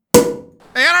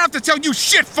have to tell you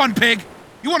shit, fun pig!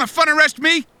 You want to fun arrest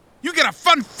me? You get a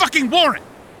fun fucking warrant!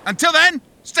 Until then,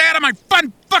 stay out of my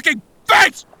fun fucking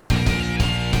face!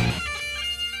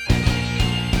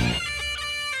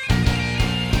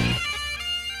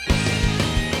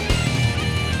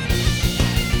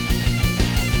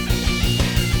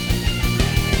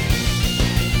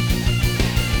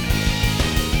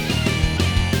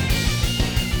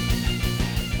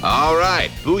 All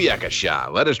right,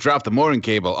 booyakasha. Let us drop the mooring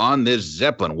cable on this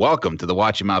Zeppelin. Welcome to the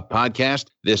Watch Him Out podcast.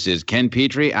 This is Ken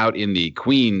Petrie out in the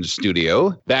Queens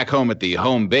studio. Back home at the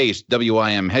home base,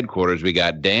 WIM headquarters, we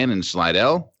got Dan and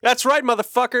Slidell. That's right,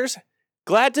 motherfuckers.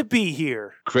 Glad to be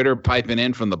here. Critter piping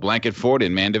in from the Blanket Fort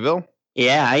in Mandeville.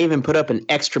 Yeah, I even put up an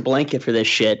extra blanket for this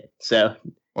shit. So,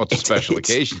 well, it's a special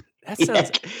occasion. That sounds...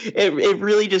 it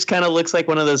really just kind of looks like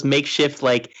one of those makeshift,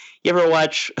 like, you ever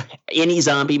watch any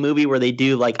zombie movie where they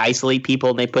do like isolate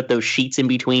people and they put those sheets in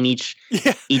between each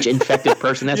infected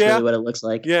person? That's really what it looks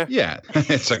like. Yeah.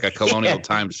 It's like a colonial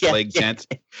times plague tent.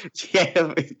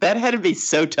 Yeah, that had to be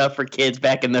so tough for kids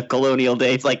back in the colonial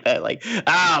days like that. Like,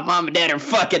 mom and dad are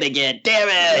fucking again. Damn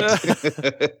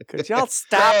it. Could y'all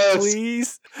stop,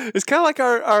 please? It's kind of like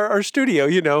our studio,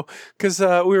 because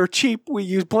we were cheap. We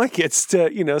use blankets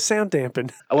to, sound dampen.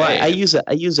 Well, I use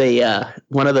a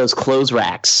one of those clothes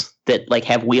racks that like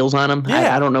have wheels on them.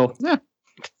 Yeah. I don't know. Yeah.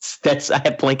 I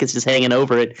have blankets just hanging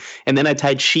over it, and then I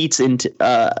tied sheets into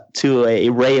to a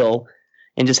rail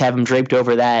and just have them draped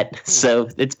over that, so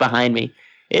it's behind me.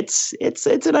 It's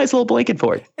a nice little blanket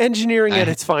fort. Engineering at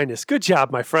its finest. Good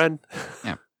job, my friend.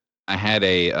 Yeah, I had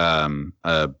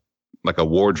a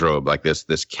wardrobe like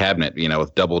this cabinet,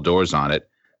 with double doors on it.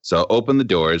 So open the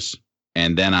doors,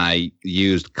 and then I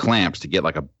used clamps to get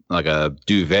like a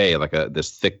duvet,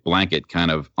 this thick blanket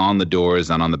kind of on the doors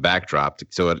and on the backdrop.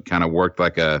 So it kind of worked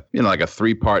like a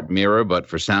 3-part mirror, but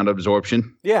for sound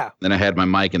absorption. Yeah. Then I had my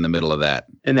mic in the middle of that.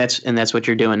 And that's what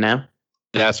you're doing now?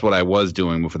 That's what I was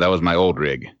doing before. That was my old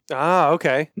rig. Ah,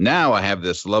 okay. Now I have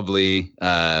this lovely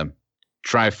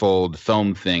trifold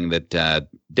foam thing that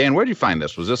Dan, where'd you find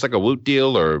this? Was this like a Woot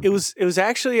deal or? It was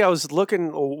actually, I was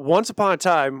looking once upon a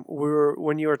time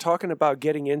when you were talking about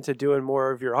getting into doing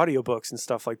more of your audiobooks and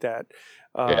stuff like that.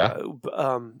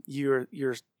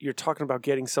 You're talking about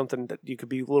getting something that you could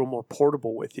be a little more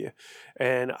portable with you.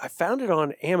 And I found it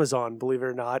on Amazon, believe it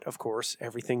or not. Of course,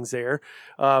 everything's there.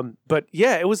 But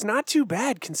yeah, it was not too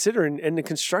bad considering, and the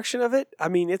construction of it. I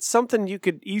mean, it's something you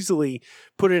could easily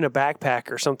put in a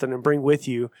backpack or something and bring with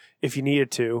you if you needed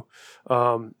to,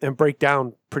 and break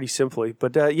down pretty simply.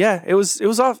 But it was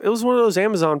one of those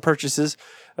Amazon purchases.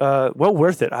 Well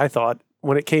worth it, I thought.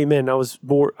 When it came in, I was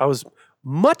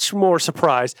much more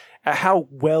surprised at how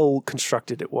well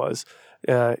constructed it was,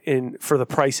 for the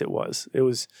price it was. It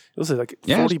was like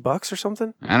 $40 or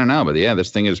something. I don't know, but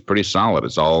this thing is pretty solid.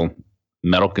 It's all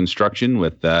metal construction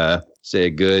with say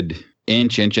a good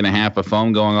inch and a half of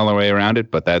foam going all the way around it,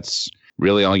 but that's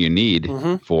really all you need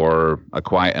for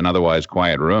an otherwise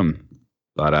quiet room.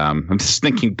 But I'm just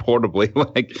thinking portably,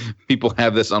 like people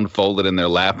have this unfolded in their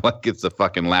lap like it's a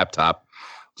fucking laptop.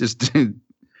 Just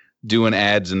doing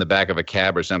ads in the back of a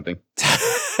cab or something.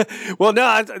 Well, no,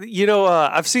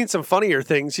 I've seen some funnier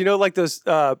things, like those,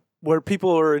 where people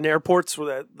are in airports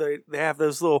where they have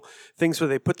those little things where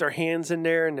they put their hands in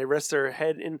there and they rest their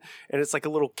head in, and it's like a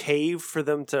little cave for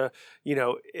them to,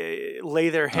 lay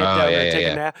their head down there and take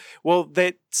a nap. Well,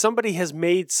 somebody has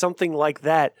made something like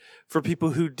that for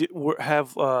people who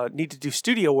need to do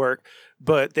studio work,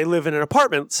 but they live in an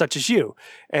apartment such as you.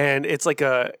 And it's like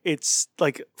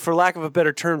for lack of a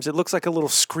better terms, it looks like a little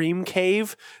scream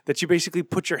cave that you basically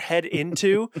put your head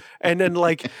into, and then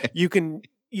like you can,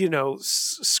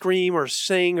 scream or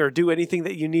sing or do anything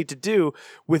that you need to do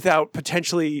without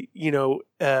potentially,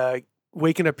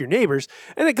 waking up your neighbors.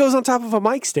 And it goes on top of a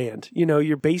mic stand,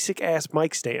 your basic ass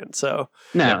mic stand. So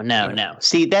no.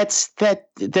 See, that's too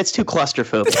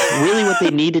claustrophobic. Really what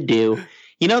they need to do,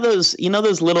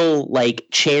 those little like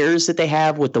chairs that they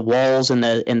have with the walls and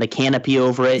the canopy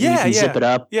over it, and you can zip it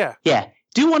up. Yeah.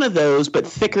 Do one of those, but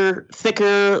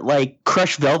thicker, like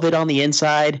crushed velvet on the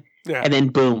inside. Yeah. And then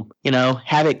boom,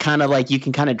 have it kind of like you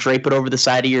can kind of drape it over the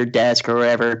side of your desk or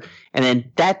wherever. And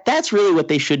then that's really what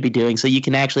they should be doing. So you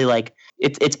can actually like,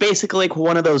 it's basically like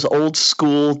one of those old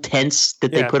school tents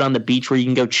that they put on the beach where you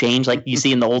can go change like you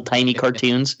see in the old tiny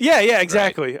cartoons. Yeah,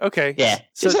 exactly. Right. Okay. Yeah.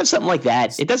 Just have something like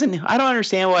that. I don't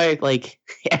understand why like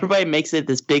everybody makes it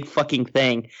this big fucking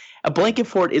thing. A blanket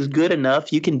fort is good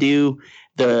enough. You can do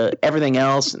everything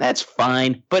else, and that's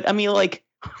fine. But I mean, like,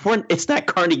 it's not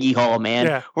Carnegie Hall, man.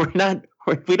 Yeah. We're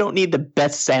We don't need the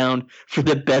best sound for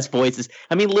the best voices.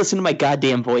 I mean, listen to my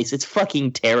goddamn voice. It's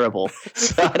fucking terrible.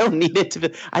 So I don't need it to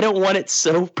be, I don't want it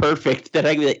so perfect that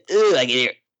I can be like, ugh, I can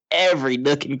hear every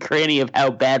nook and cranny of how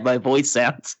bad my voice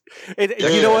sounds.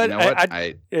 You know what?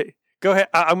 Go ahead.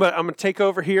 I'm gonna take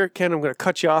over here, Ken. I'm gonna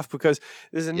cut you off because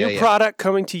there's a new product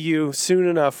coming to you soon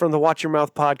enough from the Watch Your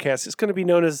Mouth podcast. It's going to be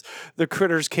known as the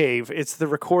Critters Cave. It's the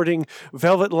recording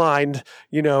velvet lined,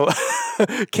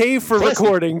 cave for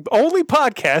recording only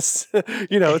podcasts.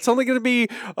 It's only going to be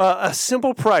a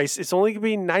simple price. It's only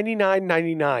going to be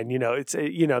 $99.99. It's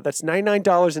that's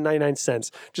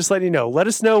 $99.99. Just letting you know. Let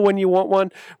us know when you want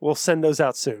one. We'll send those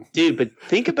out soon, dude. But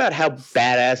think about how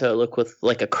badass I would look with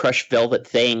like a crushed velvet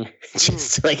thing.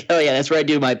 Just like, oh yeah, that's where I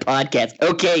do my podcast.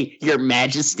 Okay, Your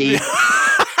Majesty.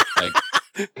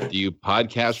 Do you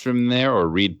podcast from there or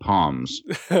read palms?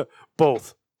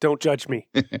 Both. Don't judge me.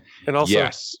 And also,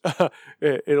 yes,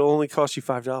 it'll only cost you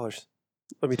 $5.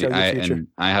 Let me tell you the future. And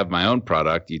I have my own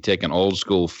product. You take an old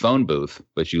school phone booth,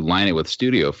 but you line it with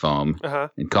studio foam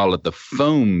and call it the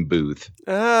foam booth.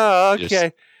 Oh,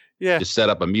 okay. Just set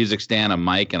up a music stand, a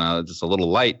mic, and just a little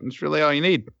light. That's really all you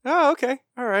need. Oh, okay.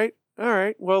 All right.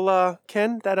 Well,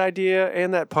 Ken, that idea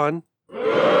and that pun.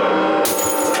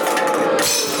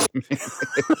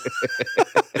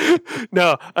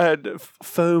 No,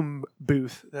 foam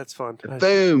booth. That's fun.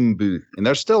 Foam booth. And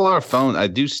there still are phones. I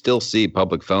do still see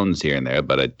public phones here and there,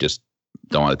 but I just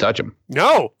don't want to touch them.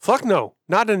 No, fuck no.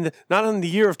 Not in the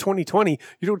year of 2020.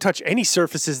 You don't touch any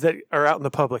surfaces that are out in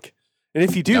the public. And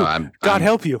if you do, God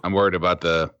help you. I'm worried about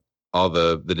all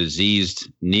the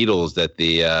diseased needles that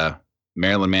the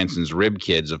Marilyn Manson's rib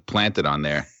kids have planted on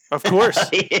there. Of course.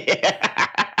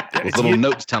 With little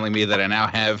notes telling me that I now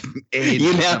have AIDS.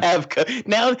 You now have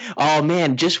oh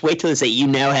man, just wait till they say you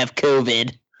now have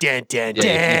COVID. Dan. You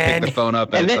pick the phone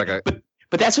up and it's like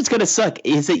but that's what's gonna suck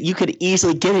is that you could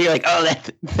easily get it. You're like, oh,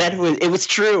 it was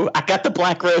true. I got the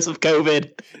black rose of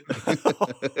COVID.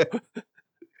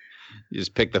 You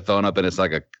just pick the phone up and it's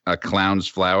like a clown's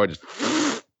flower. Just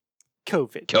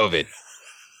COVID.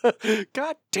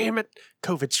 God damn it.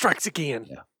 COVID strikes again.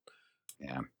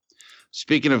 Yeah.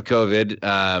 Speaking of COVID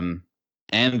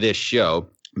and this show,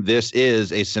 this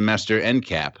is a semester end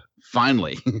cap.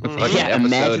 Finally.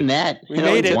 Imagine that. We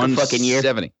made it.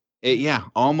 170.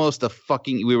 Almost a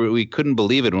fucking. We couldn't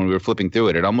believe it when we were flipping through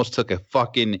it. It almost took a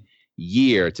fucking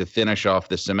year to finish off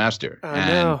the semester. I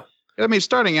know. I mean,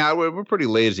 starting out, we're pretty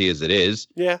lazy as it is.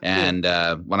 Yeah. And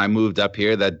when I moved up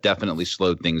here, that definitely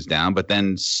slowed things down. But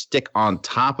then stick on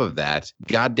top of that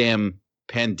goddamn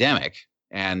pandemic,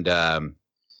 and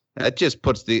that just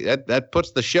puts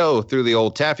the show through the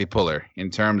old taffy puller in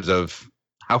terms of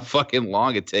how fucking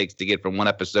long it takes to get from one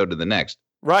episode to the next.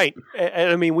 Right.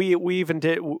 And I mean, we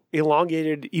even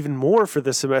elongated even more for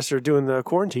this semester doing the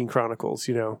Quarantine Chronicles,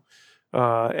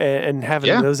 and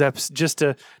having those eps just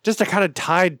to kind of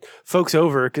tide folks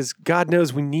over, because God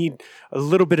knows we need a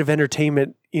little bit of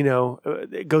entertainment.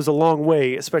 It goes a long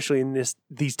way, especially in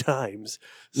these times.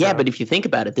 So. Yeah, but if you think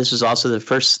about it, this was also the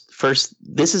first.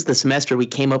 This is the semester we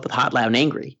came up with Hot, Loud, and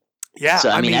Angry. Yeah, so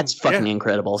I mean that's fucking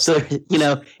incredible. So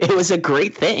it was a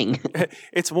great thing.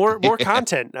 It's more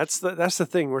content. That's the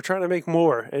thing. We're trying to make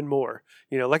more and more.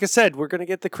 Like I said, we're going to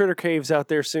get the Critter Caves out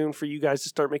there soon for you guys to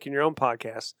start making your own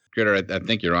podcasts. Critter, I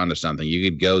think you're onto something. You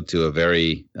could go to a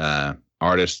very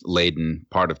artist-laden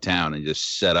part of town and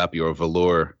just set up your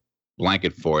velour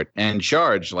blanket fort and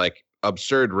charge like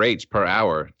absurd rates per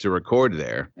hour to record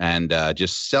there, and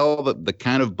just sell the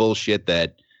kind of bullshit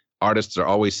that artists are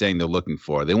always saying they're looking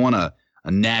for. They want a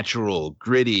natural,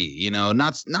 gritty,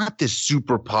 not this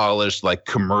super polished, like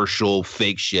commercial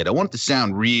fake shit. I want it to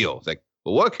sound real. It's like,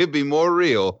 well, what could be more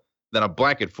real than a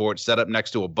blanket fort set up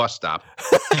next to a bus stop?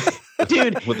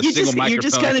 Dude, you're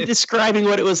just kind of describing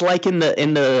what it was like in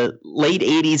the late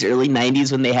 80s, early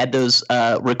 90s when they had those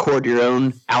record your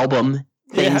own album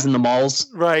things in the malls.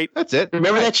 Right. That's it.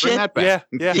 Remember that shit? That back.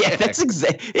 Yeah. That's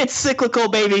it's cyclical,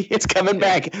 baby. It's coming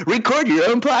back. Record your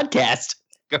own podcast.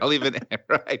 I'll even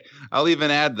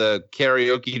add the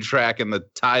karaoke track and the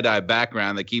tie-dye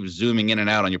background that keeps zooming in and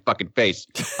out on your fucking face.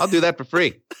 I'll do that for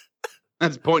free.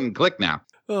 That's point and click now.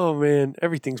 Oh man,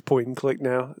 everything's point and click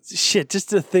now. Shit, just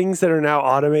the things that are now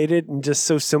automated and just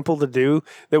so simple to do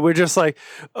that we're just like,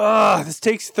 this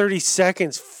takes 30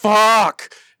 seconds.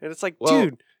 Fuck. And it's like,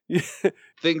 dude.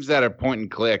 Things that are point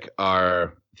and click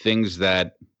are things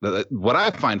that what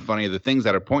I find funny are the things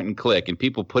that are point and click and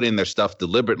people put in their stuff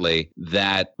deliberately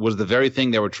that was the very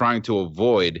thing they were trying to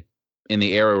avoid in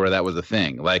the era where that was a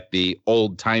thing, like the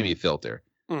old timey filter.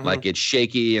 Mm-hmm. Like it's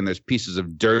shaky and there's pieces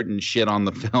of dirt and shit on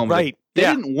the film. Right. They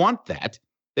didn't want that.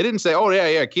 They didn't say, "Oh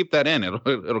yeah, keep that in.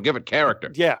 It'll give it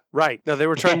character." Yeah, right. No, they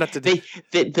were trying not to.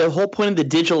 The whole point of the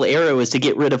digital era was to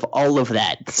get rid of all of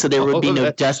that, so there would be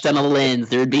no dust on a lens.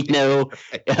 There would be no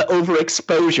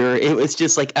overexposure. It was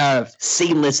just like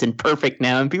seamless and perfect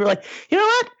now. And people were like, you know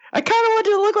what? I kind of want it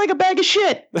to look like a bag of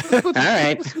shit. All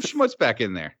right, put some schmutz back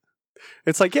in there.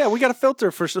 It's like, yeah, we got a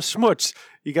filter for some schmutz.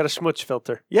 You got a schmutz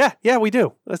filter. Yeah, we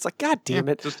do. It's like, God damn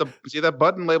it. See that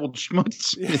button labeled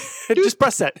schmutz? Just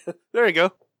press that. There you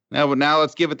go. Now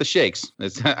let's give it the shakes.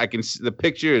 I can see the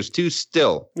picture is too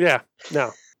still. Yeah,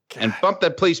 no. God. And bump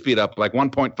that play speed up like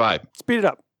 1.5. Speed it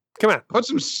up. Come on. Put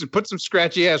some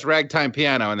scratchy ass ragtime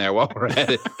piano in there while we're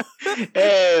at it.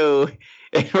 Oh,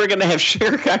 we're gonna have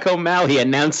Sherlock O'Malley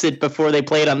announce it before they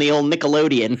play it on the old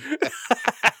Nickelodeon.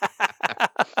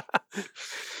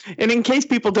 And in case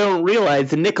people don't realize,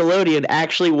 the Nickelodeon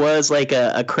actually was like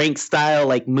a crank style,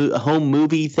 like a home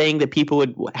movie thing that people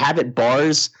would have at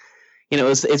bars. You know,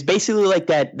 it's basically like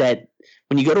that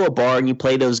when you go to a bar and you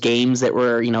play those games that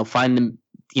were, find the,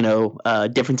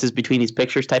 differences between these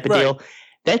pictures type of deal.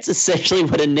 That's essentially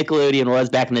what a Nickelodeon was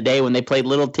back in the day when they played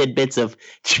little tidbits of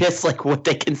just like what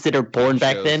they considered porn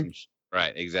back then.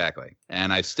 Right, exactly.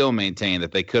 And I still maintain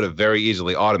that they could have very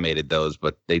easily automated those,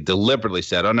 but they deliberately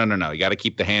said, "Oh, no, you got to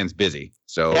keep the hands busy."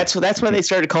 So that's why they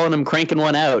started calling them cranking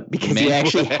one out, because you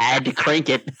actually had to crank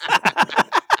it.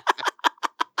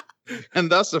 And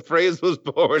thus a phrase was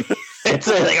born. It's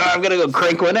like, "Oh, I'm gonna go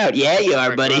crank one out." Yeah, you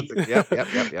are, buddy. Yep.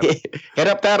 Hit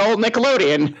up that old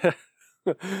Nickelodeon.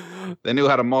 They knew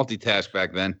how to multitask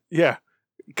back then. Yeah.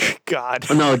 God.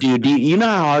 No, dude, you know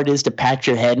how hard it is to pat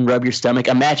your head and rub your stomach?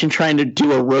 Imagine trying to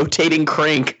do a rotating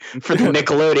crank for the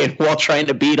Nickelodeon while trying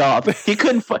to beat off. You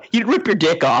couldn't. You'd rip your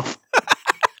dick off.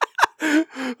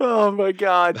 Oh my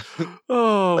God.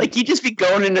 Oh, like you just be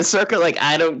going in a circle. Like,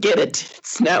 I don't get it.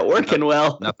 It's not working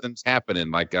well. Nothing's happening.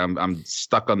 Like I'm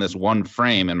stuck on this one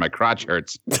frame and my crotch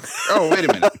hurts. Oh, wait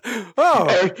a minute.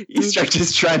 You start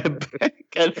just trying to.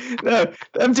 No,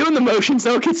 I'm doing the motions.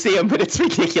 No one can see them, but it's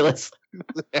ridiculous.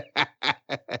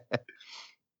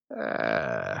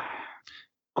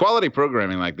 Quality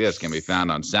programming like this can be found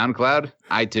on SoundCloud,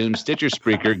 iTunes, Stitcher,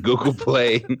 Spreaker, Google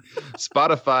Play,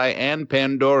 Spotify, and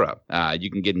Pandora. You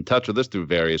can get in touch with us through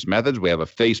various methods. We have a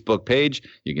Facebook page.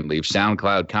 You can leave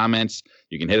SoundCloud comments.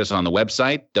 You can hit us on the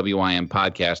website,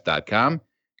 wimpodcast.com.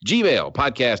 Gmail,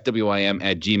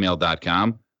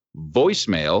 podcastwim@gmail.com.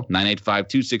 Voicemail,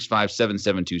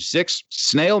 985-265-7726.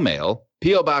 Snail mail,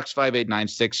 P.O. Box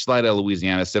 5896, Slidell,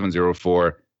 Louisiana,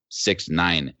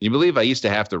 70469. You believe I used to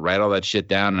have to write all that shit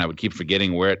down, and I would keep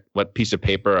forgetting what piece of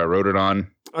paper I wrote it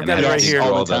on? I've got it right here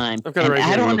all the time. I've got it right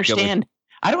here. I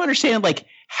don't understand like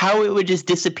how it would just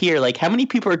disappear. Like how many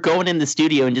people are going in the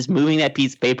studio and just moving that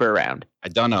piece of paper around? I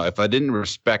don't know. If I didn't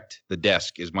respect the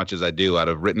desk as much as I do, I'd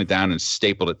have written it down and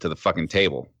stapled it to the fucking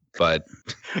table. But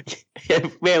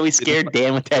man, we scared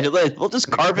Dan with that. We'll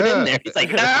just carve it in there. He's like,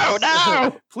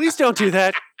 no. Please don't do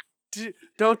that.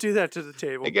 Don't do that to the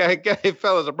table. Hey,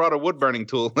 fellas, I brought a wood burning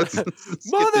tool. Let's get this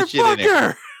shit in Motherfucker!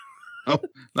 here.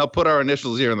 I'll put our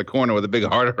initials here in the corner with a big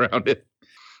heart around it.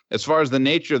 As far as the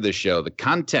nature of the show, the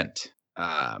content,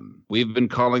 we've been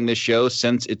calling this show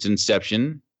since its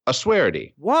inception a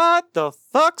swearity. What the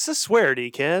fuck's a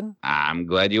swearity, Ken? I'm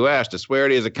glad you asked. A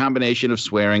swearity is a combination of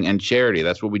swearing and charity.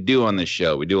 That's what we do on this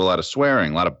show. We do a lot of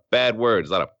swearing, a lot of bad words,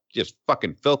 a lot of just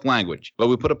fucking filth language. But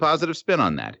we put a positive spin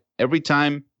on that. Every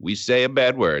time we say a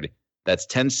bad word, that's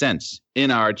 10 cents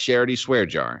in our charity swear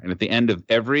jar. And at the end of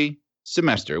every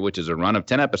semester, which is a run of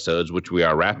 10 episodes, which we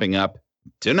are wrapping up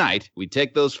tonight, we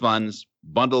take those funds,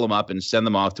 bundle them up, and send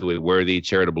them off to a worthy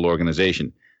charitable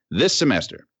organization. This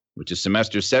semester, which is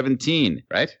semester 17,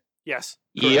 right? Yes.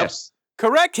 Yes.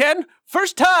 Correct, Ken.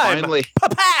 First time. Finally.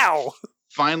 Pa-pow!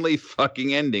 Finally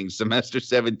fucking ending semester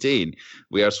 17.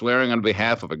 We are swearing on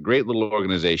behalf of a great little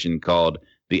organization called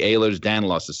the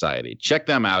Ehlers-Danlos Society. Check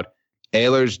them out,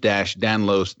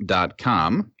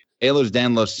 Ehlers-Danlos.com.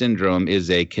 Ehlers-Danlos syndrome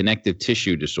is a connective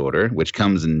tissue disorder, which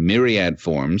comes in myriad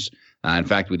forms. In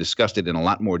fact, we discussed it in a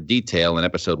lot more detail in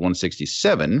episode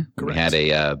 167. Correct. We had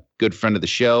a good friend of the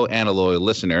show and a loyal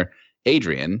listener,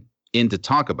 Adrian, in to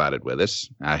talk about it with us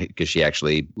because she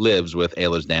actually lives with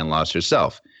Ehlers-Danlos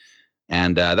herself.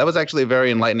 And that was actually a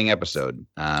very enlightening episode,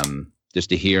 just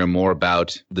to hear more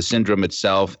about the syndrome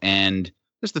itself and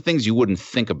just the things you wouldn't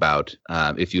think about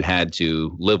if you had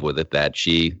to live with it that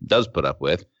she does put up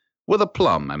with a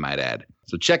plum, I might add.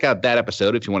 So check out that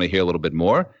episode if you want to hear a little bit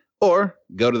more. Or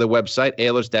go to the website,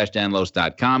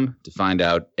 Ehlers-Danlos.com, to find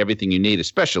out everything you need,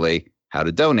 especially how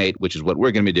to donate, which is what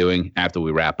we're going to be doing after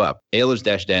we wrap up.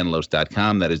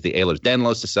 Ehlers-Danlos.com, that is the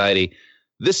Ehlers-Danlos Society,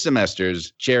 this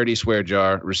semester's charity swear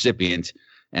jar recipient,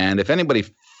 And if anybody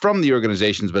from the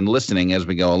organization has been listening as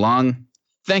we go along,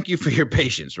 thank you for your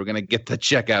patience. We're going to get the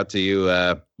check out to you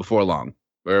before long.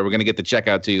 Or we're going to get the check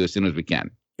out to you as soon as we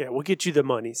can. Yeah, we'll get you the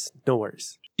monies. No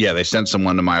worries. Yeah, they sent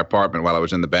someone to my apartment while I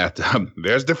was in the bathtub.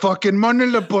 There's the fucking money,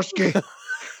 Labushki.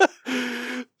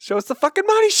 Show us the fucking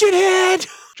money, shithead.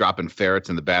 Dropping ferrets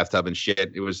in the bathtub and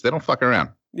shit. They don't fuck around.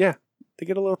 Yeah, they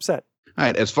get a little upset. All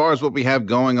right, as far as what we have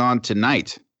going on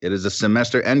tonight, it is a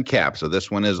semester end cap. So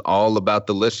this one is all about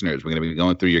the listeners. We're going to be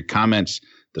going through your comments,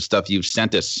 the stuff you've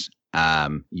sent us,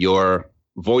 your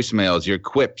voicemails, your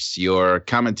quips, your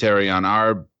commentary on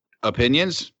our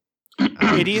opinions.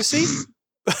 Idiocy?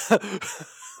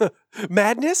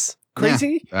 Madness?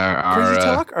 Crazy? Yeah. Crazy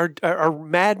talk? Our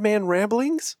madman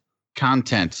ramblings?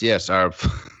 Content, yes. Our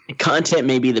content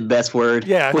may be the best word.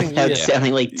 Yeah, without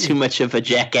sounding like too much of a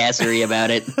jackassery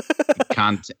about it.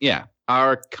 Content, yeah.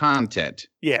 Our content.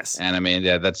 Yes. And I mean,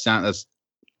 yeah, that's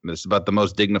about the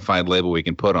most dignified label we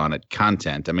can put on it.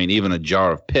 Content. I mean, even a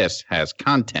jar of piss has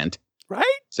content. Right?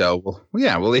 So,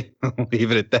 we'll leave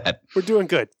it at that. We're doing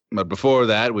good. But before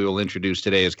that, we will introduce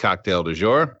today's cocktail du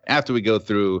jour. After we go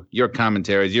through your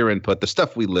commentaries, your input, the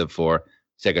stuff we live for,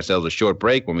 take ourselves a short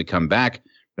break. When we come back,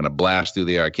 we're going to blast through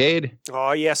the arcade.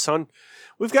 Oh, yeah, son.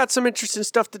 We've got some interesting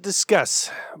stuff to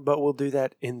discuss, but we'll do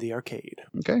that in the arcade.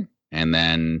 Okay. And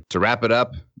then to wrap it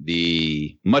up,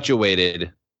 the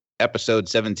much-awaited episode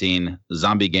 17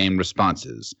 zombie game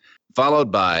responses,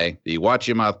 followed by the Watch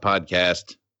Your Mouth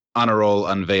podcast honor roll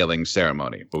unveiling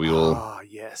ceremony, where we will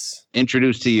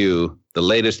introduce to you the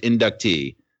latest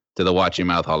inductee to the Watch Your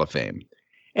Mouth Hall of Fame.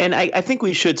 And I think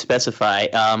we should specify,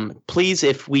 please,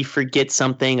 if we forget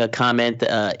something, a comment,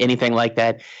 anything like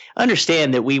that,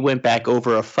 understand that we went back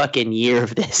over a fucking year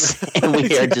of this and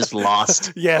we are just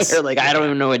lost. Yes. We're like, I don't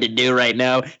even know what to do right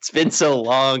now. It's been so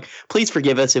long. Please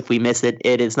forgive us if we miss it.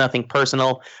 It is nothing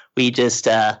personal. We just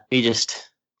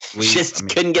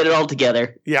couldn't get it all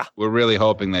together. Yeah. We're really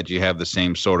hoping that you have the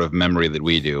same sort of memory that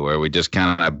we do, where we just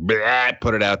kind of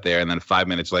put it out there, and then 5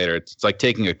 minutes later, it's like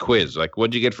taking a quiz. Like,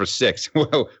 what'd you get for 6?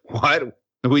 Well, what?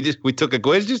 We took a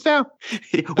quiz just now?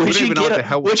 What'd you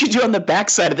do on the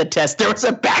backside of the test? There was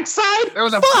a backside? There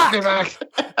was a fucking back.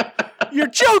 You're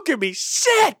joking me.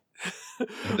 Shit.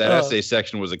 That essay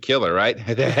section was a killer, right?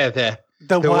 The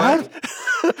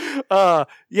what?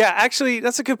 Yeah, actually,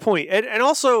 that's a good point. And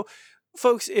also,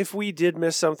 folks, if we did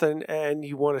miss something and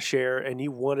you want to share and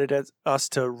you wanted us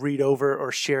to read over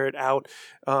or share it out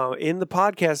in the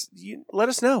podcast, let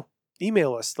us know.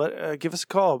 Email us. Give us a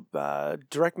call.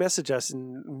 Direct message us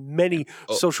in many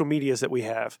social medias that we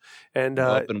have. And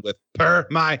open with per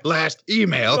my last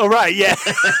email. Oh, right. Yeah.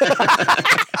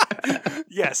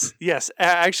 Yes.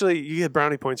 Actually, you get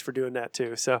brownie points for doing that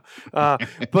too. So,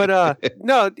 no,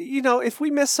 if we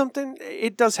miss something,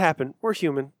 it does happen. We're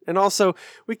human. And also,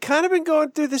 we kind of been going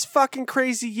through this fucking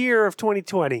crazy year of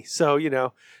 2020.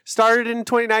 So, started in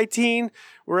 2019.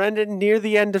 We're ending near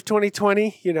the end of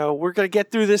 2020. We're going to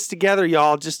get through this together,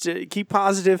 y'all. Just keep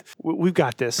positive. We've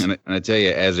got this. And I tell you,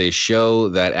 as a show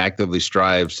that actively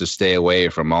strives to stay away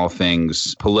from all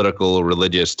things political,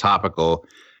 religious, topical,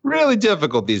 really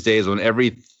difficult these days when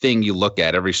everything you look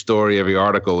at, every story, every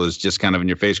article is just kind of in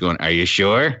your face going, are you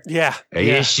sure? Yeah. Are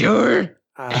you sure?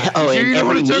 And you don't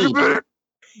want to talk about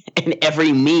it? And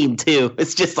every meme, too.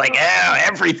 It's just like,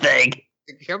 everything.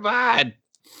 Come on.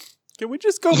 Can we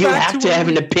just go you back have to have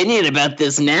an opinion about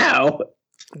this now.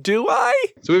 Do I?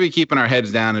 So we'd be keeping our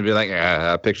heads down and be like,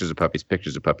 pictures of puppies,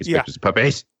 pictures of puppies, pictures of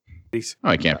puppies. Oh,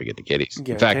 I can't forget the kitties.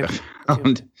 Yeah, in fact,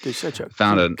 I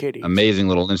found an amazing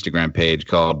little Instagram page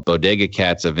called Bodega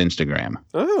Cats of Instagram.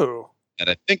 Oh. And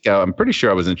I think I'm pretty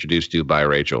sure I was introduced to by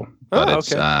Rachel. But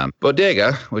it's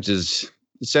Bodega, which is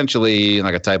essentially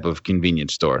like a type of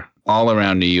convenience store. All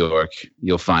around New York,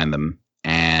 you'll find them.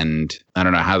 And I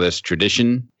don't know how this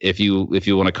tradition, if you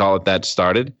want to call it that,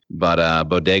 started. But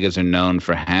bodegas are known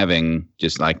for having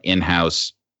just like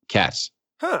in-house cats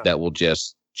that will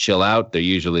just chill out. They're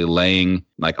usually laying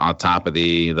like on top of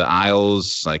the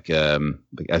aisles, like a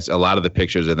lot of the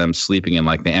pictures of them sleeping in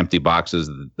like the empty boxes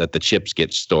that the chips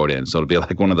get stored in. So it'll be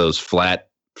like one of those flat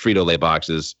Frito-Lay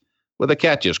boxes with a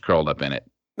cat just curled up in it.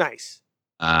 Nice.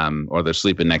 Or they're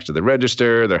sleeping next to the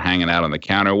register, they're hanging out on the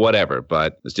counter, whatever.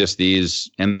 But it's just these,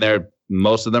 and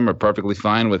most of them are perfectly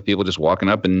fine with people just walking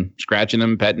up and scratching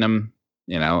them, petting them.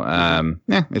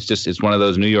 It's one of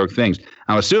those New York things.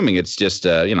 I'm assuming it's just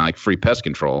like free pest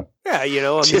control. Yeah,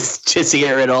 just to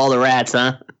get rid of all the rats,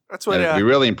 huh? That's what it'd be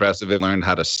really impressive if they learned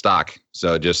how to stock.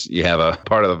 So just you have a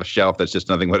part of a shelf that's just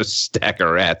nothing but a stack of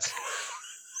rats.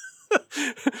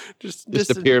 just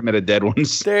a pyramid of dead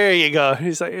ones. There you go.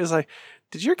 He's like,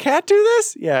 did your cat do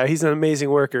this? Yeah, he's an amazing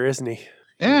worker, isn't he?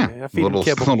 Yeah, I feed him little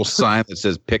kibble. sign that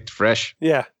says "picked fresh."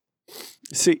 Yeah.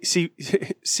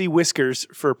 See Whiskers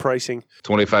for pricing.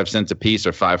 25 cents a piece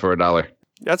or 5 for $1.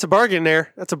 That's a bargain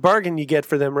there. That's a bargain you get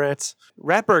for them rats.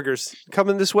 Rat burgers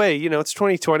coming this way. It's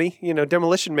 2020.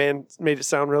 Demolition Man made it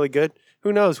sound really good.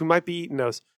 Who knows? We might be eating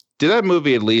those. Did that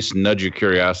movie at least nudge your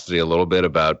curiosity a little bit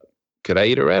about, could I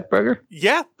eat a rat burger?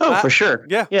 Yeah. Oh, for sure.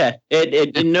 Yeah. Yeah.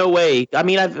 It in no way. I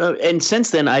mean, and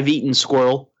since then I've eaten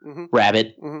squirrel,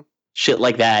 rabbit, shit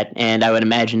like that. And I would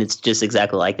imagine it's just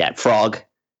exactly like that. Frog.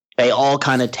 They all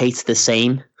kind of taste the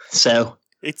same. So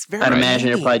it's very I'd imagine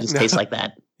it probably just tastes like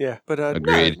that. Yeah. But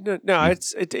agreed. No, I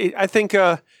think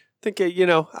I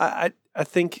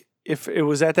think if it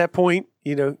was at that point,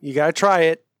 you got to try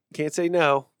it. Can't say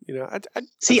no.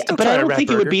 See, but I don't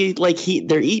think it would be like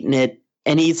they're eating it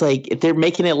and he's like, if they're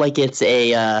making it like it's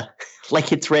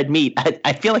like it's red meat.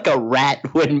 I feel like a rat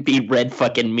wouldn't be red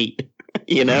fucking meat.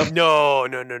 No.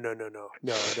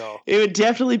 It would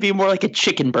definitely be more like a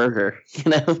chicken burger.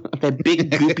 That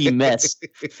big goopy mess.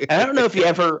 I don't know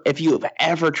if you've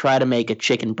ever tried to make a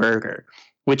chicken burger,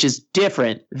 which is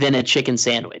different than a chicken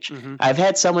sandwich. I've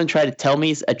had someone try to tell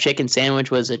me a chicken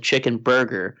sandwich was a chicken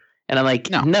burger. And I'm like,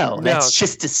 no, that's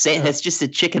just that's just a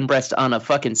chicken breast on a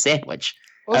fucking sandwich.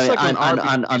 Well,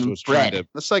 on bread.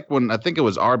 It's like when I think it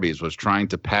was Arby's was trying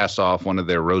to pass off one of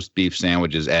their roast beef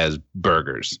sandwiches as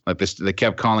burgers. Like this, they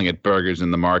kept calling it burgers in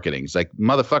the marketing. It's like,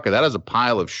 motherfucker, that is a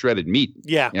pile of shredded meat.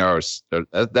 Yeah, or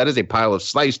that is a pile of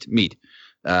sliced meat.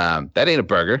 That ain't a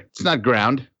burger. It's not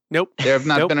ground. Nope. There have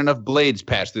not been enough blades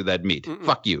passed through that meat.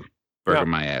 Fuck you, burger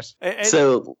my ass.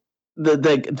 So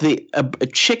a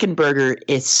chicken burger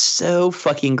is so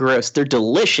fucking gross. They're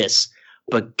delicious,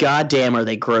 but goddamn are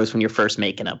they gross when you're first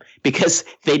making them because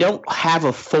they don't have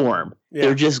a form. Yeah.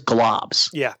 They're just globs.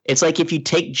 Yeah. It's like if you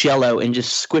take Jell-O and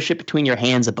just squish it between your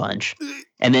hands a bunch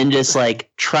and then just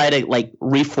try to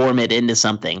reform it into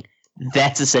something.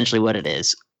 That's essentially what it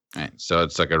is. Right. So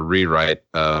it's like a rewrite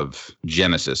of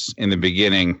Genesis. In the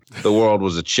beginning, the world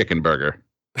was a chicken burger.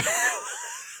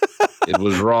 It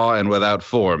was raw and without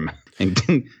form.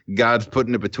 And God's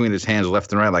putting it between his hands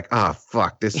left and right like,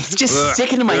 fuck. This it's just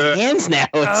sticking to my hands now.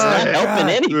 It's not helping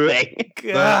anything.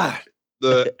 God.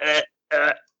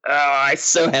 I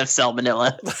so have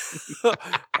salmonella.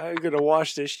 I'm going to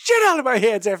wash this shit out of my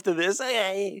hands after this.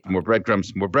 More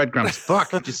breadcrumbs.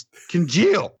 Fuck, just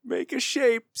congeal. Make a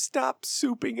shape. Stop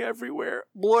souping everywhere.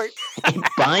 Boy. It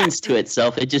binds to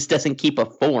itself. It just doesn't keep a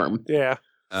form. Yeah.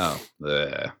 Oh,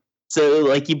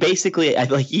 So you basically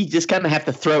you just kind of have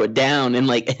to throw it down and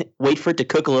wait for it to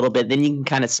cook a little bit. Then you can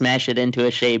kind of smash it into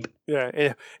a shape.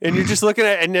 Yeah. And you're just looking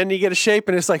at it and then you get a shape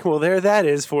and it's like, well, there that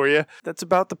is for you. That's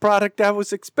about the product I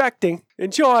was expecting.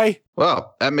 Enjoy.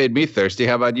 Well, that made me thirsty.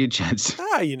 How about you, gents?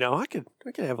 I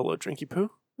could have a little drinky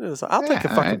poo. I'll take a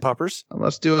fucking puppers.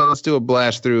 Let's do a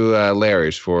blast through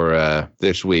Larry's for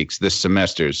this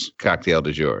semester's cocktail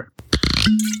du jour.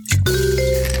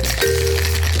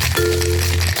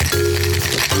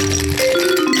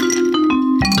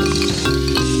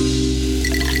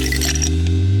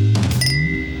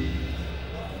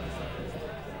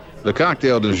 The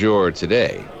cocktail du jour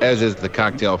today, as is the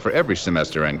cocktail for every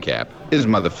semester end cap, is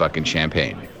motherfucking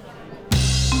champagne.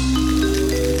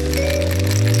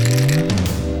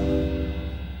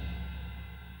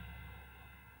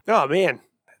 Oh, man.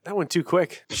 That went too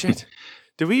quick. Shit.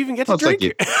 Did we even get to drink?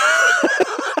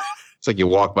 It's like you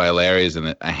walk by Larry's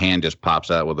and a hand just pops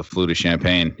out with a flute of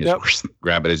champagne. Just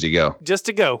grab it as you go. Just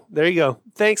to go. There you go.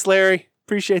 Thanks, Larry.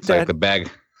 Appreciate that.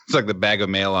 It's like the bag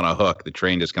of mail on a hook. The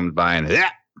train just comes by and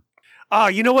Oh,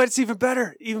 you know what? It's even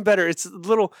better. Even better. It's a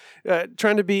little,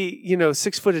 trying to be,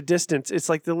 6 foot of distance. It's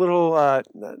like the little,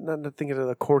 not thinking of the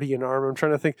accordion arm. I'm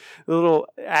trying to think the little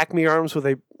Acme arms where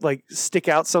they stick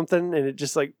out something and it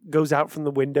just goes out from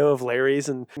the window of Larry's.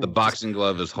 And the boxing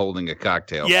glove is holding a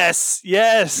cocktail. Yes.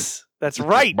 That's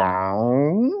right.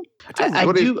 I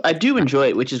do enjoy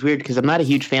it, which is weird because I'm not a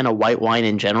huge fan of white wine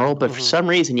in general, but for some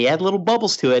reason you add little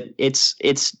bubbles to it. It's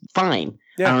fine.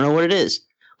 Yeah. I don't know what it is.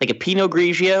 Like a Pinot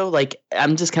Grigio,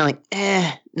 I'm just kind of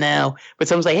no. But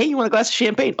someone's like, hey, you want a glass of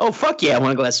champagne? Oh, fuck yeah, I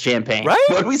want a glass of champagne. Right?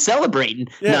 What are we celebrating?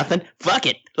 Yeah. Nothing. Fuck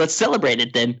it. Let's celebrate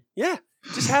it then. Yeah.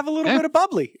 Just have a little bit of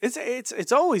bubbly.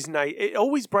 It's always nice. It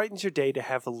always brightens your day to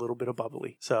have a little bit of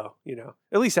bubbly. So,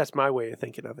 at least that's my way of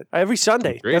thinking of it. Every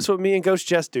Sunday, that's what me and Ghost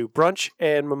Jess do. Brunch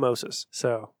and mimosas.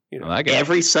 So,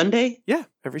 every Sunday? Yeah,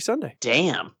 every Sunday.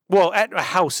 Damn. Well, at a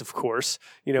house, of course.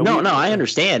 No, I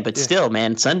understand, but still,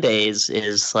 man, Sundays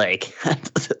is like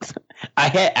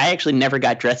I actually never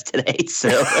got dressed today,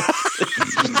 so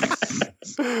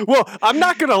Yes. Well, I'm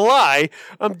not going to lie.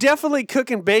 I'm definitely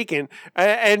cooking bacon.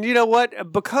 And you know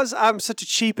what? Because I'm such a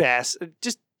cheap ass,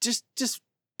 just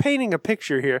painting a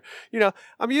picture here. You know,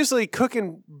 I'm usually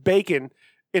cooking bacon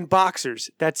in boxers.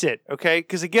 That's it. Okay.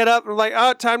 Because I get up and I'm like,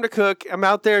 oh, time to cook. I'm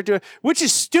out there doing, which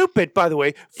is stupid, by the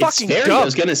way. Fucking it's dumb. I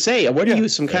was going to say, what are you,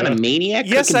 some kind of maniac?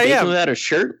 Yes, I am. Without a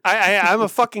shirt? I'm a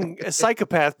fucking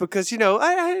psychopath because, you know,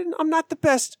 I'm not the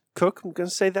best cook. I'm going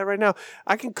to say that right now.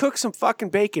 I can cook some fucking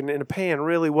bacon in a pan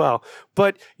really well.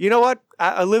 But you know what?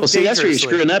 I live dangerously. That's where you're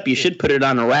screwing up. You should put it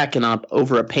on a rack and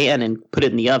over a pan and put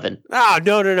it in the oven. Ah,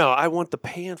 no. I want the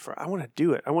pan I want to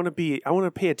do it. I want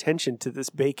to pay attention to this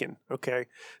bacon. Okay.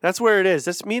 That's where it is.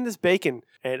 That's me and this bacon.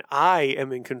 And I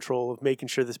am in control of making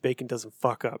sure this bacon doesn't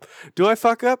fuck up. Do I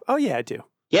fuck up? Oh yeah, I do.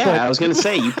 Yeah, I was going to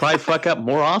say, you probably fuck up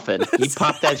more often. You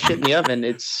pop that shit in the oven,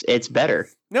 it's better.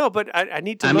 No, but I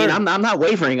need to learn. I mean, I'm not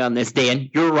wavering on this, Dan.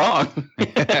 You're wrong.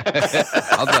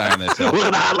 I'll die on this. Look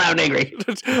at the Hot, Loud, and Angry.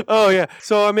 Oh, yeah.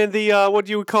 So I'm in the, what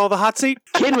do you call the hot seat?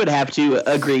 Ken would have to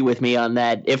agree with me on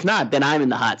that. If not, then I'm in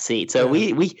the hot seat. So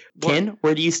Ken,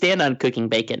 where do you stand on cooking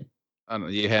bacon?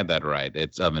 You had that right.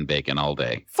 It's oven bacon all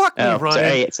day. Fuck me, Ryan.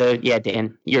 Sorry. So, yeah,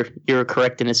 Dan, you're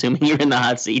correct in assuming you're in the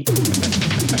hot seat.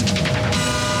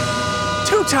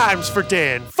 2 times for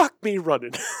Dan. Fuck me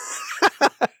running.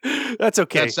 That's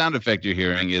okay. That sound effect you're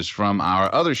hearing is from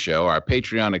our other show, our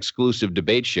Patreon exclusive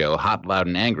debate show, Hot, Loud,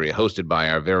 and Angry, hosted by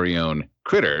our very own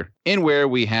Critter, in where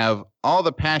we have all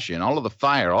the passion, all of the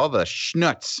fire, all the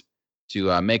schnuts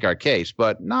to make our case,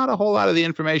 but not a whole lot of the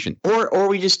information. Or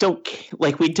we just don't,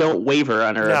 we don't waver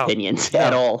on our opinions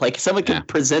at all. Like, someone could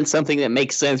present something that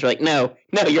makes sense. We're like, no,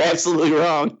 you're absolutely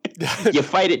wrong. You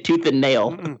fight it tooth and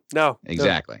nail. No.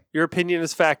 Exactly. No. Your opinion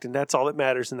is fact, and that's all that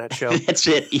matters in that show. That's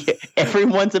it. Yeah.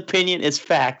 Everyone's opinion is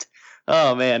fact.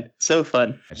 Oh, man. So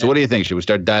fun. So what do you think? Should we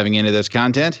start diving into this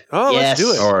content? Oh, yes. Let's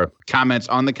do it. Or comments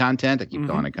on the content? I keep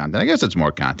calling it content. I guess it's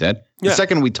more content. The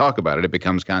second we talk about it, it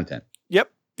becomes content. Yep.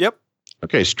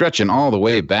 Okay, stretching all the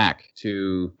way back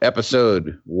to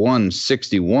episode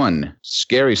 161,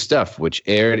 Scary Stuff, which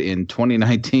aired in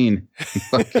 2019.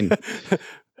 Fucking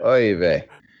oy vey.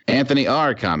 Anthony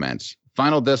R. comments,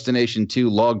 Final Destination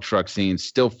 2 log truck scene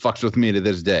still fucks with me to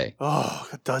this day. Oh,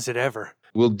 does it ever?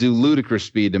 Will do ludicrous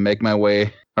speed to make my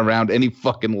way around any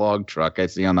fucking log truck I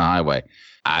see on the highway.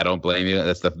 I don't blame you.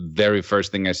 That's the very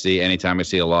first thing I see anytime I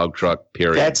see a log truck,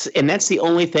 period. That's the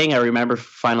only thing I remember from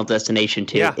Final Destination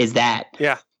 2 is that.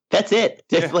 Yeah. That's it.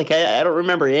 Just I don't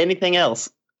remember anything else.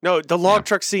 No, the log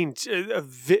truck scene,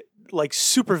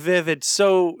 super vivid,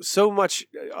 so much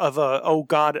of oh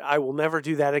God, I will never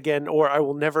do that again, or I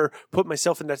will never put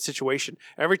myself in that situation.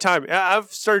 Every time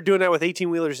I've started doing that with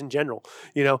 18-wheelers in general.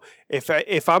 You know,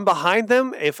 if I'm behind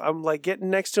them, if I'm getting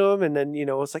next to them, and then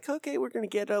it's like, okay, we're gonna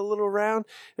get a little round.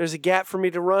 There's a gap for me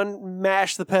to run,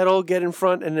 mash the pedal, get in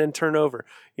front, and then turn over.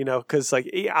 Because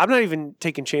I'm not even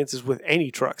taking chances with any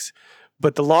trucks,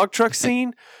 but the log truck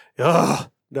scene,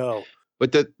 no.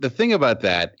 But the thing about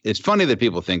that, it's funny that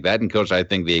people think that, and Coach, I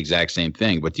think the exact same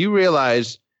thing. But do you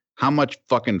realize how much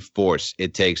fucking force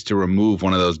it takes to remove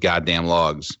one of those goddamn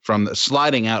logs from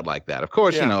sliding out like that? Of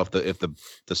course, if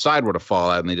the side were to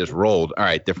fall out and they just rolled, all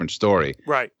right, different story.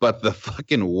 Right. But the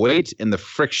fucking weight and the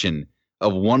friction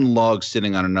of one log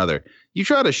sitting on another. You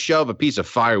try to shove a piece of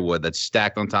firewood that's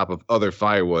stacked on top of other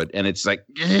firewood, and it's like,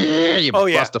 you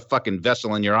bust a fucking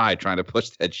vessel in your eye trying to push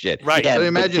that shit. Right. Yeah, so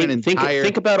imagine an entire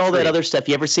think about all that other stuff.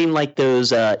 You ever seen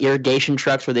those irrigation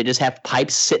trucks where they just have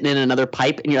pipes sitting in another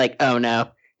pipe, and you're like, oh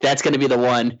no, that's going to be the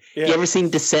one. Yeah. You ever seen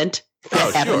Descent?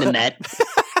 That happened in that.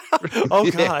 Oh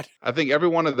God. I think every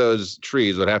one of those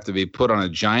trees would have to be put on a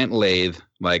giant lathe,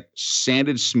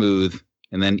 sanded smooth,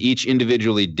 and then each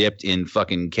individually dipped in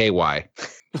fucking KY.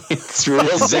 It's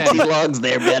real sexy logs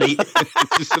there, Betty.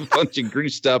 It's just a bunch of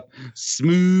greased up,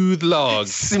 smooth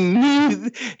logs.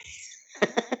 Smooth.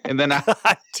 And then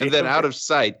out of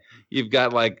sight, you've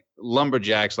got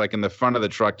lumberjacks in the front of the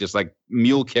truck, just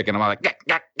mule kicking them out,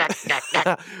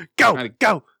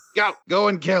 go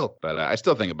and kill. But I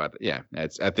still think about it. Yeah,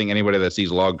 I think anybody that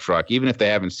sees log truck, even if they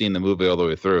haven't seen the movie all the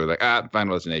way through,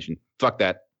 Final Destination, fuck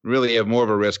that. Really, you have more of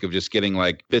a risk of just getting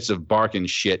bits of bark and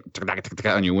shit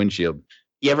on your windshield.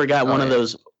 You ever got one of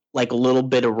those a little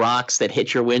bit of rocks that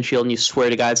hit your windshield and you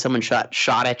swear to God someone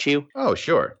shot at you? Oh,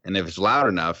 sure. And if it's loud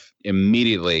enough,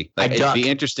 immediately it'd be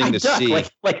interesting to see.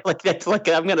 Like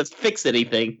I'm gonna fix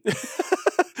anything.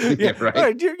 Yeah, right. All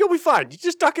right. You'll be fine. You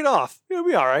just duck it off. You'll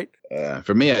be all right.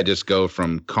 For me, I just go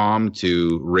from calm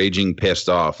to raging pissed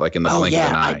off, in the blink of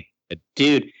an eye.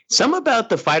 Dude, some about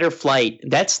the fight or flight,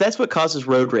 that's what causes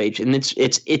road rage. And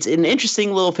it's an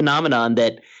interesting little phenomenon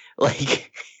that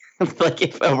Like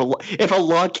if a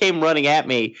log came running at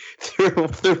me through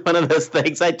one of those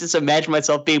things, I just imagine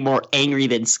myself being more angry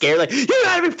than scared. Like, you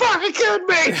gotta be fucking kidding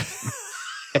me!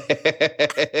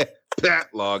 That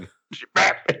log.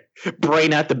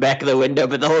 Brain out the back of the window,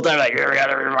 but the whole time like, you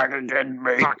gotta be fucking kidding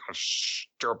me! Fucking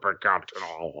stupid Captain.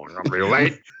 Oh, I'm gonna be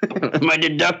late. My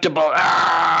deductible.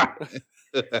 Ah!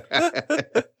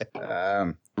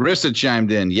 Rissa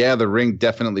chimed in. Yeah, The Ring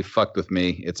definitely fucked with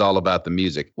me. It's all about the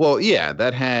music. Well, yeah,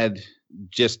 that had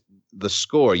just the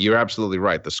score. You're absolutely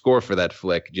right. The score for that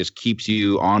flick just keeps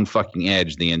you on fucking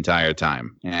edge the entire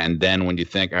time. And then when you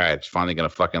think, all right, it's finally gonna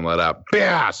fucking let up,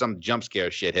 yeah, some jump scare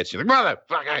shit hits you. Like,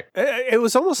 motherfucker. It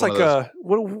was almost like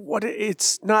what?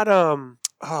 It's not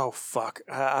Oh fuck!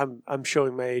 I'm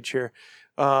showing my age here.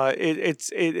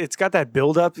 It's got that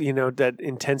build up, that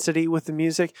intensity with the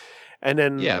music, and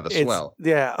then the swell.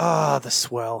 Yeah, the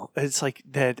swell. It's like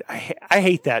that. I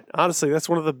hate that. Honestly, that's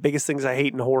one of the biggest things I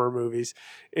hate in horror movies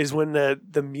is when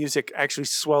the music actually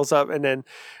swells up, and then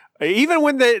even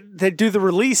when they do the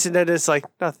release, and then it's like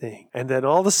nothing, and then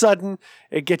all of a sudden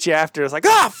it gets you after. It's like,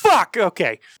 fuck,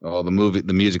 okay. Oh, the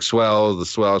music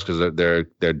swells because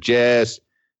they're just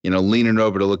leaning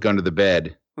over to look under the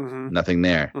bed. Mm-hmm. Nothing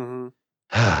there. Mm-hmm.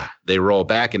 They roll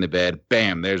back into bed.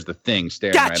 Bam! There's the thing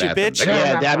staring gotcha, right at bitch.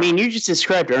 them. Yeah, I mean, you just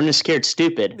described Ernest Scared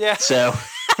Stupid. Yeah. So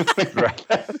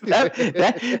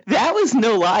that was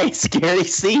no lie scary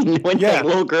scene when that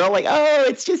little girl like, oh,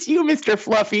 it's just you, Mr.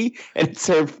 Fluffy, and it's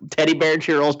her teddy bear, and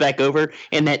she rolls back over,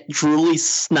 and that drooly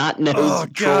snot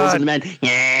nosed trolls in the man.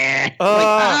 Yeah.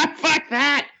 Fuck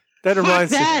that. That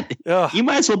reminds me. You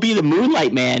might as well be the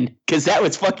Moonlight Man because that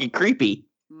was fucking creepy.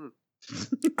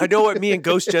 I know what me and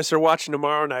Ghost Jess are watching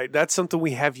tomorrow night. That's something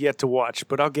we have yet to watch,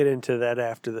 but I'll get into that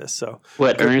after this. So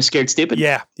what? Ernest Scared Stupid?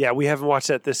 Yeah, we haven't watched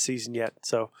that this season yet.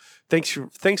 So thanks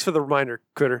for the reminder,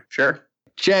 Critter. Sure.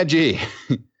 Chad G.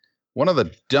 One of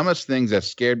the dumbest things that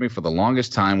scared me for the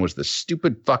longest time was the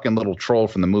stupid fucking little troll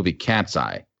from the movie Cat's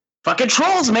Eye. Fucking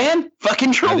trolls, man!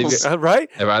 Fucking trolls. Right?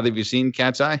 Have either of you seen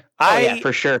Cat's Eye? Yeah,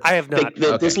 for sure. I have not.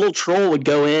 This little troll would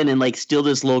go in and like steal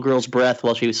this little girl's breath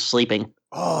while she was sleeping.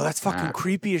 Oh, that's fucking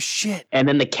creepy as shit. And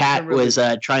then the cat was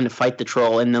trying to fight the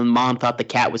troll, and the mom thought the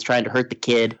cat was trying to hurt the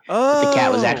kid. But the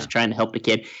cat was actually trying to help the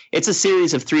kid. It's a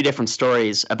series of 3 different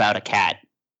stories about a cat.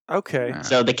 Okay.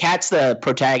 So the cat's the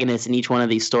protagonist in each one of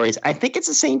these stories. I think it's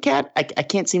the same cat. I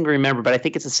can't seem to remember, but I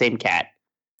think it's the same cat.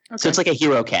 Okay. So it's like a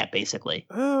hero cat, basically.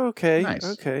 Oh, okay. Nice.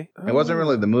 Okay. It wasn't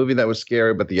really the movie that was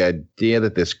scary, but the idea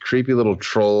that this creepy little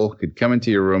troll could come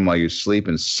into your room while you sleep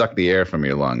and suck the air from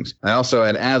your lungs. I also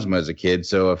had asthma as a kid,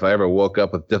 so if I ever woke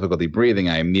up with difficulty breathing,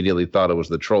 I immediately thought it was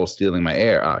the troll stealing my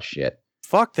air. Oh, shit.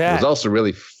 Fuck that. It was also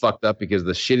really fucked up because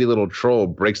the shitty little troll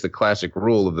breaks the classic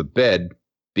rule of the bed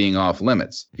being off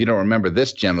limits. If you don't remember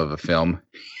this gem of a film,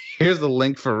 here's the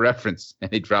link for reference. And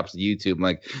he drops to YouTube. I'm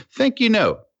like, think you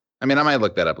know. I mean, I might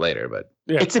look that up later, but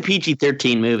it's a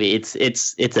PG-13 movie. It's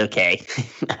okay.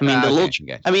 I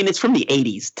mean, it's from the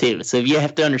 80s too, so you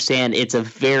have to understand it's a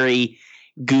very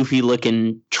goofy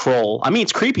looking troll. I mean,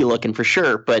 it's creepy looking for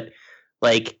sure, but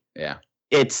like,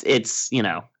 it's it's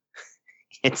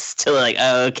still like,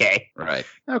 oh, okay, right,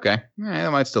 okay, I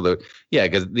might still do it. Yeah,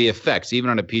 because the effects,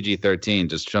 even on a PG-13,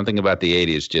 just something about the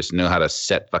 80s, just know how to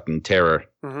set fucking terror.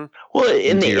 Mm-hmm. Well,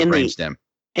 in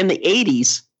the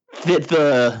 80s.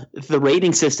 The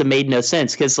rating system made no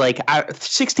sense because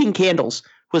 16 Candles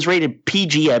was rated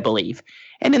PG, I believe,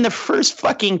 and in the first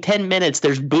fucking 10 minutes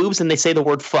there's boobs and they say the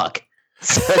word fuck.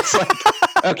 So it's like,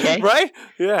 okay, right?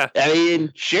 Yeah. I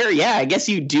mean, sure, yeah. I guess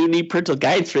you do need parental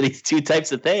guidance for these 2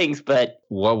 types of things, but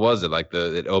what was it like?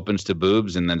 It opens to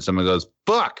boobs and then someone goes,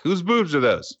 "Fuck, whose boobs are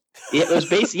those?" It was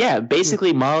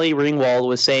basically Molly Ringwald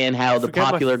was saying how the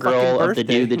popular girl of the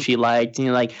dude that she liked,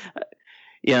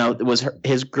 it was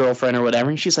his girlfriend or whatever.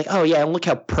 And she's like, oh, yeah, look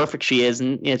how perfect she is.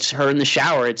 And it's her in the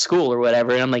shower at school or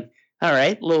whatever. And I'm like, all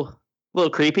right, a little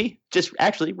creepy. Just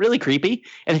actually really creepy.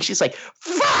 And then she's like,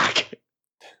 fuck.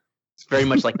 It's very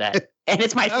much like that. And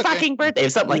it's my fucking birthday or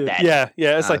something like that.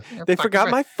 Yeah. It's like, they forgot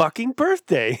my fucking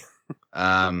birthday.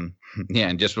 Yeah.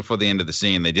 And just before the end of the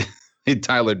scene, they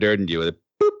Tyler Durden you with it.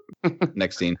 Boop.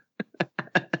 Next scene.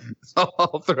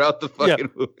 All throughout the fucking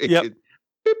movie. Yep.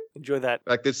 Enjoy that.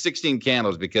 Like there's 16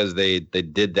 Candles because they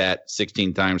did that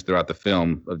 16 times throughout the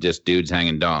film of just dudes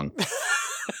hanging dong.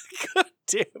 God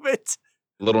damn it.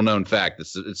 Little known fact.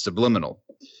 It's subliminal.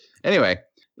 Anyway,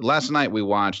 last night we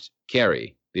watched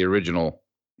Carrie, the original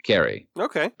Carrie.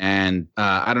 Okay. And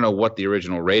I don't know what the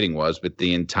original rating was, but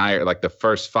the entire, the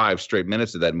first 5 straight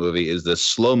minutes of that movie is the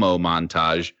slow-mo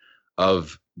montage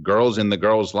of girls in the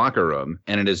girls' locker room.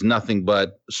 And it is nothing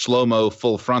but slow-mo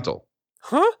full frontal.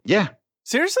 Huh? Yeah.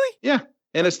 Seriously? Yeah.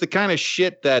 And it's the kind of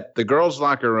shit that the girls'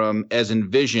 locker room as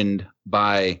envisioned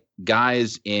by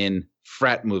guys in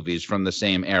frat movies from the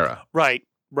same era. Right.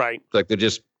 Like they're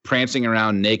just prancing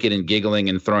around naked and giggling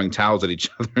and throwing towels at each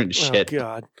other and shit. Oh,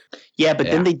 God. Yeah, but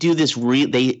then they do this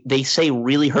they say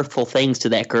really hurtful things to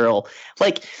that girl.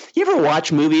 Like, you ever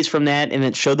watch movies from that and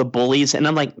then show the bullies? And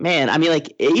I'm like, man, I mean,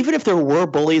 like, even if there were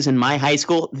bullies in my high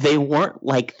school, they weren't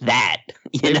like that.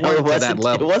 You know, it wasn't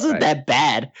that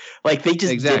bad. Like, they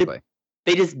just did it.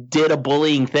 They just did a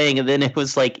bullying thing, and then it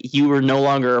was like you were no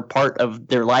longer a part of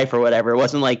their life or whatever. It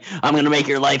wasn't like, I'm going to make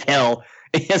your life hell.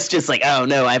 It's just like, oh,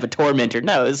 no, I have a tormentor.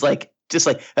 No, it's like, just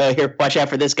like, here, watch out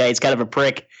for this guy. He's kind of a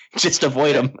prick. Just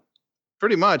avoid him.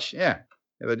 Pretty much, yeah.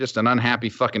 They're just an unhappy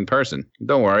fucking person.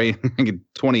 Don't worry. In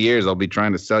 20 years, I'll be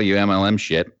trying to sell you MLM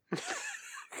shit.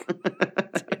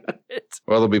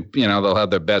 Or they'll be, they'll have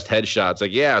their best headshots.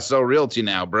 Like, yeah, so realty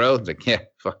now, bro. It's like, yeah,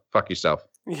 fuck yourself.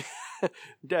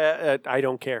 I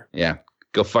don't care. Yeah.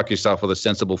 Go fuck yourself with a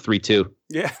sensible 3-2.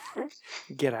 Yeah.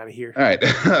 Get out of here. All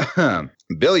right.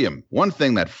 Billiam, one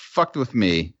thing that fucked with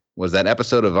me was that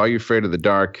episode of Are You Afraid of the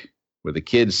Dark where the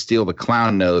kids steal the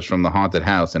clown nose from the haunted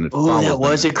house and it follows them. Oh, that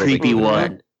was a creepy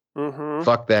one. Mm-hmm.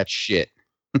 Fuck that shit.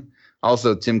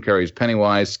 Also, Tim Curry's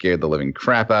Pennywise scared the living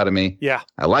crap out of me. Yeah.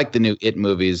 I like the new It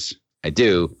movies. I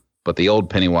do. But the old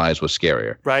Pennywise was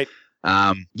scarier. Right.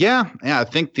 Yeah, I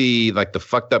think the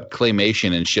fucked up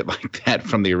claymation and shit like that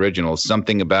from the original,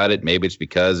 something about it. Maybe it's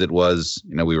because it was,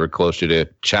 we were closer to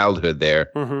childhood there.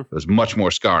 Mm-hmm. It was much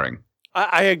more scarring.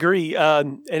 I agree.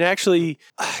 And actually,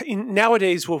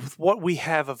 nowadays, with what we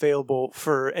have available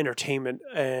for entertainment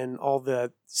and all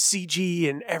the CG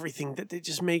and everything that they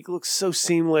just make look so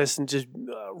seamless and just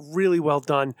really well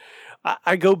done,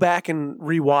 I go back and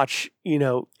rewatch,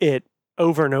 it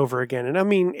over and over again. And I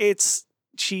mean, it's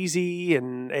cheesy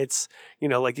and it's,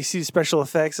 like you see the special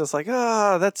effects, it's like,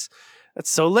 that's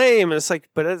so lame. And it's like,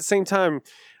 but at the same time,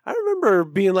 I remember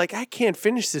being like, I can't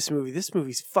finish this movie. This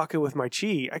movie's fucking with my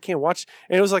chi. I can't watch.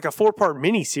 And it was like a 4-part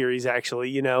miniseries,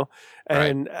 actually,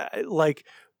 and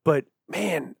but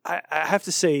man, I have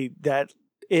to say that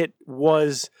it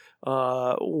was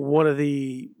one of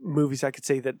the movies I could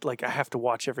say that like I have to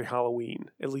watch every Halloween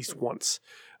at least once.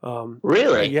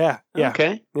 Really? Yeah.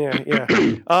 Okay.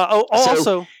 Yeah.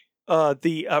 Also,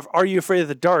 the Are You Afraid of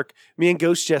the Dark? Me and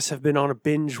Ghost Jess have been on a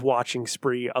binge watching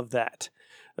spree of that.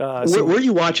 Where are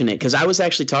you watching it? Because I was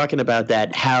actually talking about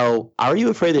that. How Are You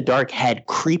Afraid of the Dark had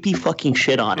creepy fucking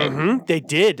shit on it. Mm-hmm, they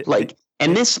did. Like,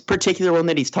 and this particular one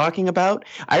that he's talking about,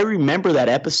 I remember that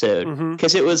episode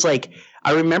because it was like,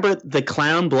 I remember the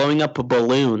clown blowing up a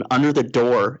balloon under the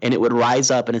door and it would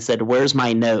rise up and it said, "Where's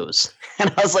my nose?"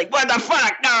 And I was like, what the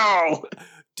fuck? No.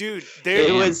 Dude,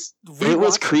 it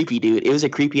was creepy, dude. It was a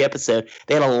creepy episode.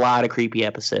 They had a lot of creepy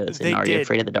episodes in Are You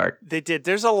Afraid of the Dark? They did.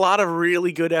 There's a lot of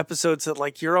really good episodes that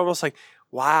like you're almost like,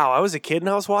 wow, I was a kid and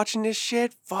I was watching this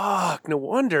shit? Fuck, no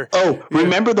wonder. Oh,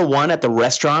 remember the one at the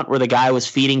restaurant where the guy was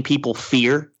feeding people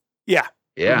fear? Yeah.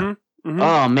 Yeah. Mm-hmm. Mm-hmm.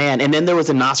 Oh, man. And then there was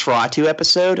a Nosferatu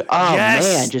episode. Oh, yes,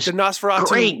 man. Just the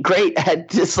Nosferatu. Great.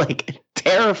 Just like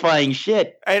terrifying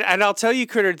shit. And I'll tell you,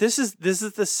 Critter, this is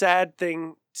the sad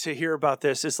thing to hear about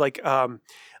this is like,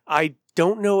 I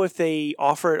don't know if they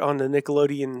offer it on the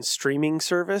Nickelodeon streaming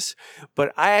service,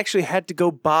 but I actually had to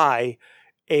go buy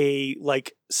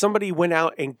somebody went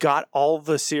out and got all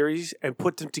the series and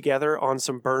put them together on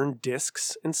some burned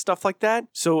discs and stuff like that.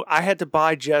 So I had to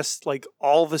buy just like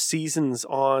all the seasons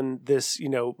on this,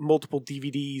 multiple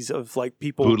DVDs of like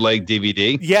people. Bootleg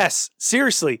DVD? Yes,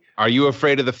 seriously. Are You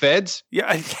Afraid of the Feds?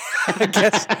 Yeah, I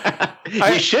guess.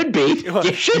 You should be.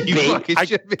 You should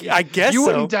be. I guess you so.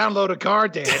 wouldn't download a car,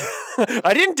 Dan.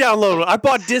 I didn't download it. I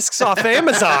bought discs off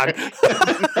Amazon.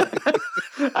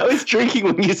 I was drinking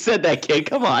when you said that, kid.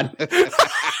 Come on.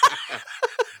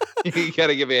 You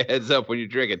gotta give me a heads up when you're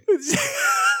drinking.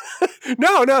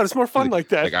 No, it's more fun like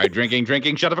that. Like, are you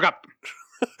drinking? Shut the fuck up.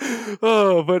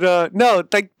 Oh, but no,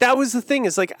 like that was the thing.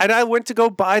 Is like, and I went to go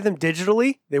buy them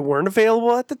digitally. They weren't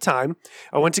available at the time.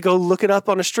 I went to go look it up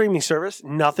on a streaming service.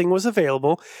 Nothing was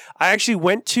available. I actually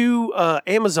went to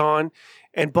Amazon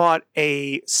and bought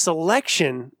a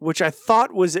selection, which I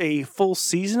thought was a full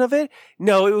season of it.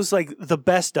 No, it was like the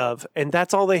best of, and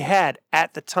that's all they had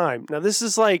at the time. Now this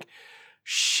is like,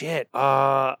 shit.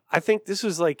 I think this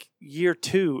was like year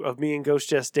 2 of me and Ghost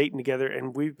Jess dating together,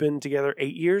 and we've been together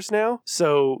 8 years now.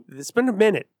 So it's been a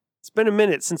minute. It's been a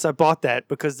minute since I bought that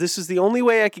because this is the only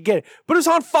way I could get it. But it was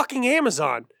on fucking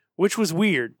Amazon, which was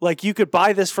weird. Like you could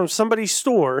buy this from somebody's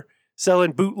store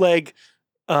selling bootleg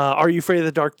Are You Afraid of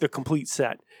the Dark, the complete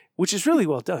set, which is really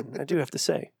well done, I do have to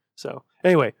say. So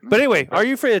anyway, Are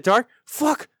You Afraid of the Dark?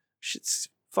 Fuck. Shit's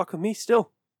fuck with me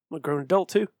still. I'm a grown adult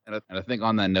too. And I think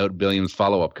on that note, Billiam's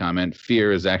follow-up comment,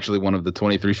 fear is actually one of the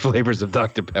 23 flavors of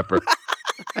Dr. Pepper.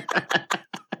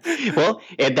 Well,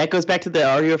 and that goes back to the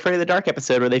Are You Afraid of the Dark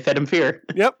episode where they fed him fear.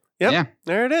 Yep. Yeah.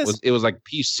 There it is. It was like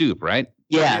pea soup, right?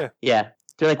 Yeah. They're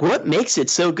like, what makes it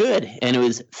so good? And it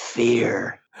was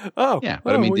fear. Oh. Yeah.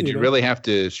 But I mean, did you really have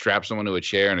to strap someone to a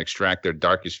chair and extract their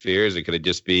darkest fears? It could have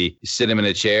just be you sit them in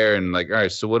a chair and like, all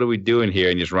right, so what are we doing here?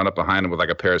 And you just run up behind them with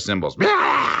like a pair of cymbals.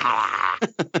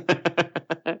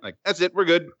 Like, that's it. We're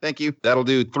good. Thank you. That'll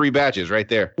do 3 batches right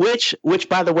there. Which,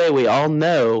 by the way, we all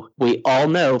know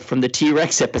from the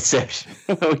T-Rex episode.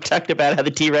 We talked about how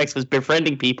the T-Rex was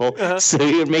befriending people, so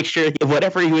he would make sure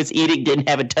whatever he was eating didn't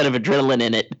have a ton of adrenaline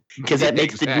in it, because that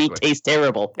makes the meat taste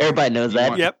terrible. Everybody knows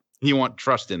that. Yep. You want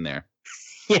trust in there.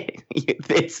 Yeah,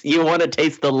 you want to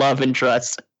taste the love and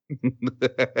trust.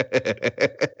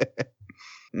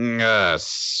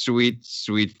 Sweet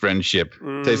friendship.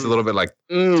 Tastes a little bit like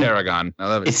tarragon. I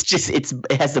love it. It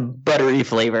has a buttery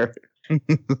flavor. All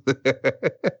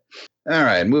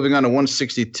right, moving on to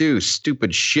 162.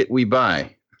 Stupid shit we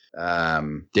buy.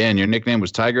 Dan, your nickname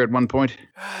was Tiger at one point?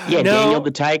 Yeah, no, Daniel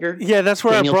the Tiger. Yeah, that's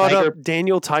where Daniel I brought Tiger. up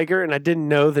Daniel Tiger, and I didn't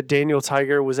know that Daniel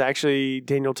Tiger was actually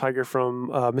Daniel Tiger from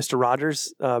Mr.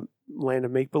 Rogers' Land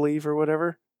of Make Believe or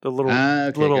whatever. The little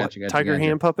gotcha. tiger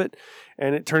hand puppet.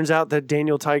 And it turns out that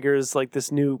Daniel Tiger is like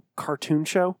this new cartoon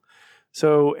show.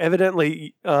 So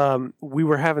evidently we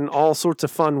were having all sorts of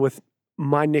fun with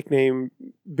my nickname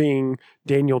being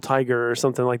Daniel Tiger or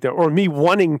something like that, or me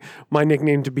wanting my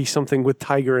nickname to be something with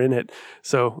Tiger in it.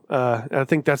 So I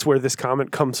think that's where this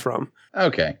comment comes from.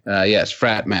 Okay. Yes,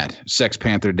 Frat Matt, Sex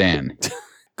Panther Dan.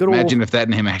 Imagine if that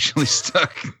name actually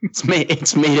stuck. It's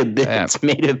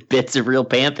made of bits of real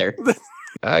panther.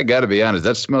 I got to be honest,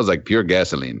 that smells like pure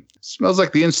gasoline. It smells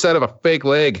like the inside of a fake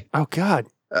leg. Oh, God.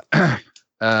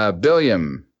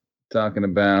 Billiam, talking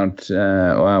about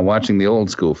watching the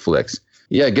old school flicks.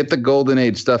 Yeah, get the Golden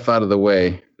Age stuff out of the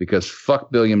way, because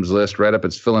fuck Billiam's list right up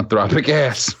its philanthropic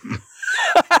ass.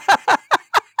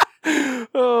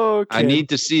 Okay. I need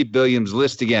to see Billiam's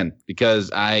list again,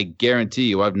 because I guarantee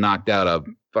you I've knocked out a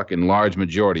fucking large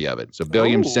majority of it. So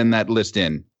Billiam, send that list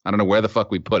in. I don't know where the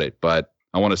fuck we put it, but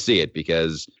I want to see it,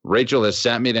 because Rachel has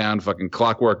sat me down fucking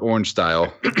Clockwork Orange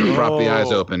style, prop the eyes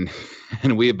open,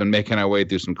 and we have been making our way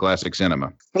through some classic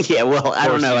cinema. Yeah, well, I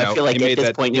don't know. I feel like at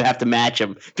this point you have to match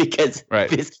him, because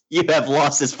you have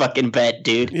lost this fucking bet,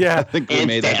 dude. Yeah. I think we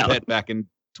made that bet back in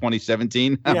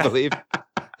 2017, I believe.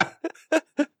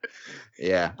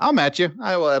 Yeah, I'll match you.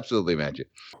 I will absolutely match you.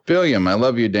 Billiam, I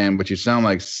love you, Dan, but you sound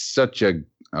like such a...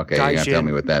 Okay, you gotta tell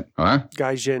me what that... Huh?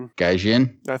 Gaijin.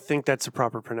 Gaijin? I think that's a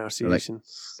proper pronunciation. Like,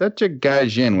 such a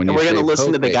gaijin when you say we're gonna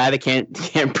listen to the guy that can't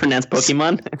pronounce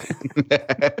Pokemon?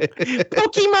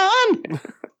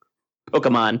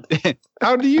 Pokemon.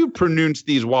 How do you pronounce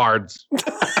these words?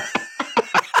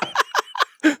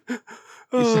 You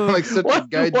sound like such a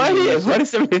gaijin. Why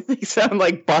does everything sound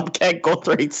like Bobcat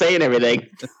Goldthwait saying everything?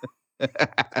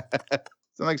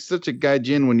 Sound like such a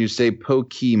gaijin when you say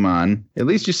Pokemon. At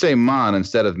least you say mon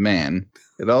instead of man.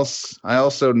 I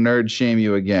also nerd shame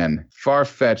you again.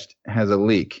 Farfetched has a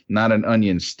leak, not an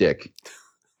onion stick.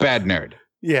 Bad nerd.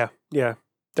 Yeah.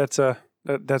 That's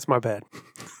my bad.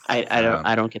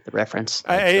 I don't get the reference.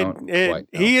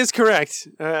 He is correct.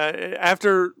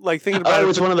 After like thinking about it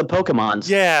was one of the Pokemons.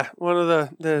 Yeah, one of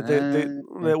the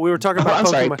we were talking about. I'm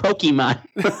sorry, Pokemon.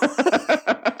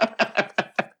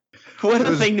 What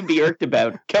a thing to be irked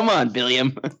about. Come on,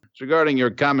 Billiam. It's regarding your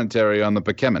commentary on the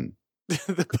Pokemon.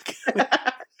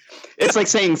 It's like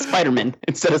saying Spider-Man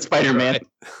instead of Spider-Man. Right.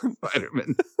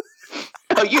 Spider-Man.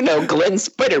 Oh, you know, Glenn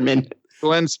Spiderman.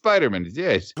 Glenn Spiderman,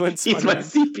 yes. He's my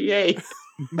CPA.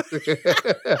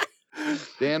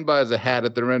 Dan buys a hat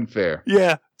at the Ren Fair.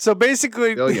 Yeah. So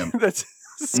basically, Billiam. that's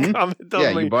comment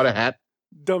on you bought a hat.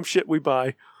 Dumb shit we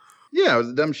buy. Yeah, it was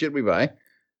the dumb shit we buy.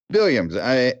 Billiams,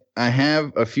 I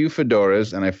have a few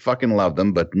fedoras and I fucking love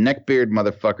them, but neckbeard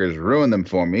motherfuckers ruin them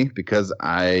for me because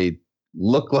I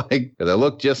look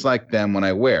just like them when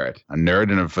I wear it. A nerd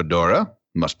in a fedora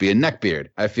must be a neckbeard.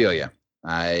 I feel you.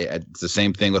 It's the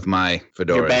same thing with my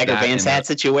fedora. Your Bagger Vance hats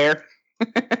that you wear?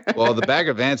 Well, the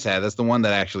Bagger Vance hat, that's the one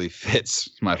that actually fits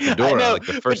my fedora. I know, like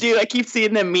the first... but dude, I keep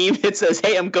seeing that meme that says,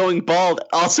 hey, I'm going bald.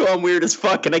 Also, I'm weird as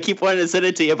fuck, and I keep wanting to send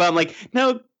it to you, but I'm like,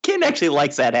 no, Ken actually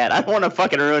likes that hat. I don't want to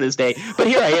fucking ruin his day, but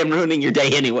here I am ruining your day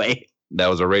anyway. That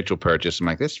was a Rachel purchase. I'm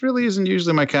like, this really isn't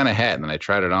usually my kind of hat. And then I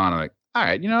tried it on. I'm like, all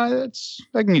right,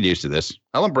 I can get used to this.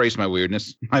 I'll embrace my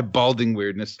weirdness, my balding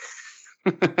weirdness.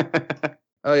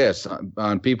 Oh, yes,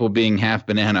 on people being half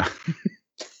banana.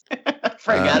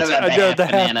 Forgot about the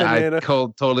half banana. I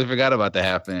totally forgot about the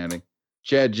half banana.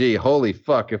 Chad G, holy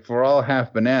fuck, if we're all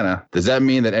half banana, does that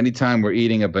mean that anytime we're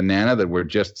eating a banana that we're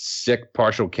just sick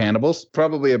partial cannibals?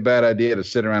 Probably a bad idea to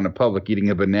sit around in public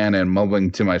eating a banana and mumbling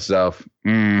to myself,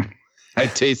 I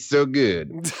taste so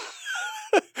good.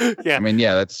 Yeah. I mean,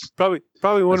 yeah, that's probably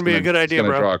wouldn't be a good idea, it's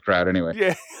gonna bro. draw a crowd anyway.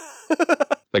 Yeah.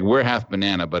 Like, we're half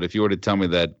banana, but if you were to tell me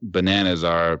that bananas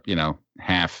are,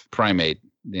 half primate,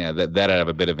 yeah, that I'd have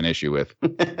a bit of an issue with.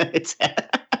 It's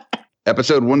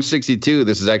Episode 162,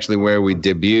 this is actually where we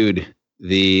debuted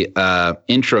the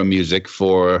intro music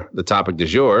for the topic du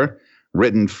jour,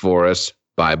 written for us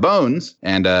by Bones.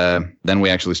 And then we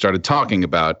actually started talking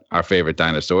about our favorite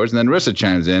dinosaurs. And then Rissa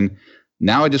chimes in,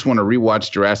 now I just want to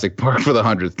rewatch Jurassic Park for the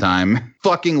 100th time.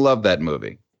 Fucking love that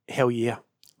movie. Hell yeah.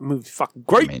 Movie's fucking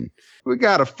great. I mean, we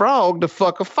got a frog to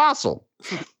fuck a fossil.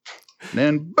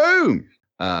 Then boom.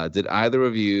 Did either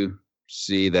of you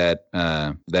see that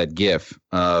gif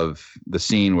of the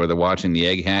scene where they're watching the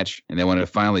egg hatch, and then when it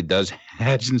finally does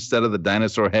hatch, instead of the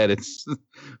dinosaur head, it's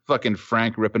fucking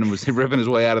Frank ripping his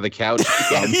way out of the couch?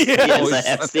 Yes, I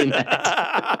have seen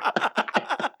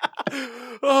that.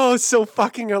 Oh, it's so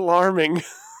fucking alarming.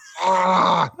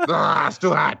 It's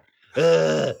too hot.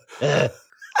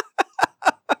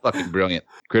 Fucking brilliant.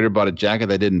 Critter bought a jacket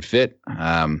that didn't fit.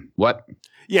 What?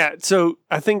 Yeah, so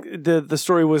I think the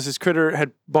story was his Critter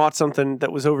had bought something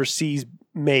that was overseas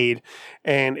made,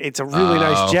 and it's a really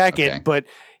nice jacket, okay. but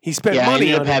he spent I money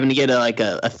ended on up having to get a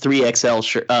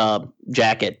 3XL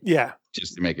jacket. Yeah.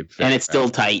 Just to make it fit. And it's still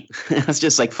tight. I was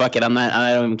just like, fuck it. I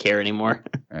don't even care anymore.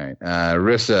 All right.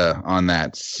 Rissa, on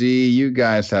that. See, you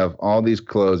guys have all these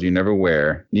clothes you never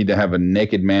wear. Need to have a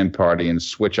naked man party and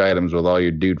switch items with all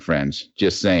your dude friends.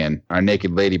 Just saying. Our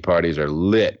naked lady parties are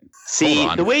lit. See,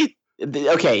 the way...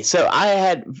 Okay, so I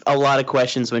had a lot of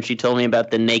questions when she told me about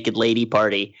the naked lady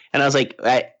party. And I was like,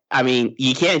 I mean,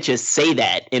 you can't just say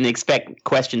that and expect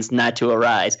questions not to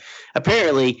arise.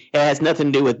 Apparently, it has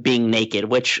nothing to do with being naked,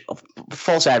 which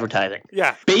false advertising.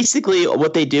 Yeah. Basically,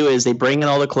 what they do is they bring in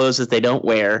all the clothes that they don't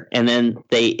wear, and then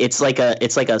it's like a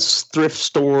thrift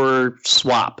store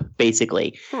swap,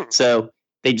 basically. So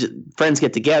friends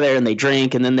get together and they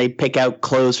drink, and then they pick out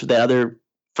clothes for the other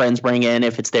friends bring in.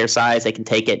 If it's their size, they can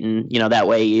take it, and that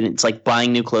way it's like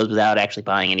buying new clothes without actually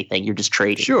buying anything. You're just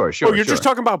trading. Sure. Oh, you're just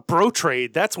talking about bro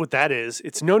trade. That's what that is.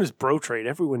 It's known as bro trade.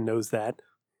 Everyone knows that.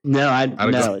 No,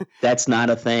 no, that's not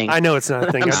a thing. I know it's not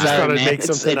a thing. I just sorry, thought I'd man. make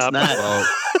something It's up. not. Well,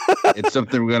 it's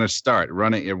something we're going to start.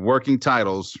 Running your working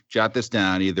titles. Jot this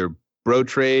down. Either bro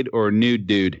trade or nude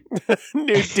dude.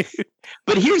 Nude dude.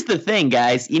 But here's the thing,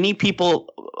 guys. You need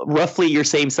people roughly your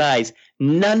same size.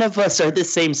 None of us are the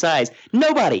same size.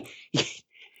 Nobody.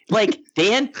 Like,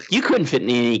 Dan, you couldn't fit in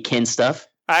any Ken stuff.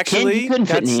 Actually, Ken, you couldn't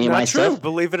fit in that's any of not my true, stuff.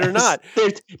 believe it or not.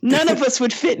 None of us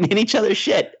would fit in each other's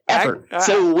shit, ever.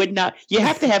 So would not. You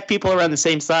have to have people around the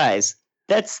same size.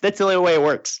 That's the only way it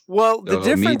works. Well, the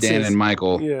difference me, Dan, is... and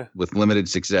Michael with limited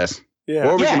success.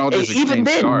 Or we can all just even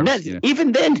then, scarves,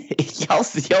 even then,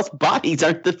 y'all's bodies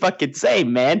aren't the fucking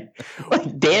same, man.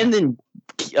 Like Dan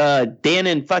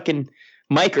and fucking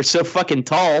Mike are so fucking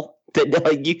tall that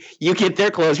like, you get their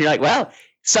clothes and you're like, wow,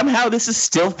 somehow this is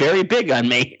still very big on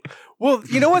me. Well,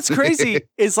 you know what's crazy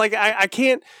is like I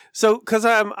can't because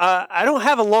I don't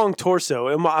have a long torso.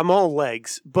 I'm all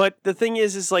legs. But the thing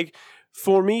is like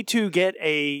for me to get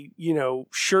a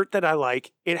shirt that I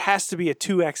like, it has to be a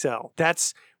 2XL.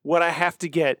 That's what I have to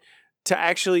get to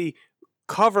actually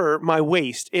cover my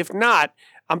waist. If not,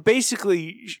 I'm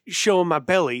basically showing my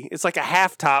belly. It's like a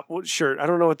half top shirt. I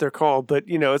don't know what they're called, but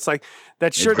it's like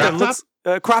that shirt that looks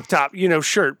crop top,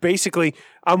 shirt. Basically,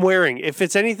 I'm wearing. If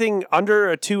it's anything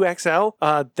under a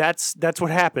 2XL, that's what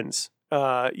happens.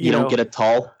 You don't get a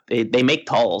tall. They make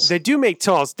talls. They do make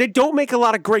talls. They don't make a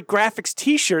lot of great graphics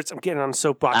T-shirts. I'm getting on a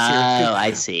soapbox here. Oh,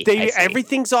 I see.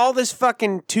 Everything's all this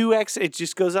fucking 2X. It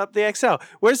just goes up the XL.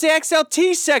 Where's the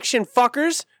XLT section,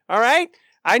 fuckers? All right.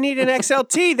 I need an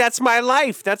XLT. That's my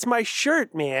life. That's my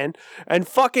shirt, man. And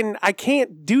fucking, I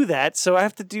can't do that, so I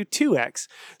have to do 2X.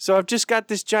 So I've just got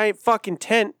this giant fucking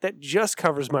tent that just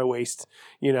covers my waist,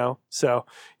 So,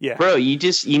 yeah. Bro, you need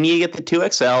to get the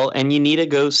 2XL, and you need to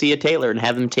go see a tailor and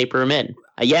have them taper them in.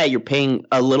 Yeah, you're paying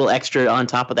a little extra on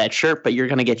top of that shirt, but you're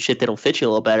going to get shit that'll fit you a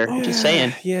little better. I'm just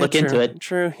saying. Look into it.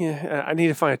 True, yeah. I need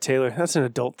to find a tailor. That's an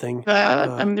adult thing.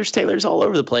 I mean, there's tailors all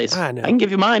over the place. I know. I can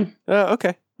give you mine.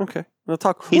 Okay. We'll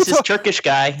talk. He's this Turkish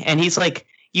guy, and he's like,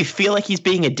 you feel like he's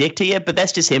being a dick to you, but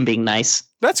that's just him being nice.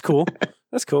 That's cool.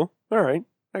 All right.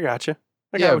 I got you.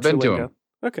 I've been to him.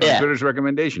 Okay. Yeah. Twitter's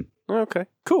recommendation. Okay.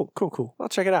 Cool. I'll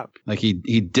check it out. Like he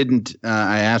didn't.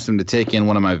 I asked him to take in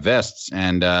one of my vests,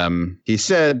 and he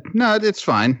said, "No, it's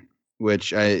fine."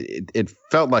 which it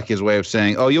felt like his way of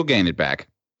saying, "Oh, you'll gain it back."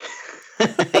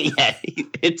 Yeah, he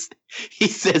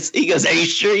goes, "Are you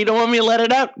sure you don't want me to let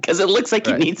it out? Because it looks like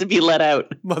it needs to be let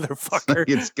out, motherfucker."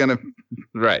 It's gonna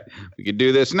right. We could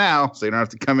do this now, so you don't have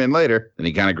to come in later. And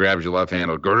he kind of grabs your left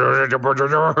handle.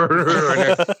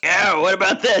 Yeah, what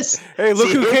about this? Hey, look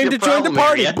who came to join the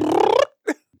party.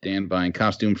 Dan buying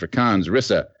costume for cons.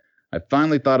 Rissa, I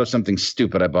finally thought of something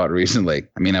stupid I bought recently.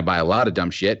 I mean, I buy a lot of dumb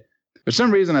shit. For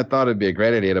some reason, I thought it'd be a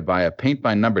great idea to buy a paint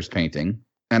by numbers painting.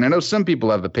 And I know some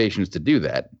people have the patience to do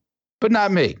that, but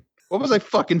not me. What was I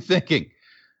fucking thinking?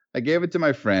 I gave it to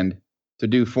my friend to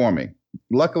do for me.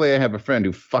 Luckily, I have a friend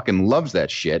who fucking loves that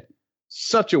shit.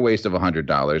 Such a waste of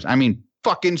 $100. I mean,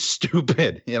 fucking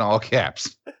stupid in all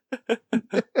caps.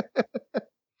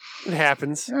 It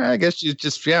happens. I guess you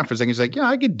just, for a second, he's like, yeah,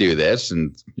 I could do this.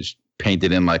 And just paint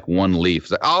it in like one leaf.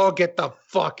 It's like, oh, get the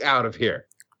fuck out of here.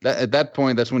 At that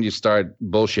point, that's when you start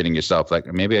bullshitting yourself. Like,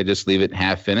 maybe I just leave it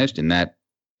half finished and that's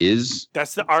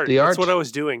the art. That's what I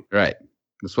was doing. Right.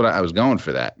 That's what I was going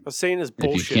for that. I was saying is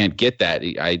bullshit. If you can't get that,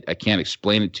 I can't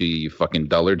explain it to you, you fucking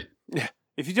dullard. Yeah.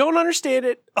 If you don't understand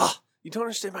it, you don't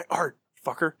understand my art,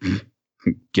 fucker.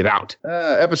 Get out.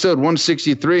 Episode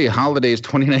 163, Holidays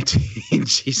 2019.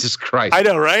 Jesus Christ. I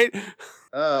know, right?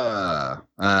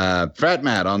 Frat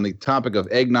Matt on the topic of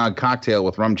eggnog cocktail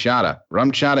with rum chata.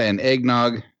 Rum chata and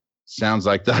eggnog sounds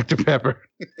like Dr. Pepper.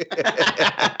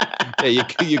 Yeah,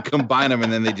 you combine them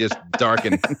and then they just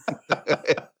darken.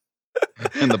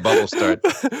 And the bubbles start.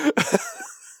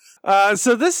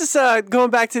 So this is going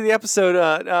back to the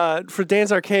episode for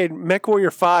Dan's Arcade.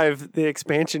 MechWarrior 5, the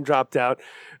expansion dropped out.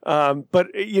 But,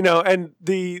 and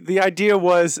the idea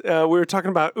was we were talking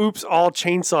about Oops, All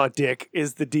Chainsaw Dick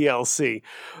is the DLC.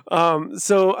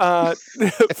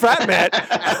 Frat Matt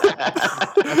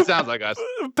that sounds like us.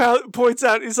 Points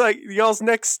out, he's like, y'all's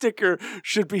next sticker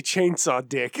should be Chainsaw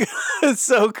Dick.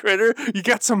 So, Critter, you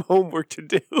got some homework to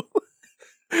do.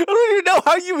 I don't even know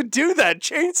how you would do that,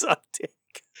 Chainsaw Dick.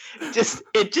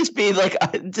 It'd just be like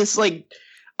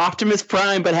Optimus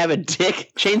Prime, but have a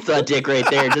dick, Chainsaw Dick right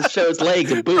there. Just show his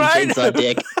legs and boom, right? Chainsaw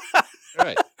Dick.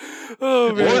 Right.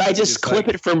 Oh, man. Or I just clip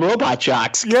it from Robot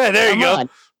Jocks. Yeah, there you go.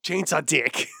 Chainsaw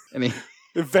Dick. And he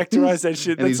vectorize that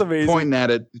shit. That's amazing.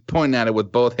 Pointing at it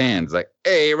with both hands, like,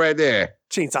 hey, right there.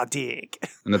 Chainsaw Dick.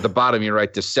 And at the bottom, you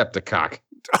write Decepticock.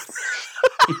 God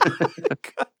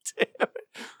damn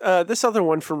it. This other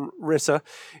one from Rissa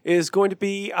is going to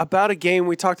be about a game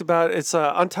we talked about. It's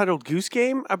Untitled Goose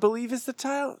Game, I believe is the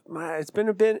title. It's been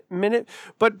a minute.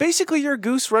 But basically, you're a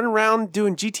goose running around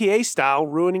doing GTA style,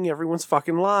 ruining everyone's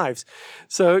fucking lives.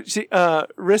 So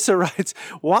Rissa writes,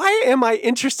 why am I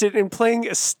interested in playing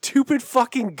a stupid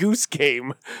fucking goose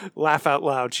game? Laugh out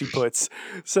loud, she puts.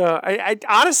 So I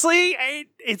honestly,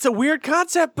 it's a weird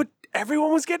concept, but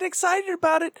everyone was getting excited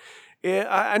about it. Yeah,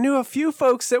 I knew a few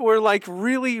folks that were like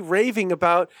really raving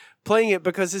about playing it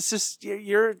because it's just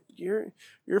you're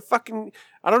fucking.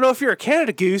 I don't know if you're a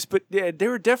Canada goose, but they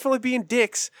were definitely being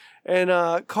dicks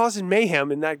and causing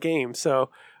mayhem in that game. So,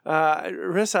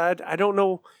 Rissa, I don't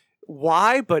know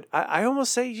why, but I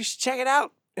almost say you should check it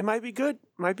out. It might be good,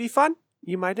 might be fun.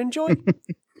 You might enjoy it.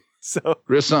 So,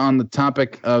 Rissa, on the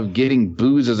topic of getting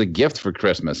booze as a gift for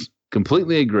Christmas,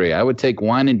 completely agree. I would take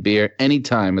wine and beer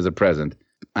anytime as a present.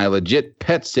 I legit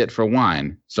pet sit for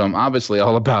wine, so I'm obviously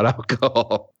all about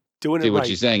alcohol. Doing See, it what right.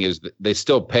 she's saying is they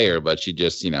still pay her, but she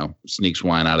just, sneaks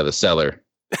wine out of the cellar.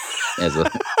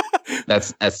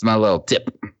 That's my little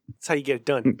tip. That's how you get it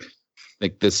done. I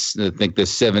think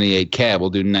this 78 cab will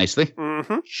do nicely.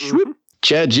 Mm-hmm. Mm-hmm.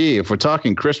 Chad G, if we're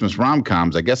talking Christmas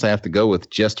rom-coms, I guess I have to go with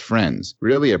Just Friends.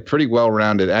 Really a pretty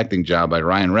well-rounded acting job by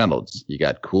Ryan Reynolds. You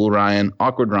got Cool Ryan,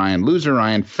 Awkward Ryan, Loser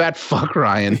Ryan, Fat Fuck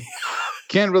Ryan.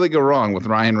 Can't really go wrong with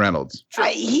Ryan Reynolds.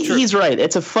 He's right.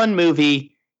 It's a fun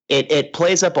movie. It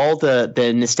plays up all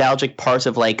the nostalgic parts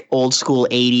of like old school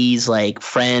 80s, like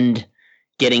friend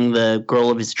getting the girl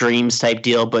of his dreams type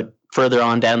deal, but further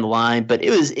on down the line. But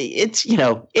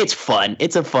it's fun.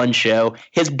 It's a fun show.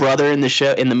 His brother in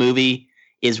the movie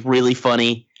is really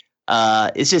funny.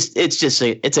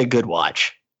 It's a good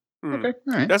watch. Okay, all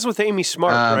right. That's with Amy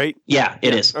Smart, right? Yeah,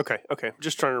 it is. Okay. I'm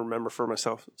just trying to remember for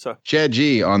myself. So Chad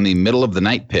G on the middle of the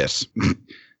night piss.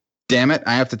 Damn it,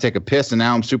 I have to take a piss and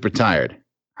now I'm super tired.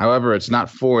 However, it's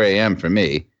not 4 a.m. for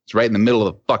me. It's right in the middle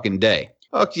of the fucking day.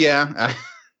 Oh, yeah,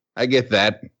 I get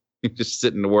that. You're just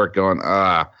sitting to work going,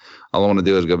 all I want to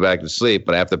do is go back to sleep,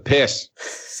 but I have to piss.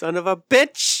 Son of a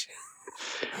bitch.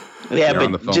 Yeah,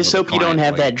 but just hope you don't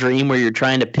have that dream where you're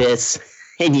trying to piss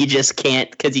and you just can't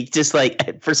because you just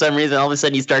like, for some reason, all of a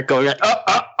sudden you start going,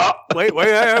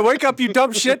 Wake up, you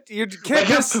dumb shit. You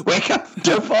can't wake up.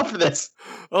 Don't fall for this.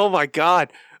 Oh, my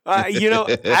God.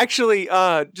 Actually,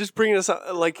 just bringing us up,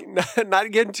 like,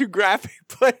 not getting too graphic,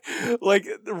 but like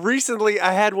recently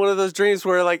I had one of those dreams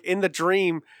where, like, in the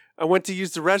dream, I went to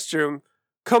use the restroom,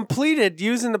 completed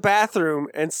using the bathroom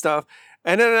and stuff.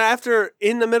 And then after,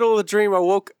 in the middle of the dream, I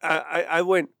woke, I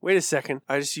went, wait a second,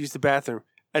 I just used the bathroom.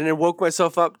 And then woke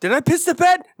myself up. Did I piss the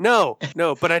bed? No,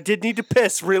 but I did need to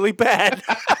piss really bad.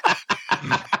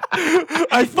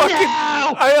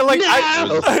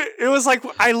 It was like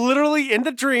I literally in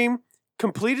the dream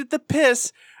completed the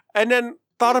piss and then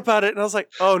thought about it and I was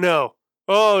like, oh no,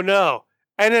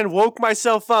 and then woke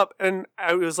myself up and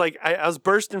I was like, I was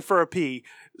bursting for a pee,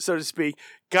 so to speak.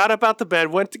 Got up out the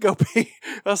bed, went to go pee.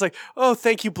 I was like, oh,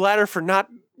 thank you, bladder, for not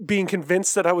being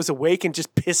convinced that I was awake and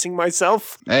just pissing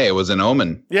myself. Hey, it was an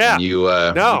omen. Yeah. And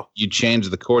you changed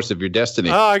the course of your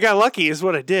destiny. Oh, I got lucky is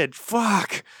what I did.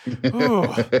 Fuck.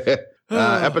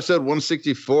 Episode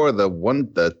 164,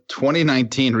 the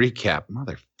 2019 recap.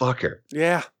 Motherfucker.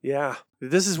 Yeah.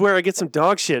 This is where I get some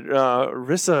dog shit.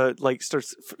 Rissa like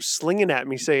starts slinging at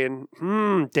me saying,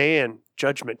 Dan,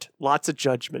 judgment. Lots of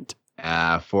judgment.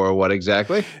 For what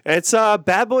exactly? It's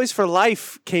Bad Boys for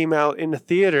Life came out in the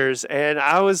theaters, and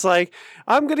I was like,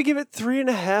 I'm gonna give it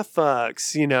 3.5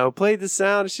 fucks. Played the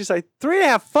sound, and she's like,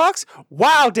 3.5 fucks?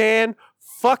 Wow, Dan,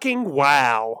 fucking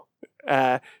wow.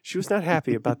 She was not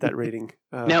happy about that rating.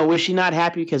 Now, was she not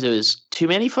happy because it was too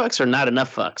many fucks or not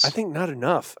enough fucks? I think not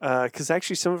enough. Because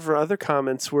actually, some of her other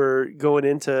comments were going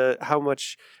into how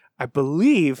much I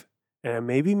believe, and I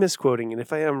may be misquoting, and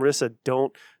if I am, Rissa,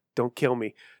 don't kill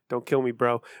me. Don't kill me,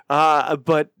 bro.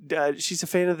 But she's a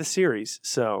fan of the series,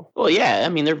 so. Well, yeah. I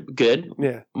mean, they're good.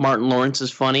 Yeah. Martin Lawrence is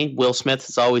funny. Will Smith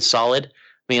is always solid. I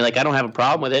mean, like, I don't have a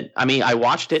problem with it. I mean, I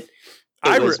watched it.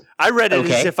 I read it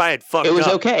okay. As if I had fucked up. It was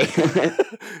okay.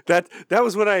 that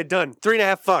was what I had done.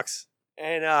 3.5 fucks.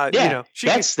 And,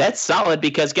 that's solid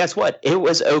because guess what? It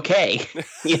was okay.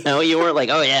 You weren't like,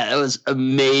 oh, yeah, that was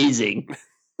amazing.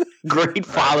 Great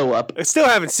follow-up. I still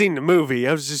haven't seen the movie.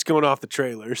 I was just going off the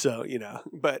trailer, so,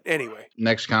 But anyway.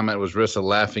 Next comment was Rissa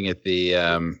laughing at the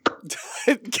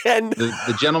Ken.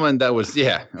 The gentleman that was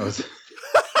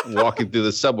walking through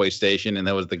the subway station, and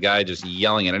there was the guy just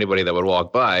yelling at anybody that would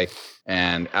walk by,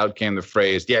 and out came the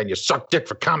phrase, yeah, and you suck dick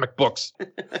for comic books.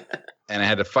 And I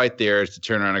had to fight the urge to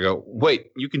turn around and go,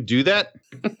 wait, you can do that?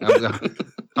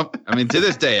 I mean, to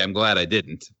this day, I'm glad I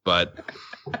didn't, but...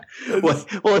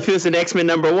 Well, if it was an X-Men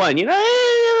 #1,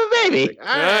 maybe.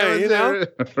 Right.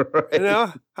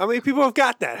 How many people have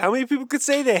got that? How many people could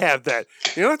say they have that?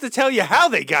 You don't have to tell you how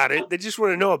they got it. They just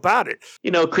want to know about it.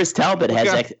 Chris Talbot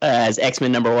has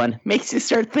X-Men #1. Makes you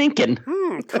start thinking.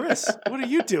 Chris, what are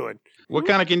you doing? What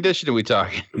kind of condition are we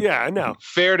talking? Yeah, I know.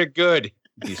 Fair to good.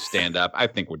 You stand up. I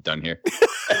think we're done here.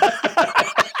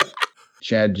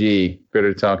 Chad G.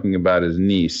 Critter talking about his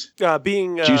niece.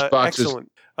 Being juice boxes. Excellent.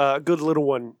 Good little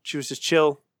one. She was just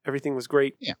chill. Everything was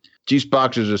great. Yeah. Juice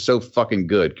boxers are so fucking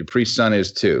good. Capri Sun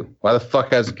is too. Why the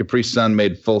fuck hasn't Capri Sun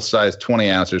made full-size 20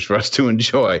 ounces for us to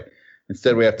enjoy?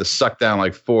 Instead, we have to suck down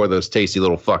like 4 of those tasty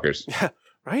little fuckers. Yeah,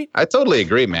 right? I totally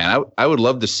agree, man. I would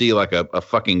love to see like a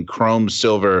fucking chrome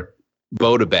silver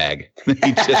Boda bag.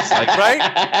 Just like,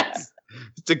 right?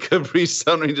 It's a Capri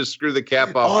Sun when you just screw the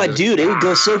cap off. Oh, dude, it would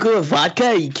go so good with vodka.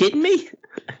 Are you kidding me?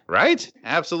 Right?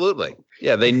 Absolutely.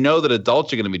 Yeah, they know that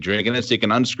adults are going to be drinking it, so you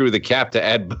can unscrew the cap to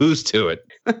add booze to it.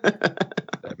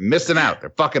 They're missing out. They're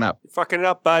fucking up. You're fucking it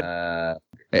up, bud.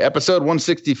 Episode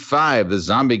 165, the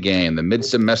zombie game, the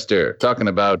mid-semester, talking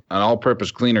about an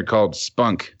all-purpose cleaner called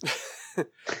Spunk.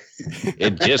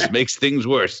 It just makes things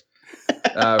worse.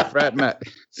 Frat Matt,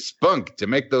 Spunk to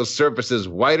make those surfaces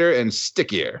whiter and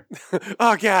stickier.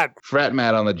 Oh, God. Frat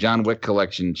Matt on the John Wick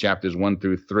collection, chapters 1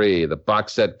 through 3. The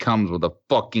box set comes with a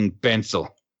fucking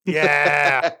pencil.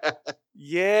 Yeah.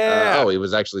 Yeah. He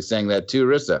was actually saying that too,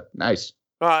 Rissa. Nice.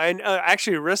 And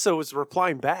actually, Rissa was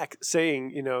replying back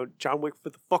saying, John Wick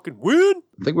for the fucking win.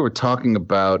 I think we were talking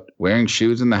about wearing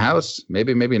shoes in the house.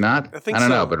 Maybe not. I don't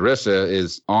know. But Rissa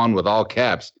is on with all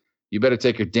caps. You better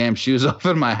take your damn shoes off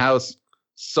in my house.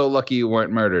 So lucky you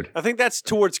weren't murdered. I think that's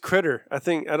towards Critter. I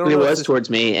don't know. It was towards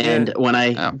me. And when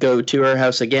I go to her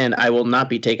house again, I will not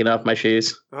be taking off my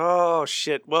shoes. Oh,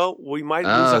 shit. Well, we might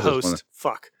lose a host.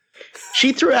 Fuck.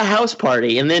 She threw a house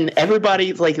party, and then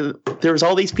everybody, like, there was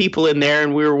all these people in there,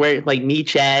 and we were wearing, like, me,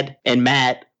 Chad, and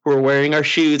Matt were wearing our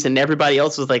shoes, and everybody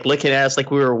else was, like, looking at us like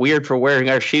we were weird for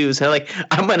wearing our shoes. And I'm like,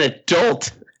 I'm an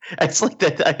adult. It's like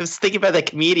that. I was thinking about that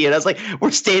comedian. I was like, we're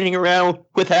standing around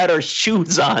without our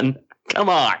shoes on. Come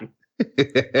on.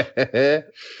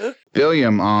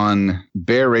 Billiam on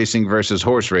bear racing versus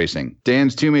horse racing.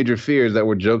 Dan's two major fears that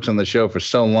were jokes on the show for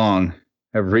so long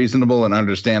have reasonable and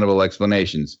understandable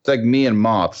explanations. It's like me and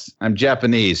moths. I'm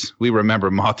Japanese. We remember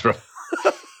Mothra.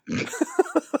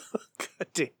 God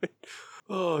damn it.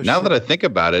 Oh, now shit. that I think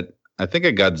about it, I think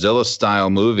a Godzilla-style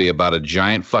movie about a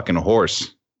giant fucking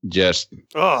horse just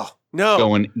no.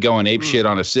 going apeshit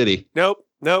on a city. Nope.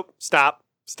 Stop.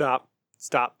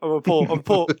 I'm gonna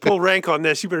pull rank on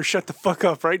this. You better shut the fuck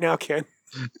up right now, Ken.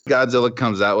 Godzilla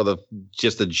comes out with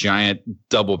just a giant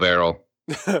double barrel.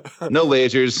 No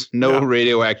lasers, no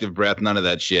radioactive breath, none of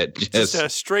that shit. Just a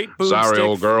straight boomstick. Sorry,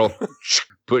 old girl.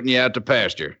 Putting you out to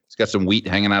pasture. He's got some wheat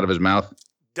hanging out of his mouth.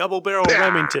 Double barrel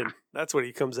Remington. That's what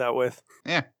he comes out with.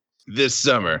 Yeah. This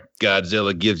summer,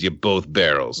 Godzilla gives you both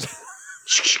barrels.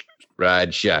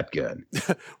 Ride shotgun.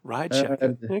 Ride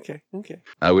shotgun. Okay.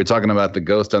 We're talking about the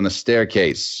ghost on the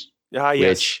staircase. Ah,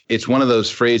 yes. Which it's one of those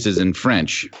phrases in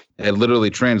French. It literally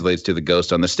translates to the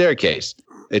ghost on the staircase.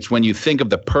 It's when you think of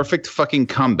the perfect fucking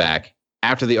comeback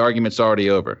after the argument's already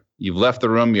over. You've left the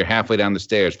room, you're halfway down the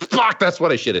stairs. Fuck, that's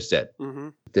what I should have said. Mm-hmm.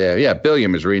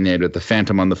 Billiam is renamed with the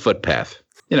Phantom on the Footpath.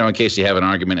 You know, in case you have an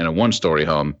argument in a one-story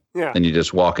home, and you're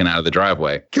just walking out of the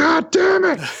driveway. God damn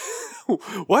it!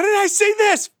 Why did I say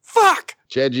this? Fuck!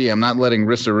 Cheji, I'm not letting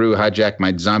Rissaru hijack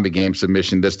my zombie game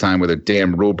submission this time with her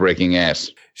damn rule-breaking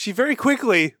ass. She very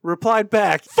quickly replied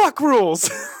back, fuck rules!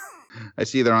 I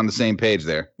see they're on the same page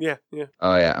there. Yeah.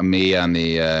 Oh, yeah. Me on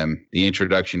the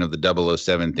introduction of the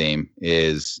 007 theme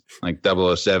is like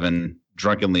 007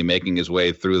 drunkenly making his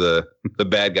way through the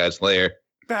bad guy's lair,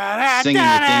 singing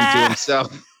the theme to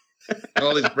himself.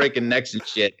 All these breaking necks and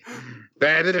shit.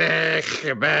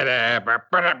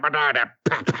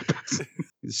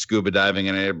 Scuba diving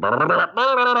in it.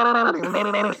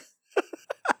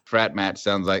 Frat Matt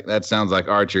sounds like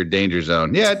Archer Danger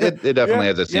Zone. Yeah, it definitely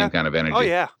has that same kind of energy. Oh,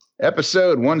 yeah.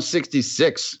 Episode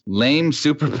 166, Lame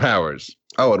Superpowers.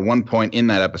 Oh, at one point in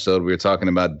that episode, we were talking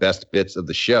about best bits of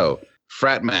the show.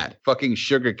 Frat Matt, fucking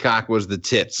sugar cock was the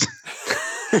tits.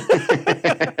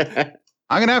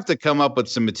 I'm going to have to come up with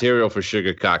some material for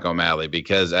Sugar Cock O'Malley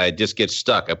because I just get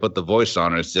stuck. I put the voice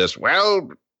on and it's just, well,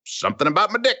 something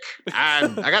about my dick.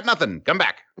 I got nothing. Come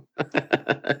back.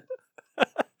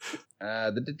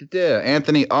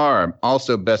 Anthony R.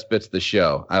 Also best bits of the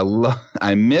show.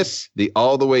 I miss the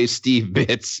All the Way Steve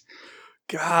bits.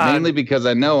 God. Mainly because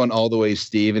I know an All the Way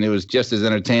Steve and it was just as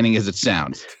entertaining as it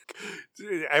sounds.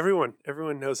 Everyone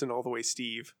knows an All the Way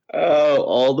Steve. Oh,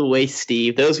 All the Way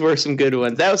Steve. Those were some good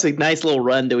ones. That was a nice little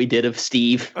run that we did of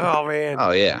Steve. Oh, man.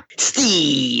 Oh, yeah.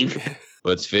 Steve.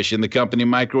 Puts fish in the company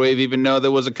microwave, even though there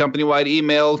was a company-wide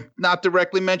email not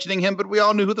directly mentioning him, but we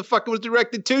all knew who the fuck it was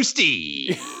directed to.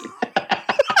 Steve.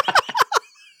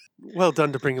 Well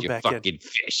done to bring him you back fucking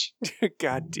fish.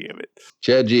 God damn it.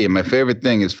 Chad G, my favorite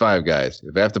thing is Five Guys.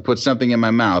 If I have to put something in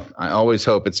my mouth, I always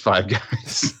hope it's Five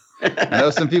Guys. I know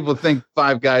some people think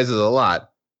Five Guys is a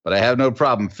lot, but I have no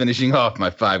problem finishing off my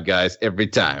Five Guys every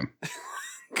time.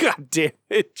 God damn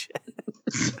it.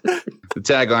 The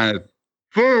tagline is,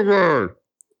 forward.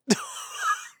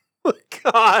 Oh,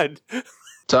 God.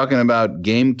 Talking about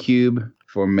GameCube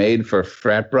made for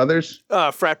frat brothers?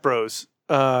 Frat bros.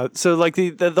 So like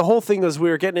the whole thing was we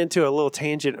were getting into a little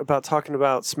tangent about talking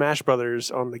about Smash Brothers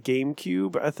on the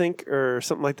GameCube, I think, or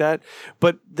something like that.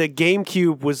 But the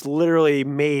GameCube was literally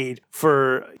made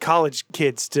for college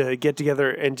kids to get together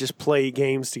and just play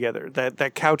games together.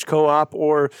 That couch co-op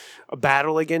or a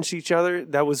battle against each other,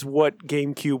 that was what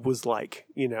GameCube was like,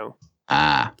 you know.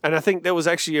 Ah. And I think that was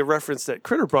actually a reference that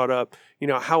Critter brought up, you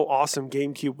know, how awesome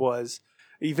GameCube was.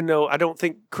 Even though I don't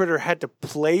think Critter had to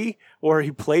play or he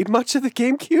played much of the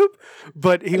GameCube,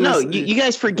 but he was. No, you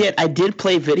guys forget I did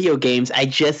play video games.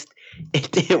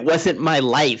 It wasn't my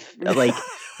life. Like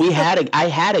I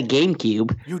had a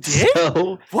GameCube. You did?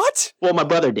 So, what? Well, my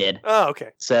brother did. Oh, okay.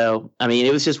 So, I mean,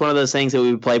 it was just one of those things that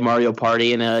we would play Mario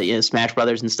Party and Smash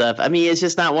Brothers and stuff. I mean, it's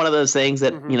just not one of those things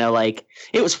that, you know, like,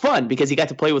 it was fun because you got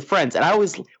to play with friends. And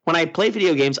when I play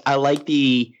video games, I like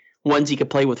the ones you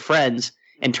could play with friends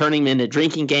and turning them into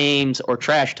drinking games or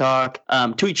trash talk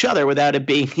to each other without it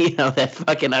being, you know, that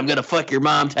fucking I'm going to fuck your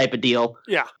mom type of deal.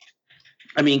 Yeah.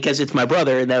 I mean, because it's my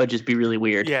brother, and that would just be really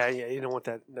weird. Yeah, you don't want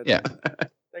that. Yeah.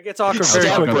 That gets awkward very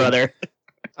quickly. Brother.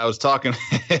 I was talking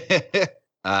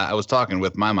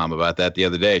with my mom about that the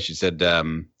other day. She said,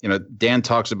 you know, Dan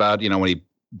talks about, you know, when he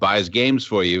buys games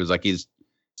for you, it was like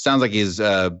sounds like he's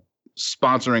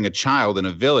sponsoring a child in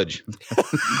a village.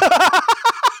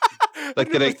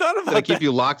 Like, did I keep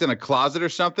you locked in a closet or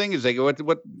something? Is like,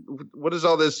 what is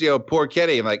all this, poor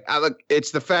kitty? I'm like, look,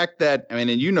 it's the fact that, I mean,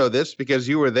 and you know this because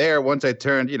you were there once I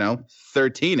turned,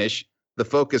 13-ish. The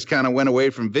focus kind of went away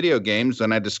from video games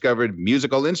when I discovered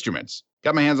musical instruments.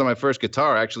 Got my hands on my first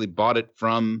guitar. I actually bought it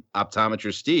from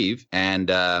Optometrist Steve. And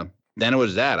then it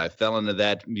was that. I fell into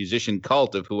that musician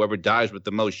cult of whoever dies with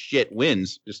the most shit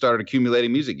wins. Just started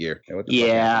accumulating music gear.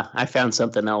 Yeah, I found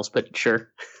something else, but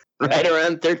sure. Right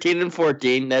around 13 and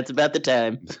 14. That's about the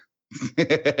time.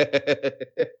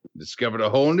 Discovered a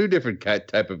whole new different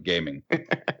type of gaming.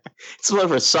 It's more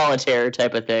of a solitaire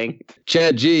type of thing.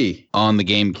 Chad G on the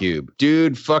GameCube.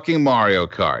 Dude, fucking Mario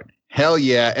Kart. Hell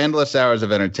yeah, endless hours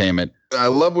of entertainment. I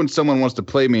love when someone wants to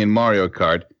play me in Mario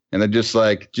Kart, and they're just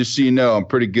like, just so you know, I'm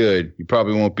pretty good. You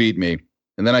probably won't beat me.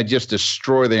 And then I just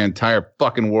destroy the entire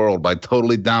fucking world by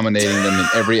totally dominating them in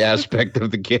every aspect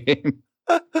of the game.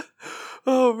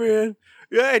 Oh, man.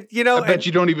 Yeah, I bet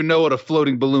you don't even know what a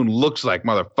floating balloon looks like,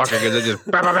 motherfucker, because it's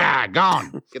just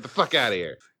gone. Get the fuck out of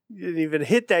here. You didn't even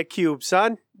hit that cube,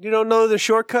 son. You don't know the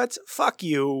shortcuts? Fuck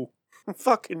you.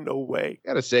 Fucking no way.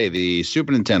 Gotta say, the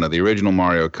Super Nintendo, the original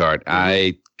Mario Kart,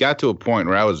 I got to a point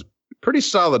where I was pretty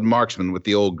solid marksman with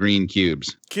the old green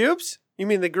cubes. Cubes? You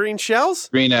mean the green shells?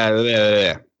 Green,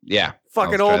 yeah.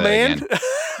 Fucking old man.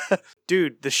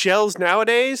 Dude, the shells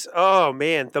nowadays, oh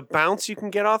man, the bounce you can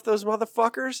get off those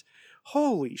motherfuckers.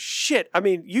 Holy shit. I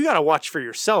mean, you got to watch for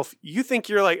yourself. You think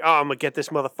you're like, oh, I'm going to get this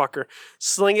motherfucker.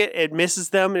 Sling it, it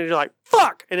misses them, and you're like,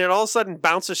 fuck. And it all of a sudden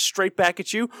bounces straight back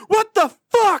at you. What the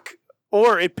fuck?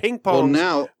 Or it ping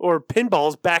pongs or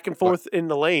pinballs back and forth in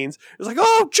the lanes. It's like,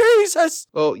 oh, Jesus.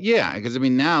 Well, yeah, because I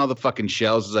mean, now the fucking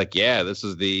shells is like, yeah, this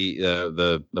is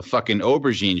the fucking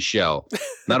aubergine shell.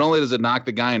 Not only does it knock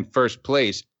the guy in first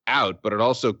place out, but it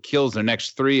also kills their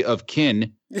next three of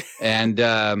kin and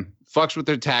fucks with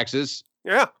their taxes.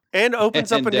 Yeah. And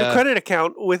opens up a new credit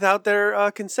account without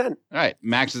their consent. All right.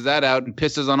 Maxes that out and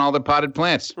pisses on all the potted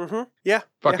plants. Mm-hmm. Yeah.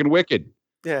 Fucking wicked.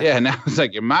 Yeah. Yeah. Now it's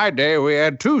like, in my day, we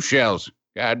had 2 shells.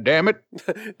 God damn it.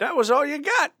 That was all you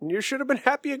got. You should have been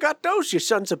happy you got those, you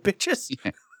sons of bitches.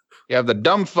 Yeah. You have the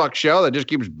dumb fuck shell that just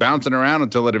keeps bouncing around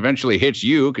until it eventually hits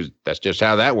you, because that's just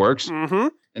how that works. Mm-hmm.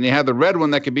 And you have the red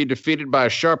one that can be defeated by a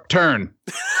sharp turn.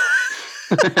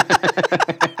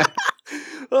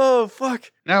 Oh,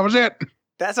 fuck. That was it.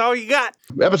 That's all you got.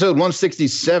 Episode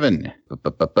 167.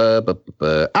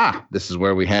 This is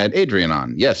where we had Adrian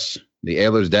on. Yes, the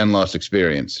Ehlers-Danlos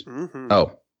Experience. Mm-hmm.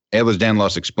 Oh,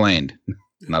 Ehlers-Danlos Explained.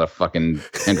 Not a fucking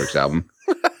Hendrix album.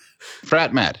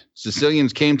 Frat Matt.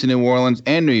 Sicilians came to New Orleans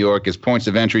and New York as points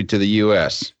of entry to the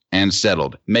U.S. and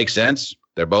settled. Makes sense.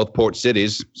 They're both port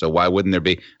cities, so why wouldn't there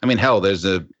be? I mean, hell, is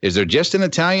there just an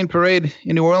Italian parade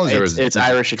in New Orleans? Or it's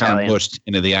Irish Italian. Pushed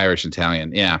into the Irish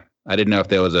Italian. Yeah. I didn't know if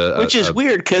there was which is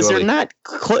weird because they're not.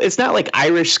 It's not like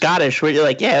Irish Scottish where you're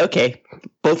like, yeah, okay,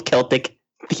 both Celtic.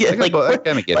 Yeah, I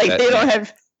kind of get like that. They don't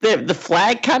have the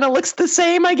flag. Kind of looks the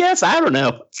same, I guess. I don't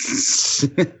know.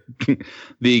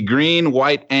 The green,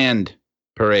 white, and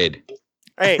parade.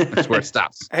 Hey, that's where it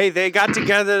stops. Hey, they got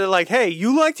together. They're like, hey,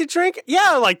 you like to drink? Yeah,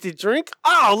 I like to drink.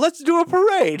 Oh, let's do a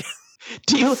parade.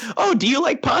 Do you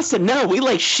like pasta? No, we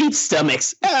like sheep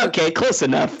stomachs. Okay, close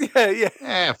enough.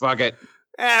 Yeah. Fuck it.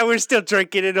 We're still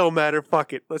drinking. It don't matter.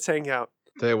 Fuck it. Let's hang out.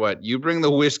 Tell you what, you bring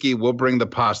the whiskey, we'll bring the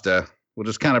pasta. We'll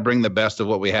just kind of bring the best of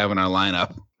what we have in our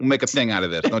lineup. We'll make a thing out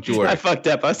of this. Don't you worry. I fucked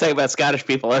up. I was talking about Scottish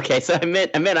people. Okay, so I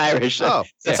meant Irish. Oh,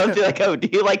 so I was like, oh, do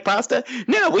you like pasta?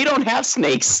 No, we don't have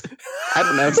snakes. I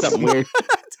don't know. Something weird.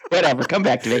 Whatever. Come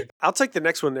back to me. I'll take the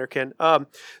next one there, Ken.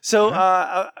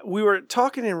 We were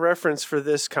talking in reference for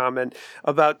this comment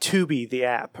about Tubi, the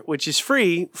app, which is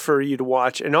free for you to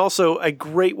watch, and also a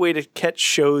great way to catch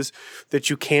shows that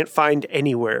you can't find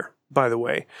anywhere. By the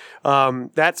way,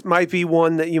 that might be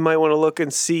one that you might want to look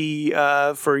and see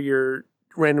for your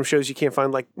random shows you can't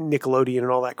find, like Nickelodeon and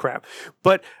all that crap.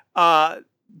 But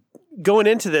going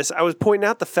into this, I was pointing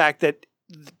out the fact that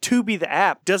Tubi, the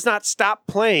app, does not stop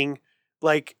playing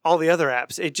like all the other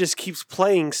apps. It just keeps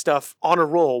playing stuff on a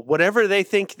roll. Whatever they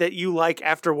think that you like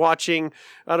after watching,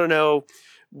 I don't know,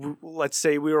 let's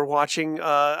say we were watching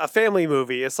a family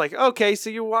movie. It's like, okay, so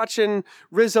you're watching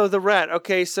Rizzo the Rat.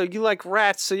 Okay, so you like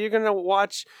rats, so you're going to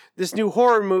watch this new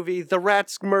horror movie, The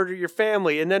Rats Murder Your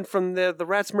Family. And then from the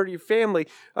Rats Murder Your Family,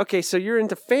 okay, so you're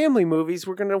into family movies.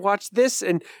 We're going to watch this.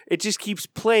 And it just keeps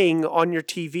playing on your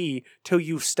TV till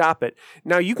you stop it.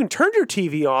 Now, you can turn your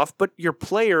TV off, but your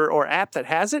player or app that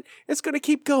has it, it's going to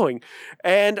keep going.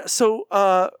 And so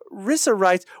Rissa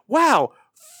writes, wow,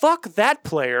 fuck that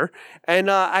player. And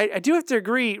I do have to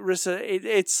agree, Rissa,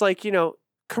 it's like,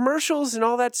 commercials and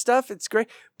all that stuff, it's great.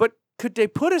 But could they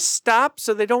put a stop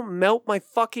so they don't melt my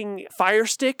fucking Fire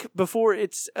Stick before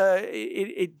it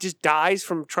just dies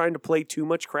from trying to play too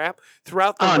much crap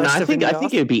throughout the rest of the I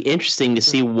think it would be interesting to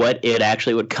see what it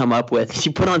actually would come up with.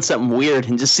 You put on something weird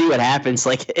and just see what happens.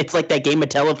 Like it's like that game of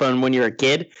telephone when you're a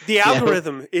kid. The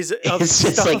algorithm is it's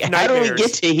just like, how do we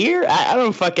get to here? I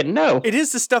don't fucking know. It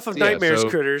is the stuff of nightmares,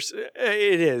 Critters.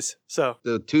 It is. So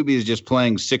the Tubi is just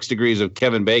playing 6 Degrees of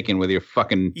Kevin Bacon with your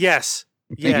fucking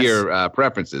your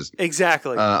preferences.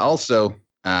 Exactly. Also,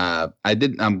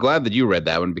 I'm glad that you read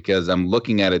that one because I'm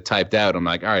looking at it typed out. I'm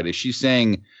like, all right, is she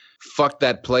saying fuck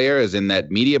that player as in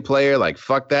that media player, like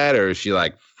fuck that, or is she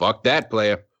like fuck that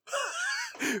player?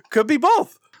 Could be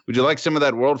both. Would you like some of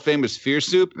that world famous fear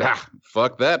soup?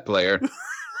 Fuck that player.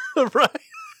 Right.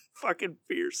 Fucking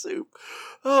fear soup.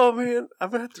 Oh man,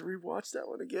 I'm gonna have to rewatch that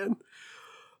one again.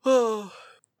 Oh.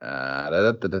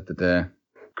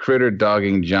 Critter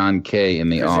dogging John K. in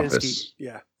the Krasinski. office.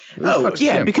 Yeah. Oh,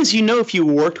 yeah, because if you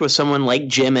worked with someone like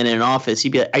Jim in an office,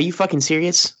 you'd be like, are you fucking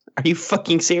serious? Are you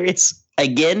fucking serious?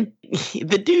 Again?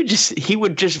 The dude he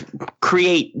would just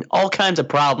create all kinds of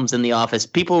problems in the office.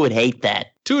 People would hate that.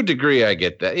 To a degree, I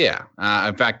get that. Yeah.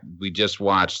 In fact, we just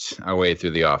watched our way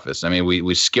through The Office. I mean,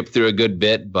 we skipped through a good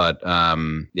bit, but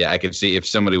I could see if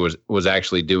somebody was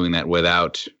actually doing that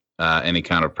without any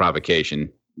kind of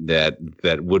provocation, that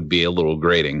would be a little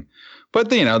grating. But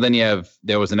then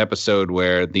there was an episode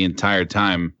where the entire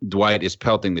time Dwight is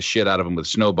pelting the shit out of him with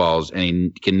snowballs and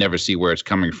he can never see where it's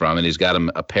coming from. And he's got him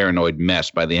a paranoid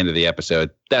mess by the end of the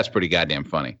episode. That's pretty goddamn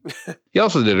funny. He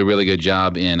also did a really good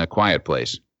job in A Quiet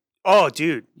Place. Oh,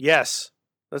 dude. Yes.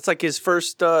 That's like his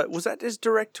first, was that his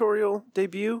directorial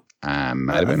debut?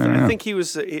 Might have been. I think he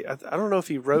was, I don't know if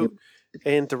he wrote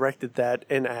and directed that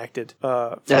and acted.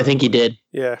 I think he did.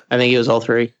 Yeah. I think he was all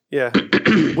three. Yeah.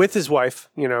 With his wife,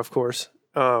 of course.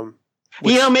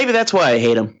 Maybe that's why I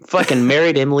hate him. Fucking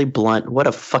married Emily Blunt. What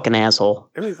a fucking asshole.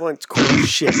 Emily Blunt's cool as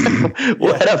shit.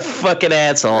 What a fucking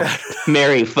asshole.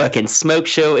 Marry fucking smoke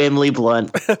show Emily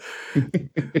Blunt.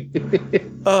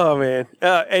 Oh, man.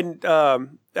 And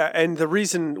the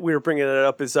reason we were bringing it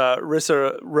up is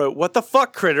Rissa wrote, "What the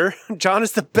fuck, Critter? John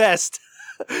is the best."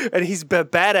 And he's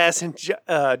badass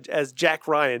as Jack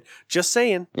Ryan. Just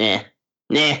saying. Nah.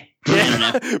 Meh. I'm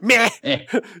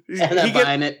not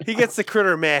buying it. He gets the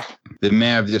Critter meh. The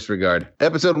meh of disregard.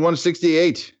 Episode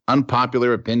 168,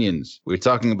 Unpopular Opinions. We're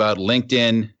talking about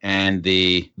LinkedIn and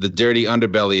the dirty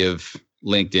underbelly of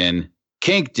LinkedIn,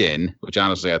 KinkedIn, which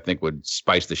honestly I think would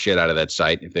spice the shit out of that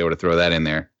site if they were to throw that in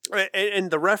there.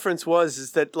 And the reference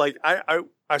is that like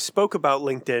I spoke about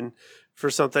LinkedIn for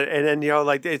something, and then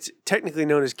like it's technically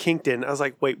known as Kinkton. I was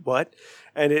like, wait, what?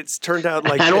 And it's turned out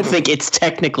like I don't think it's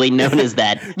technically known as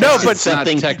that. No, but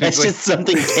something that's just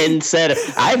something Ken said.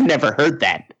 I've never heard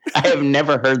that. I have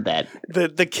never heard that. The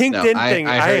Kinkton thing.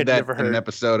 I heard had that never heard. in an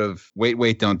episode of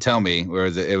Wait, Don't Tell Me, where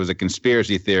it was a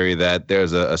conspiracy theory that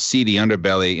there's a seedy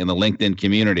underbelly in the LinkedIn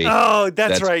community. Oh,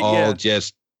 that's right. All yeah.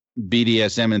 just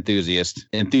BDSM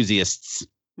enthusiasts.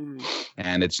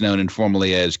 And it's known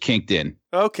informally as Kinkton.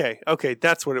 Okay,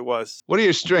 that's what it was. What are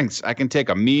your strengths? I can take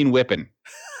a mean whipping.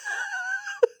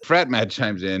 Frat Matt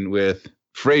chimes in with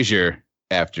Frasier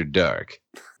After Dark.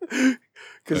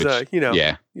 Because,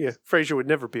 yeah, Frasier would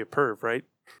never be a perv, right?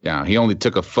 Yeah, he only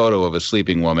took a photo of a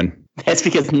sleeping woman. That's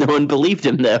because no one believed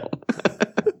him, though.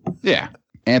 Yeah.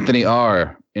 Anthony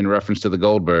R., in reference to the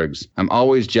Goldbergs. I'm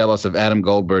always jealous of Adam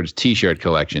Goldberg's T-shirt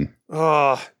collection.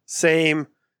 Oh, same.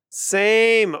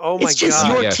 Oh my god. It's just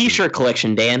your T-shirt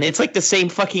collection, Dan. It's like the same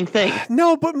fucking thing.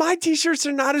 No, but my T-shirts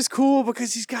are not as cool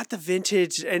because he's got the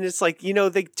vintage, and it's like,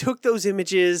 they took those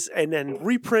images and then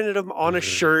reprinted them on a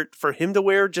shirt for him to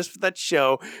wear just for that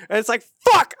show. And it's like,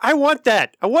 fuck, I want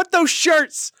that. I want those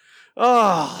shirts.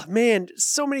 Oh man,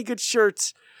 so many good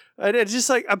shirts. And it's just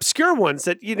like obscure ones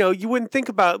that, you wouldn't think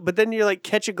about, but then you like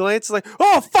catch a glance like,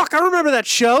 oh fuck, I remember that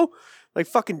show. Like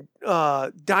fucking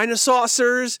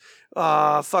Dinosaurs,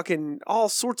 fucking all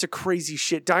sorts of crazy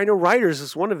shit. Dino Riders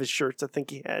was one of his shirts I think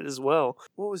he had as well.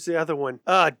 What was the other one?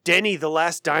 Denny the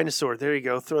Last Dinosaur. There you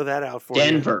go. Throw that out for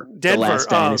Denver, you. the Last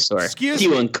Dinosaur. Excuse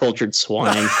you me. Uncultured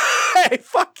swine. Hey,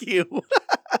 fuck you.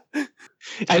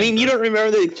 I mean, you don't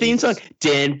remember the theme song?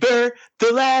 Denver,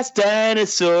 the Last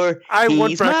Dinosaur. I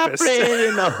want He's breakfast. my friend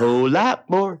and a whole lot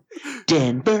more.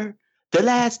 Denver, the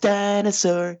Last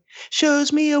Dinosaur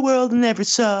shows me a world I never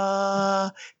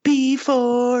saw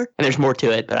before. And there's more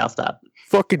to it, but I'll stop.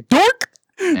 Fucking dork.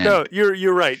 No,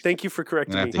 you're right. Thank you for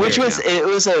correcting me. Which it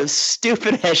was a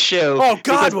stupid ass show. Oh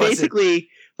God, was basically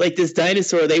like this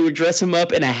dinosaur, they would dress him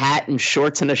up in a hat and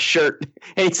shorts and a shirt,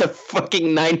 and he's a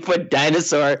fucking 9-foot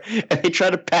dinosaur, and they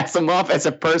try to pass him off as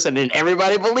a person, and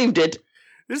everybody believed it.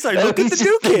 It's like, look at He's the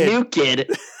new just the kid. new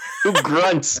kid who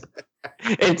grunts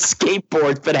and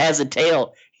skateboards but has a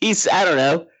tail. He's, I don't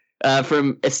know,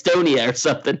 from Estonia or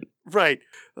something. Right.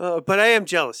 But I am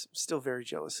jealous. I'm still very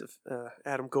jealous of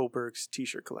Adam Goldberg's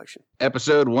t-shirt collection.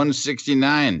 Episode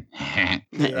 169.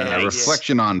 Nice.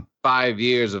 Reflection on 5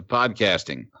 years of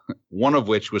podcasting, one of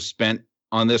which was spent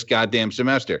on this goddamn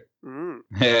semester.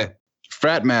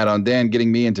 Frat Matt on Dan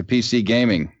getting me into PC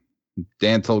gaming.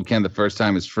 Dan told Ken the first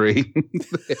time is free.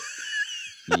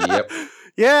 Yep.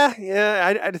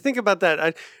 Yeah. I think about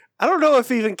that. I don't know if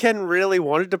even Ken really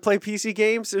wanted to play PC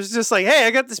games. It was just like, hey,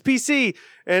 I got this PC,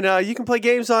 and you can play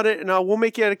games on it, and we'll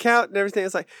make you an account and everything.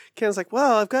 It's like, Ken's like,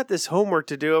 well, I've got this homework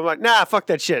to do. I'm like, nah, fuck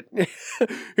that shit.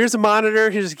 Here's a monitor.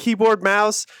 Here's a keyboard,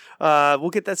 mouse. We'll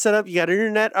get that set up. You got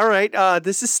internet. All right.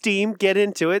 This is Steam. Get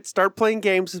into it. Start playing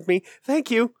games with me.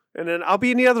 Thank you. And then I'll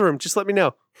be in the other room. Just let me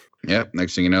know. Yep.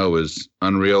 Next thing you know, it was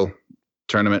Unreal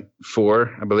Tournament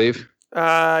 4, I believe.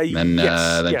 Then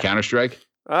Counter-Strike.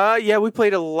 Yeah, we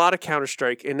played a lot of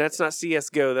Counter-Strike, and that's not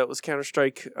CSGO. That was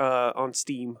Counter-Strike on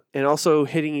Steam, and also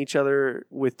hitting each other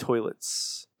with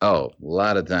toilets. Oh, a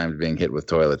lot of times being hit with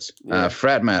toilets. Yeah.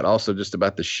 Frat Matt, also just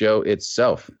about the show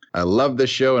itself. I love the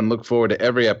show and look forward to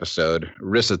every episode.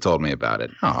 Rissa told me about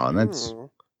it. Oh, and that's...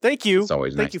 Thank you. It's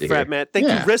always Thank nice you, to Frat hear. Matt. Thank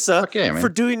you, Rissa, for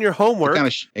doing your homework.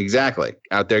 Exactly.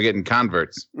 Out there getting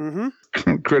converts.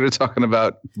 Mm-hmm. Critter talking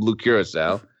about blue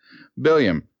curacao.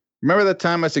 Billiam, remember that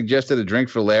time I suggested a drink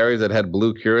for Larry that had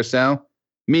blue curacao?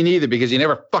 Me neither, because he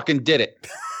never fucking did it.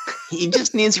 He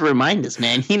just needs to remind us,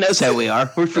 man. He knows how we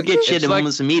are. We forget shit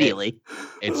almost immediately.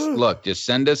 Look, just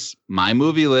send us my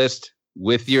movie list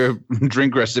with your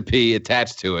drink recipe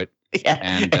attached to it. Yeah,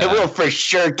 and we'll for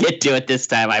sure get to it this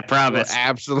time, I promise. We'll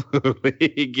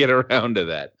absolutely get around to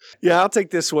that. Yeah, I'll take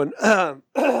this one.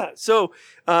 So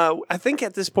I think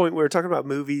at this point we were talking about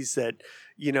movies that,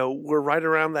 we're right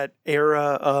around that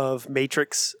era of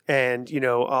Matrix and,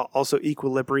 also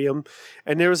Equilibrium.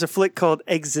 And there was a flick called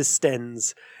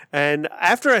Existenz. And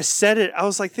after I said it, I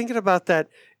was like thinking about that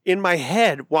in my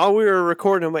head while we were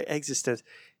recording on my Existenz.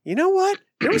 You know what?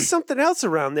 There was something else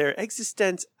around there.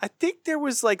 Existenz. I think there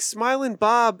was like Smiling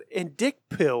Bob and Dick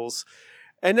Pills.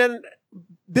 And then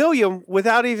Billiam,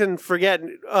 without even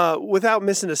forgetting, without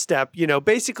missing a step,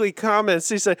 basically comments.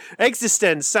 He said,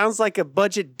 Existenz sounds like a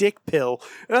budget dick pill.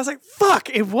 And I was like, fuck,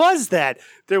 it was that.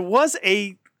 There was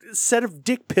a set of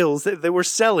dick pills that they were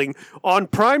selling on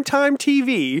primetime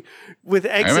TV with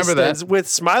Existenz with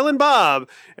Smiling Bob.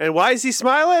 And why is he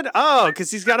smiling? Oh,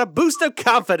 because he's got a boost of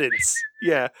confidence.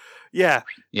 Yeah.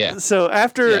 So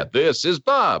after... this is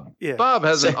Bob. Yeah. Bob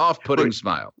has an off-putting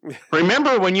smile.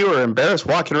 Remember when you were embarrassed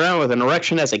walking around with an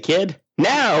erection as a kid?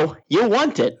 Now you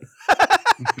want it.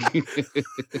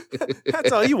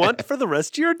 That's all you want for the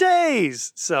rest of your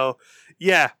days. So,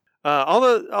 yeah.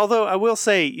 Although I will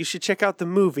say you should check out the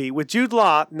movie with Jude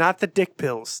Law, not the dick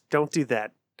pills. Don't do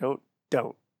that. Don't.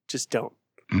 Just don't.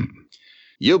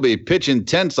 You'll be pitching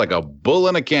tents like a bull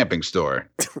in a camping store.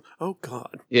 Oh,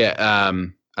 God. Yeah.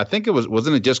 I think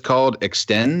wasn't it just called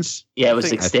Extends? Yeah, it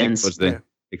was Extends.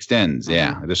 Extends.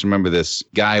 Yeah. I just remember this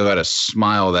guy who had a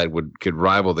smile that could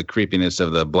rival the creepiness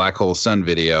of the Black Hole Sun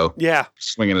video. Yeah.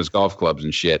 Swinging his golf clubs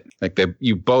and shit. Like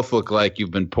you both look like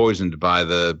you've been poisoned by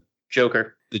the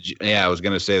Joker. I was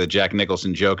going to say the Jack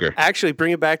Nicholson Joker. Actually,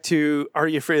 bring it back to Are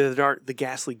You Afraid of the Dark? The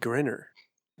Ghastly Grinner.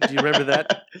 Do you remember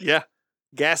that? Yeah.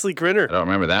 Ghastly Grinner. I don't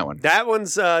remember that one. That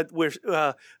one's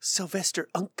where Sylvester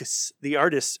Uncas, the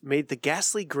artist, made the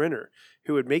Ghastly Grinner,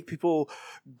 who would make people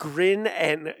grin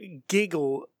and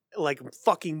giggle like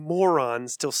fucking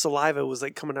morons till saliva was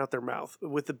like coming out their mouth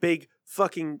with a big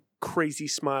fucking crazy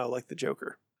smile like the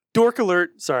Joker. Dork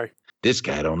alert. Sorry. This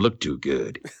guy don't look too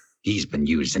good. He's been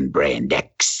using Brand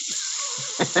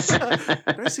X.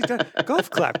 Nicely done. Golf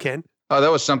clap, Ken. Oh,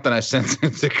 that was something I sent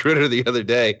to Critter the other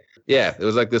day. Yeah, it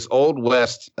was like this Old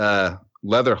West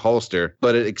leather holster,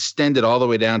 but it extended all the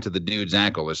way down to the dude's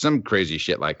ankle or some crazy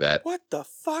shit like that. What the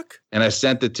fuck? And I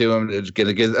sent it to him.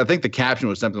 I think the caption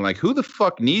was something like, who the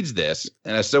fuck needs this?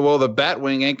 And I said, well, the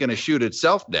Batwing ain't going to shoot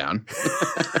itself down.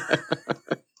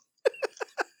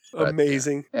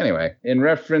 Amazing. Anyway, in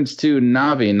reference to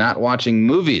Navi not watching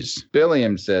movies,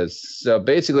 Billiam says, so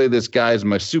basically this guy's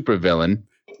my supervillain,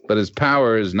 but his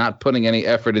power is not putting any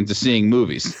effort into seeing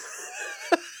movies.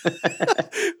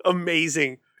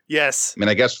 Amazing. Yes. I mean,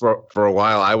 I guess for a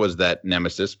while I was that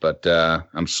nemesis, but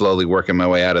I'm slowly working my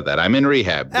way out of that. I'm in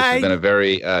rehab. This has been a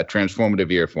very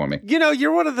transformative year for me.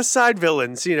 You're one of the side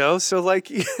villains, so like,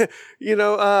 one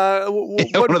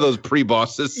of those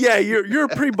pre-bosses. Yeah, you're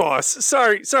a pre-boss.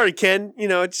 Sorry, Ken.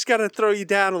 I just got to throw you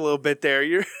down a little bit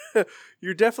there.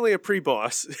 You're definitely a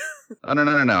pre-boss. Oh,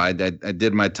 no. I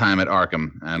did my time at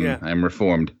Arkham. I'm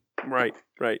reformed. Right.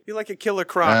 You're like a Killer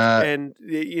Croc, and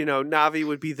Navi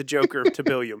would be the Joker to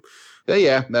Billiam.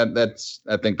 Yeah,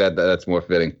 I think that's more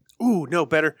fitting. Ooh, no,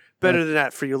 better than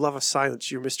that. For your love of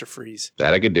silence, you're Mr. Freeze.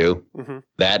 That I could do. Mm-hmm.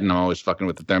 That, and I'm always fucking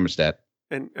with the thermostat.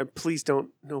 And please don't,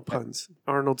 no puns.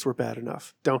 Arnold's were bad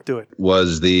enough. Don't do it.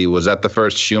 Was that the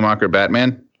first Schumacher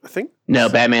Batman? I think. No,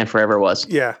 Batman Forever was.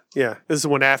 Yeah. This is the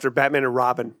one after Batman and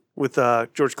Robin with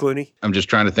George Clooney. I'm just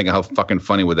trying to think of how fucking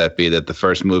funny would that be that the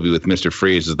first movie with Mr.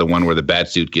 Freeze is the one where the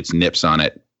Batsuit gets nips on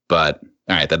it. But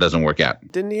all right, that doesn't work out.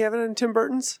 Didn't he have it in Tim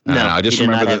Burton's? No, I just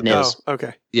remember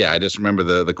okay. Yeah, I just remember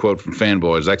the quote from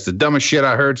Fanboys. That's the dumbest shit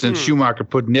I heard since Schumacher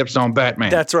put nips on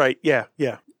Batman. That's right. Yeah.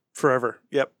 Forever.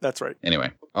 Yep, that's right.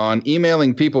 Anyway, on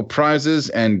emailing people prizes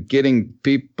and getting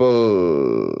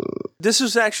people. This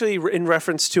was actually in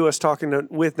reference to us talking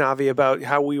with Navi about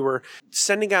how we were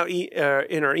sending out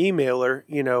in our emailer,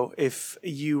 if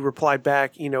you replied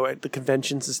back, at the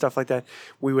conventions and stuff like that,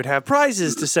 we would have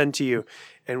prizes to send to you.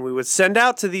 And we would send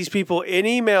out to these people in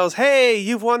emails, hey,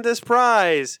 you've won this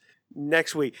prize.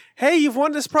 Next week, hey, you've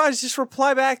won this prize. Just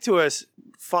reply back to us.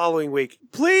 Following week,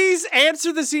 please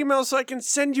answer this email so I can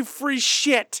send you free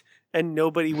shit. And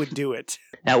nobody would do it.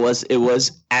 It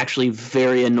was actually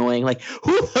very annoying. Like,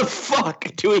 who the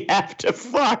fuck do we have to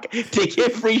fuck to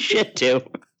give free shit to?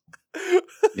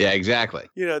 Yeah, exactly.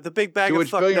 The big bag to of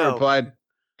which fuck Billion no. replied,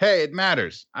 hey, it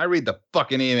matters. I read the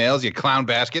fucking emails, you clown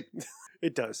basket.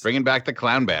 It does. Bringing back the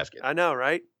clown basket. I know,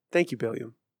 right? Thank you,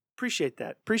 Billiam. Appreciate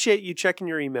that. Appreciate you checking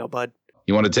your email, bud.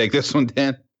 You want to take this one,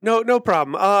 Dan? No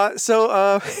problem. One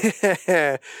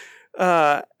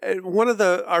of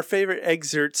our favorite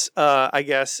excerpts, I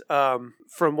guess,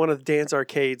 from one of Dan's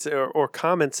arcades or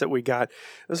comments that we got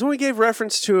was when we gave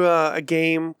reference to a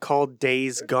game called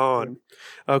Days Gone.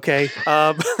 Okay.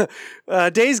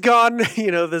 Days Gone,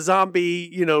 the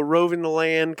zombie, roving the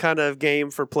land kind of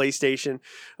game for PlayStation.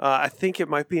 I think it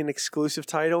might be an exclusive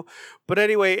title. But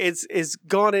anyway, it's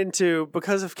gone into,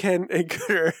 because of Ken and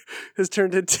Gooder, has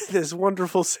turned into this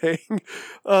wonderful saying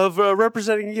of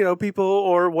representing, people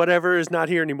or whatever is not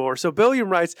here anymore. So Billiam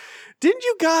writes, didn't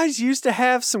you guys used to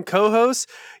have some co-hosts?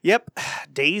 Yep.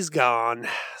 Days Gone.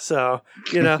 So,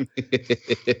 I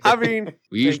mean.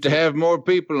 We used to have more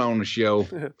people on the show.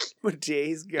 But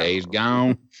Days Gone. Days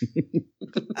Gone.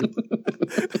 God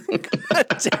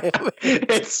damn it.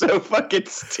 It's so fucking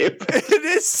stupid. It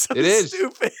is so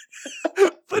stupid.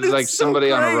 But it's like so somebody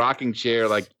great. on a rocking chair,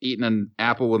 like eating an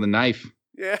apple with a knife.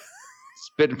 Yeah.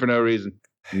 Spitting for no reason.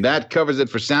 And that covers it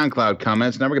for SoundCloud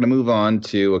comments. Now we're going to move on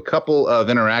to a couple of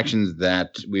interactions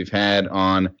that we've had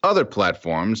on other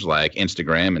platforms like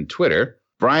Instagram and Twitter.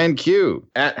 Brian Q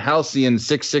at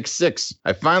Halcyon666.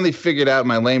 I finally figured out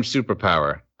my lame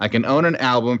superpower. I can own an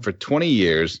album for 20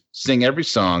 years, sing every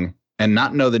song, and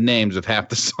not know the names of half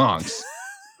the songs.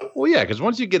 Well, yeah, because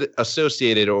once you get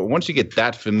associated or once you get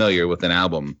that familiar with an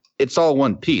album, it's all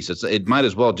one piece. It might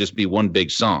as well just be one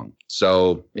big song.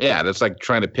 So, yeah, that's like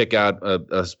trying to pick out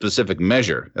a specific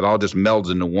measure. It all just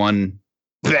melds into one.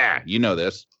 Bah, you know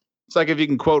this. It's like if you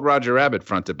can quote Roger Rabbit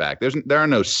front to back. There are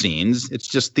no scenes. It's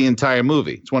just the entire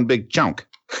movie. It's one big chunk.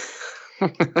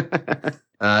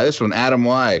 This one, Adam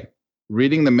Y.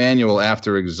 Reading the manual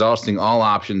after exhausting all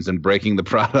options and breaking the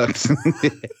product.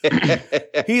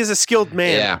 He is a skilled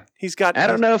man. Yeah. He's got. I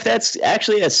don't know if that's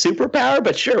actually a superpower,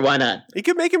 but sure, why not? You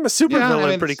could make him a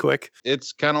supervillain pretty quick.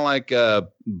 It's kind of like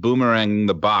boomerang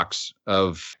the box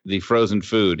of the frozen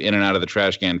food in and out of the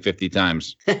trash can 50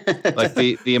 times. Like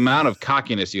the amount of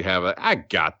cockiness you have. I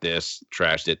got this.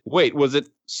 Trashed it. Wait, was it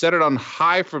set it on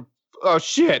high for? Oh,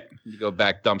 shit. You go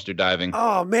back dumpster diving.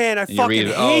 Oh, man, I and fucking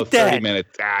hate 30 that.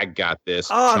 minutes. I got this,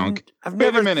 Oh, chunk. I've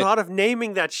never thought of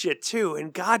naming that shit, too.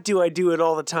 And God, do I do it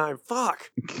all the time.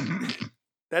 Fuck.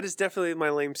 That is definitely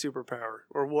my lame superpower,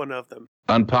 or one of them.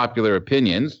 Unpopular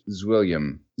opinions. This is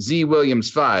William. Z. Williams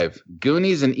 5.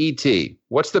 Goonies and E.T.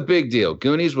 What's the big deal?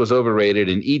 Goonies was overrated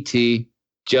and E.T.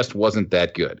 just wasn't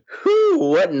that good. Whew,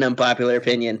 what an unpopular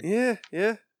opinion. Yeah.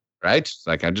 Right?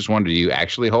 Like, I just wonder, do you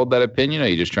actually hold that opinion, or are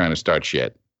you just trying to start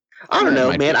shit? I don't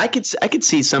know, man. I could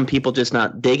see some people just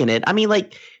not digging it. I mean,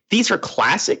 like, these are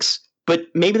classics, but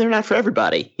maybe they're not for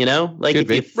everybody, Like, Could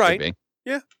be. right. Could be.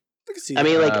 Yeah. I can see I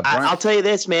mean, that. like, Brian- I'll tell you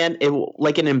this, man.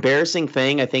 Like, an embarrassing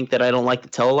thing I think that I don't like to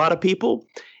tell a lot of people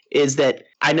is that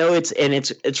I know it's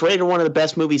rated one of the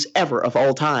best movies ever of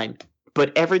all time.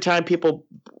 But every time people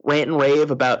rant and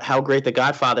rave about how great The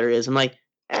Godfather is, I'm like,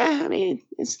 I mean,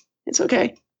 it's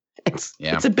okay.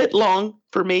 It's a bit long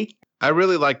for me. I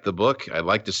really like the book. I'd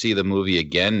like to see the movie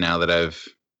again now that I've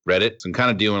Reddit. So I'm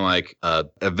kind of doing like a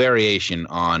variation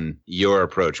on your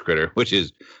approach, Critter, which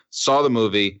is saw the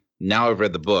movie. Now I've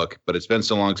read the book, but it's been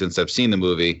so long since I've seen the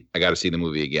movie. I got to see the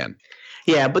movie again.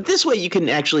 Yeah, but this way you can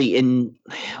actually,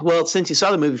 since you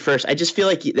saw the movie first, I just feel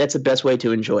like that's the best way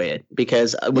to enjoy it.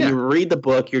 Because when you read the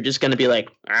book, you're just going to be like,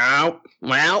 They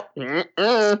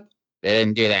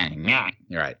didn't do that.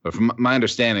 You're right. But from my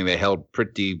understanding, they held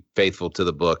pretty faithful to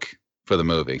the book for the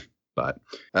movie. But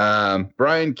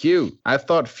Brian Q, I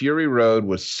thought Fury Road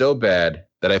was so bad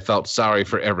that I felt sorry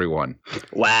for everyone.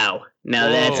 Wow. Now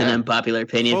that's an unpopular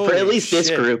opinion for at least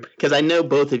this group, because I know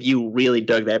both of you really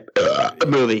dug that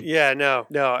movie. Yeah, no.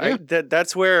 Yeah.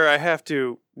 That's where I have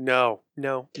to. No.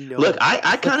 Look,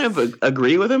 I kind of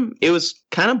agree with him. It was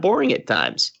kind of boring at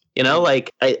times. You know,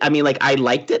 like I mean, like I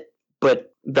liked it,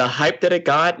 but the hype that it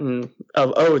got and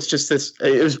it's just this.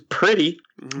 It was pretty,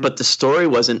 but the story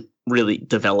wasn't really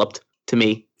developed to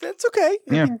me. That's okay.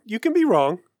 I mean, you can be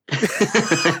wrong.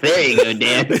 There you go,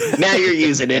 Dan. Now you're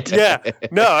using it. Yeah.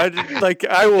 No, I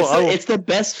will. It's the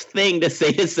best thing to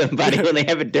say to somebody when they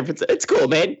have a difference. It's cool,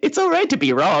 man. It's all right to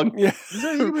be wrong. Yeah. You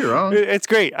can be wrong. It's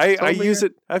great. I use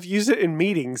it. I've used it in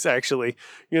meetings, actually.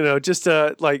 You know, just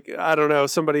I don't know,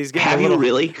 somebody's getting. Have you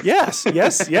really? Yes. Yeah.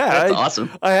 That's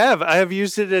awesome. I have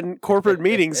used it in corporate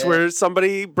meetings where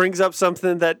somebody brings up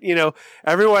something that,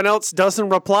 everyone else doesn't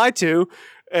reply to.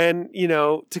 And,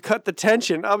 to cut the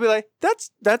tension, I'll be like,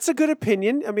 that's a good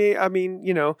opinion. I mean,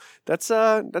 that's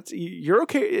you're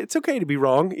okay. It's okay to be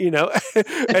wrong,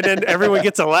 and then everyone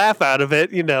gets a laugh out of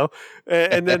it,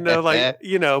 and then they're like,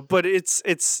 but it's,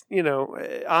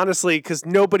 honestly, because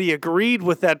nobody agreed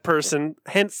with that person,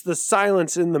 hence the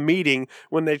silence in the meeting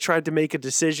when they tried to make a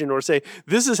decision or say,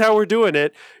 this is how we're doing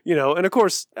it, and of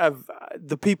course,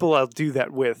 the people I'll do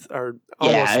that with are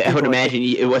almost I would imagine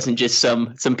it wasn't just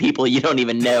some people you don't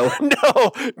even know.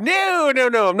 No,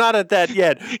 I'm not at that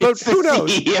yet. But it's who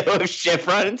knows? CEO of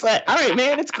Chevron. It's like, all right,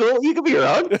 man, it's cool. You could be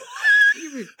wrong.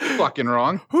 You be fucking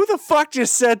wrong. Who the fuck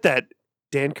just said that?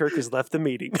 Dan Kirk has left the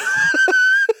meeting.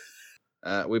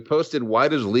 We posted, why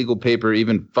does legal paper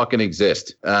even fucking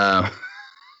exist?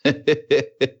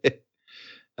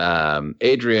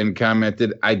 Adrian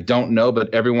commented, I don't know,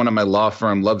 but everyone at my law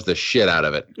firm loves the shit out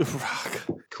of it.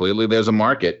 Clearly there's a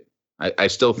market. I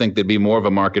still think there'd be more of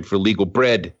a market for legal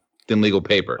bread than legal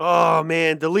paper. Oh,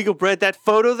 man, the legal bread, that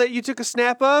photo that you took a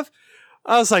snap of,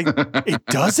 I was like, it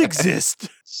does exist.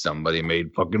 Somebody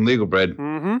made fucking legal bread.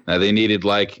 Mm-hmm. Now, they needed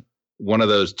like one of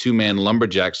those 2-man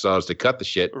lumberjack saws to cut the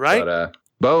shit. Right. But,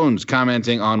 Bones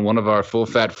commenting on one of our Full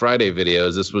Fat Friday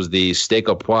videos. This was the steak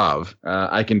au poivre.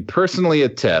 I can personally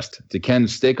attest to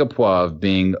Ken's steak au poivre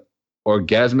being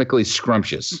orgasmically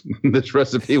scrumptious. This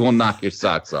recipe will knock your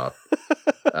socks off.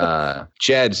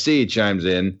 Chad C chimes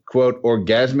in, quote,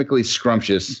 orgasmically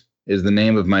scrumptious is the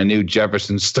name of my new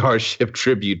Jefferson Starship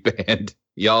tribute band.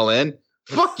 Y'all in?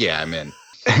 Fuck yeah, I'm in.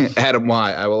 Adam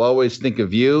Y, I will always think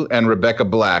of you and Rebecca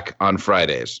Black on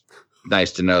Fridays.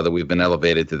 Nice to know that we've been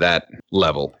elevated to that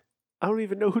level. I don't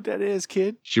even know who that is,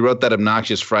 kid. She wrote that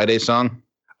obnoxious Friday song.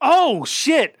 Oh,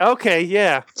 shit. Okay,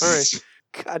 yeah. All right.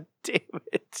 God damn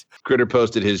it. Critter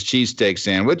posted his cheesesteak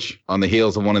sandwich on the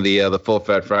heels of one of the Full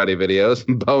Fat Friday videos.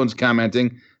 Bones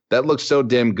commenting, that looks so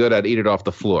damn good, I'd eat it off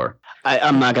the floor.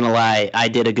 I'm not going to lie. I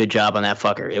did a good job on that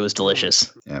fucker. It was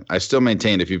delicious. Yeah, I still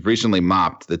maintain if you've recently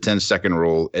mopped, the 10-second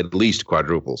rule at least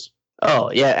quadruples.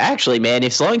 Oh, yeah. Actually, man,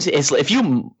 if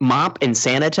you mop and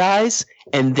sanitize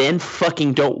and then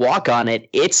fucking don't walk on it,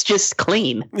 it's just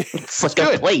clean. It's like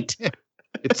a plate.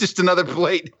 It's just another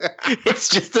plate. It's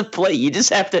just a plate. You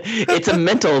just have to. It's a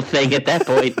mental thing at that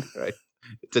point. Right.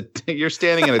 You're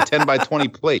standing in a 10 by 20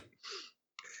 plate.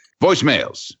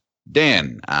 Voicemails.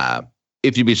 Dan,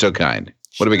 if you'd be so kind,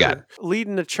 what do we got?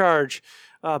 Leading the charge.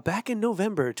 Back in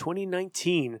November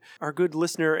 2019, our good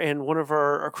listener and one of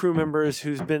our crew members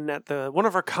who's been at one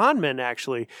of our con men,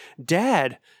 actually,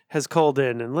 Dad, has called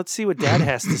in. And let's see what Dad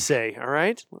has to say. All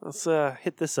right? Let's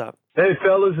hit this up. Hey,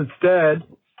 fellas, it's Dad.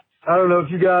 I don't know if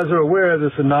you guys are aware of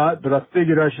this or not, but I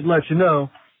figured I should let you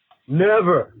know.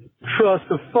 Never trust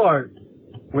a fart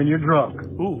when you're drunk.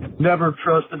 Ooh. Never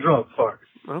trust a drunk fart.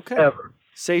 Okay. Ever.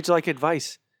 Sage-like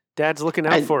advice. Dad's looking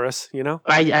out for us,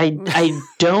 I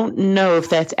don't know if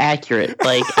that's accurate.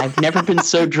 Like, I've never been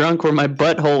so drunk where my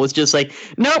butthole was just like,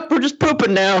 nope, we're just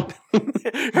pooping now. Here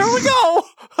we go.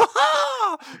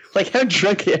 Like, how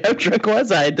drunk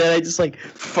was I? Then I just like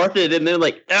farted and then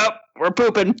like, nope, we're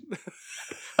pooping.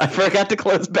 I forgot to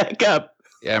close back up.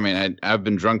 Yeah, I mean, I've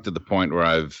been drunk to the point where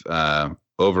I've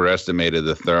overestimated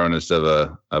the thoroughness of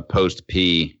a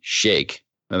post-pee shake.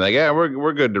 They're like, yeah,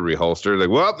 we're good to reholster. Like,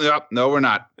 well, no, we're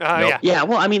not. Nope. Yeah,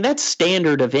 well, I mean, that's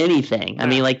standard of anything. I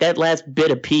mean, like that last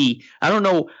bit of pee, I don't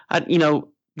know,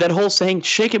 that whole saying,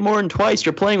 shake it more than twice,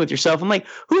 you're playing with yourself. I'm like,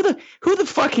 who the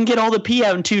fuck can get all the pee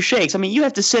out in 2 shakes? I mean, you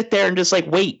have to sit there and just like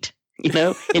wait,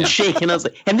 and shake. And I was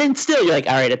like, and then still you're like,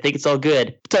 all right, I think it's all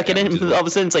good. Tuck it in, and all of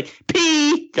a sudden it's like,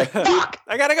 pee! Like, fuck!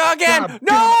 I gotta go again!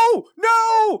 No!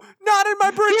 Not in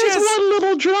my britches! There's one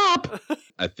little drop!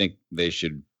 I think they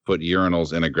should put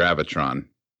urinals in a gravitron.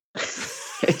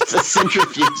 It's a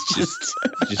centrifuge. just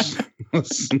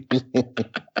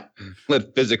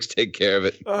let physics take care of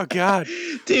it. Oh, God.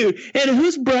 Dude, and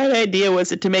whose bright idea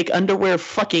was it to make underwear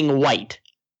fucking white,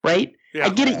 right? Yeah. I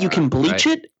get it, you can bleach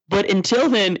it, but until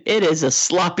then, it is a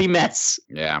sloppy mess.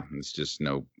 Yeah, it's just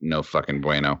no fucking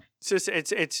bueno. It's just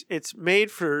it's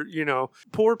made for,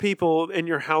 poor people in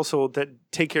your household that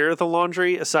take care of the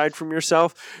laundry aside from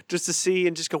yourself, just to see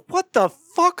and just go, what the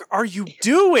fuck are you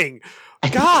doing?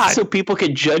 God. So people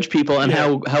could judge people on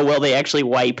how well they actually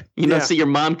wipe. So your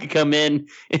mom could come in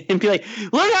and be like,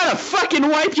 learn how to fucking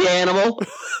wipe, you animal.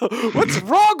 What's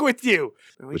wrong with you?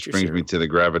 Which brings me to the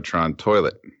Gravitron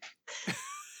toilet.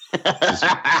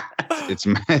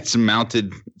 It's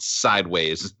mounted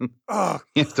sideways. Oh.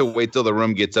 You have to wait till the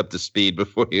room gets up to speed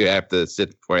before you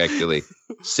actually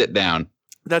sit down.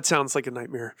 That sounds like a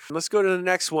nightmare. Let's go to the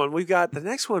next one. The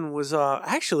next one was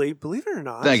actually, believe it or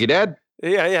not. Thank you, Dad.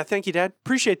 Yeah. Thank you, Dad.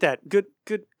 Appreciate that. Good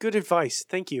advice.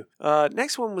 Thank you.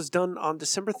 Next one was done on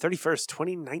December 31st,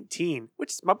 2019,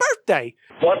 which is my birthday.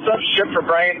 What's up, shit for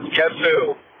brains? Guess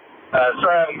who?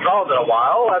 Sorry I haven't called in a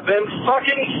while. I've been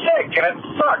fucking sick, and it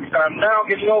sucks, and I'm now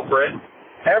getting over it.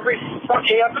 Every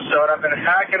fucking episode, I've been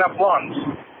hacking up lungs.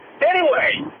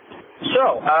 Anyway,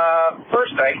 so,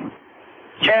 first thing,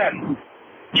 Ken,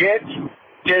 get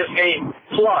Disney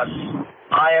Plus.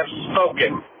 I have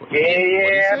spoken.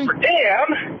 And for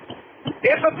Dan,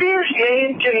 if a beer's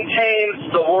name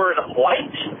contains the word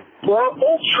light or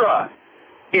ultra,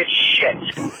 it's shit.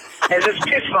 And it's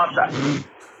piss masa.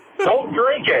 Don't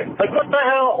drink it. Like, what the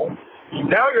hell?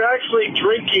 Now you're actually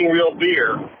drinking real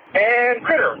beer. And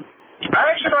Critter,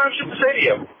 I actually don't have shit to say to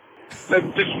you.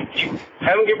 You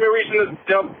haven't given me a reason to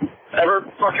don't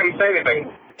ever fucking say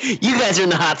anything. You guys are in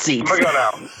the hot seat. I'm gonna go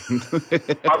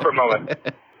now. Off for a moment.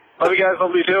 Love you guys.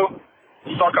 Love you too.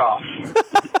 Fuck off.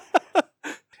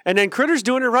 And then Critter's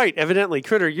doing it right, evidently.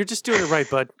 Critter, you're just doing it right,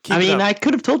 bud. Keep it up. I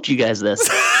could have told you guys this.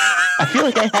 I feel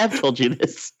like I have told you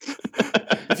this.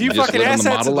 If you just fucking living the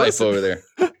assets model life over there.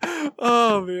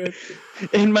 Oh, man.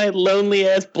 In my lonely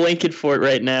ass blanket fort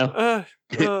right now.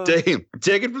 Take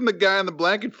it from the guy in the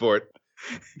blanket fort.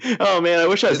 Oh man, I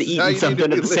wish I was eating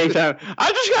something at the same time.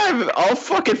 I just got it all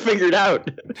fucking figured out.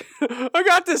 I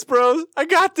got this, bros. I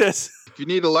got this. If you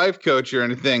need a life coach or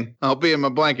anything, I'll be in my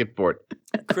blanket fort.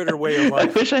 Critter way of I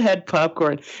life. wish I had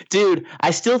popcorn. Dude, I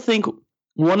still think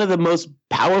one of the most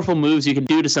powerful moves you can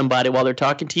do to somebody while they're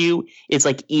talking to you is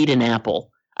like eat an apple.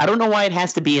 I don't know why it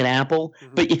has to be an apple,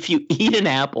 but if you eat an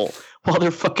apple while they're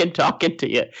fucking talking to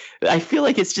you, I feel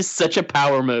like it's just such a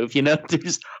power move, They're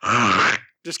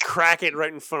just crack it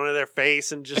right in front of their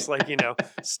face and just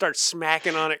start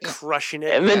smacking on it, crushing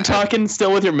it. And then talking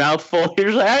still with your mouth full. You're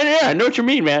just like, yeah, I know what you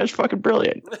mean, man. It's fucking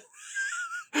brilliant.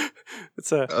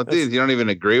 Dude, you don't even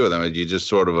agree with them. You just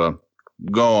sort of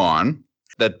go on.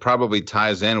 That probably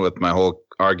ties in with my whole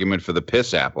argument for the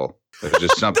piss apple. It's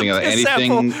just something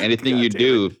anything you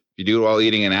do, if you do it while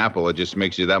eating an apple, it just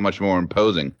makes you that much more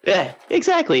imposing. Yeah,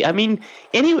 exactly. I mean,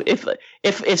 if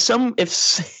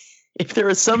there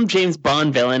was some James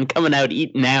Bond villain coming out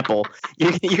eating an apple,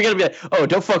 you're gonna be like, oh,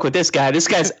 don't fuck with this guy. This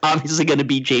guy's obviously gonna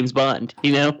be James Bond,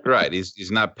 Right.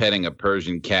 He's not petting a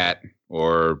Persian cat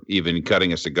or even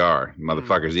cutting a cigar.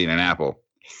 Motherfucker's eating an apple.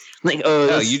 Like,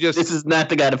 this is not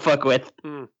the guy to fuck with.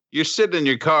 You're sitting in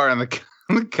your car and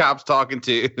the cop's talking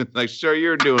to you. Like, sure,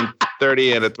 you're doing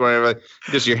 30 and it's whatever.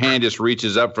 Just your hand just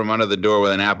reaches up from under the door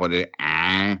with an apple.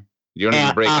 And you don't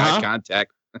even break eye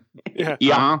contact. Yeah.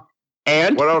 Uh-huh.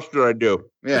 And what else do I do?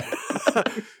 Yeah.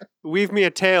 Weave me a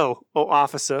tale, oh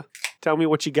officer. Tell me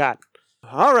what you got.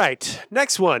 All right.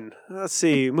 Next one. Let's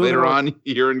see. Later on,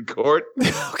 you're in court.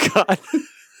 Oh, God.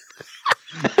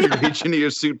 You reach into your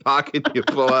suit pocket, you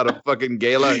pull out a fucking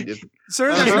gala. And just,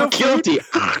 Sir, there's no guilty.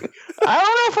 I don't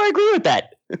know if I agree with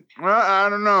that. I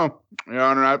don't know. Your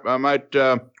Honor, I might,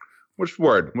 what's the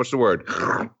word? What's the word?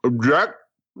 Object?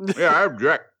 Yeah, I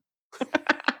object.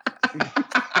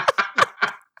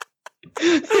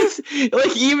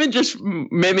 Like, even just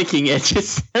mimicking it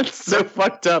just sounds so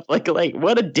fucked up. Like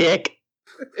what a dick.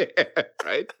 Yeah,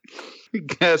 right? You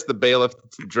ask the bailiff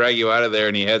to drag you out of there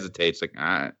and he hesitates. Like,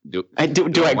 do I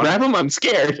grab him? I'm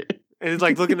scared. And it's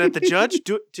like looking at the judge.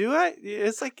 Do I?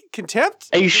 It's like contempt.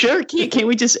 Are you sure? Can't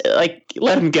we just like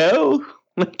let him go?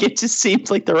 Like it just seems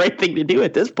like the right thing to do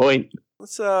at this point.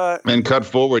 Let's And cut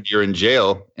forward, you're in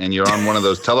jail and you're on one of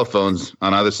those telephones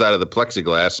on either side of the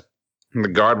plexiglass. And the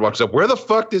guard walks up. Where the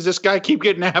fuck does this guy keep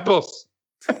getting apples?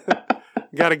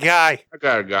 got a guy. I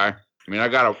got a guy. I mean, I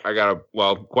gotta,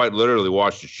 well, quite literally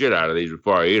wash the shit out of these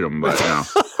before I eat them. But you know.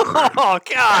 Oh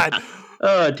God.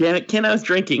 Oh damn it! Ken, I was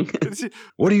drinking.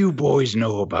 What do you boys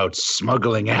know about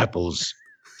smuggling apples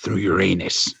through your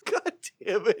anus? God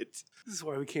damn it! This is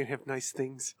why we can't have nice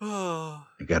things. Oh.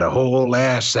 I got a whole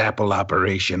ass apple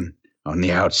operation on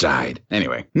the outside.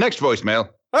 Anyway, next voicemail.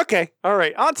 Okay. All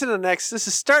right. On to the next. This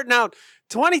is starting out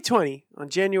 2020 on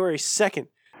January 2nd.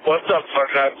 What's up,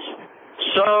 fucknuts?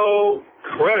 So,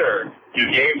 Critter,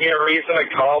 you gave me a reason to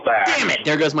call back. Damn it!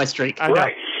 There goes my streak. I know.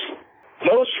 Rice.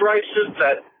 Most rices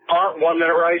that aren't 1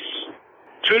 minute rice,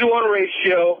 2-to-1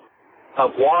 ratio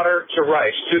of water to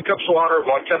rice. 2 cups of water,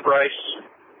 1 cup rice.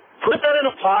 Put that in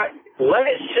a pot, let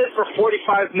it sit for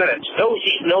 45 minutes. No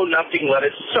heat, no nothing, let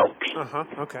it soak.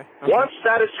 Okay. Once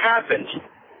that has happened,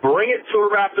 bring it to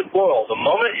a rapid boil. The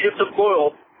moment it hits a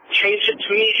boil, change it to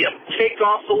medium. Take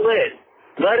off the lid.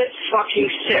 Let it fucking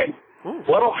sit.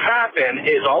 What'll happen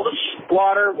is all the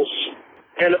water will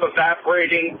end up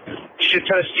evaporating, shit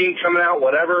ton of steam coming out,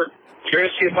 whatever. You're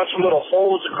going to see a bunch of little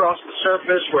holes across the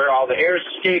surface where all the air is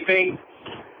escaping,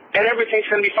 and everything's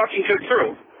going to be fucking cooked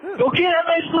through. You'll get a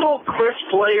nice little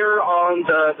crisp layer on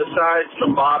the sides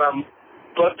and the bottom,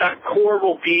 but that core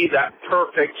will be that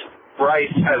perfect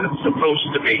rice as it's supposed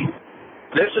to be.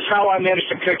 This is how I manage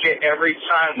to cook it every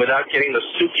time without getting the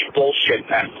soupy bullshit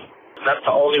mess. That's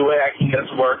the only way I can get it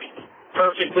to work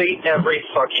perfectly every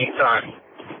fucking time.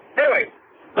 Anyway,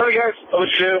 love you guys. Love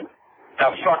you too.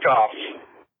 Now fuck off.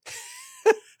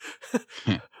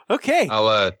 Okay.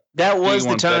 That was the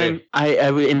one time I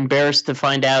was embarrassed to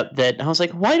find out that I was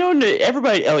like, why don't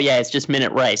everybody? Oh yeah, it's just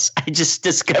Minute Rice. I just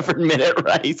discovered Minute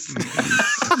Rice.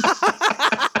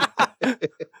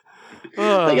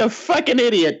 Like a fucking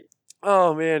idiot.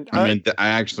 Oh man. I mean, I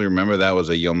actually remember that was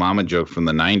a Yo Mama joke from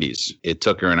the 90s. It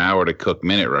took her an hour to cook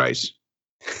minute rice.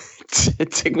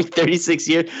 It took me 36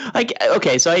 years. Like,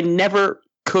 okay, so I never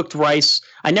cooked rice.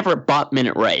 I never bought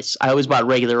Minute Rice. I always bought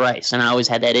regular rice, and I always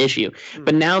had that issue.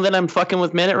 But now that I'm fucking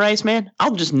with Minute Rice, man,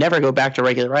 I'll just never go back to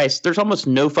regular rice. There's almost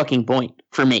no fucking point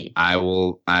for me. I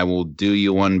will do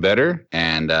you one better,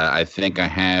 and I think I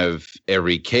have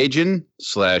every Cajun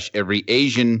 / every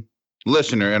Asian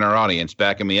listener in our audience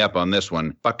backing me up on this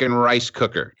one. Fucking rice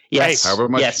cooker. Yes. However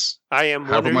much, yes. I am one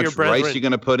however of much your brethren. rice you're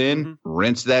going to put in,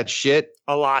 rinse that shit.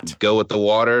 A lot. Go with the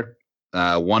water,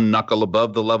 1 knuckle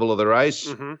above the level of the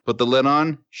rice. Put the lid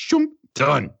on. Shoom,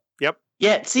 done. Yep.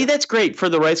 Yeah, see, that's great for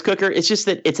the rice cooker. It's just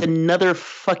that it's another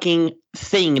fucking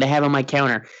thing to have on my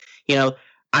counter. You know,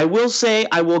 I will say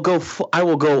I will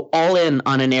go all in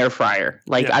on an air fryer.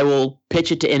 Like, I will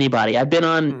pitch it to anybody. I've been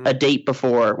on a date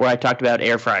before where I talked about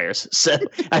air fryers. So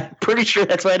I'm pretty sure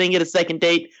that's why I didn't get a second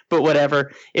date, but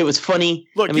whatever. It was funny.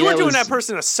 Look, I mean, you were doing that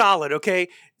person a solid, okay?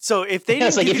 So if they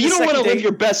didn't like, give if you don't want to live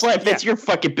your best life, that's your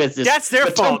fucking business. That's their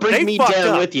but fault. Don't bring me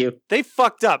down with you. They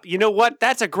fucked up. You know what?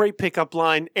 That's a great pickup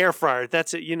line. Air fryer.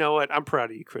 That's it. You know what? I'm proud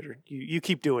of you, Critter. You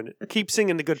keep doing it. Keep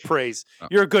singing the good praise.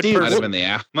 You're a good person.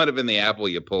 Might have been the apple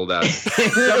you pulled out.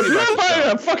 If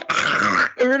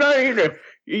you're not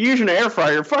you're using an air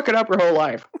fryer, you're fucking up your whole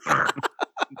life.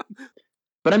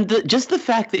 But just the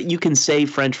fact that you can say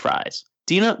French fries.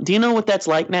 Do you know what that's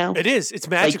like now? It is. It's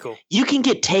magical. Like, you can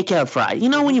get takeout fries. You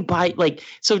know when you buy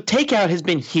so takeout has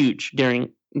been huge during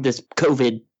this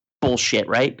COVID bullshit,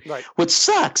 right? Right. What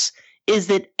sucks is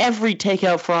that every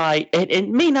takeout fry, it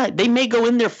may go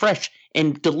in there fresh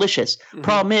and delicious.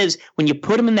 Problem is when you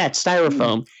put them in that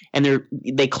styrofoam and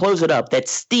they close it up, that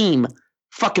steam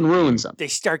fucking ruins them. They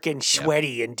start getting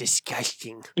sweaty and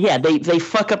disgusting. Yeah, they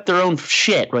fuck up their own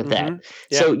shit with that.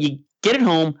 Yeah. So you get it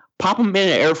home, pop them in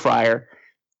an air fryer.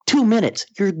 2 minutes,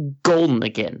 you're golden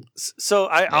again. So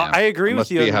I agree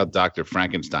with you. Must be how Dr.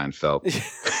 Frankenstein felt.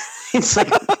 It's like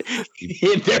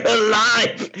they're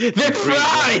alive. They're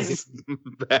fries.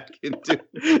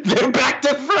 They're back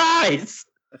to fries.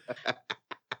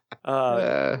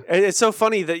 It's so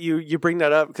funny that you bring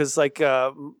that up because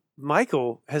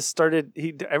Michael has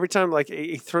started. Every time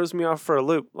he throws me off for a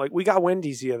loop. Like we got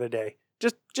Wendy's the other day,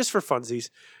 just for funsies.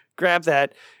 Grab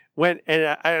that. Went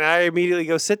and I immediately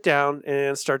go sit down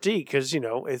and start to eat because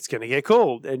it's gonna get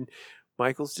cold. And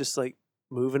Michael's just like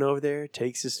moving over there,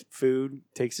 takes his food,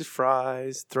 takes his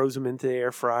fries, throws them into the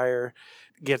air fryer,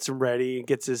 gets them ready,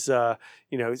 gets his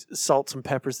salts and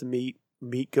peppers the meat,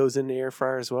 meat goes in the air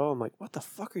fryer as well. I'm like, what the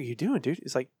fuck are you doing, dude?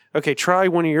 He's like, okay, try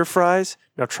one of your fries.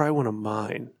 Now try one of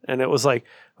mine. And it was like,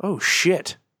 oh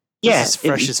shit. Yeah, This is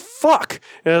fresh as fuck.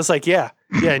 And I was like, yeah,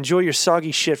 enjoy your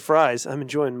soggy shit fries. I'm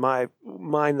enjoying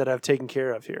mine that I've taken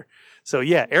care of here. So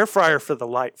yeah, air fryer for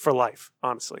life,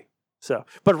 honestly. So,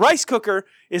 but rice cooker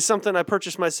is something I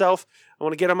purchased myself. I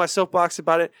want to get on my soapbox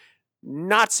about it.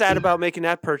 Not sad about making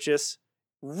that purchase.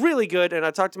 Really good. And I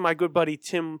talked to my good buddy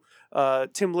Tim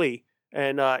Lee,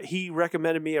 and he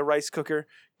recommended me a rice cooker.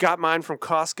 Got mine from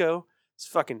Costco. It's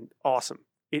fucking awesome.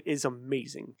 It is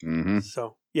amazing. Mm-hmm.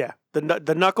 So yeah,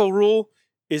 the knuckle rule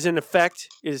is in effect.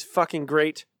 Is fucking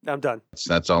great. I'm done.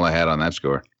 That's all I had on that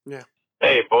score. Yeah.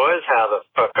 Hey, boys, how the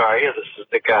fuck are you? This is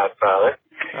the Godfather.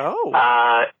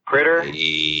 Oh. Critter?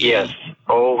 Yes.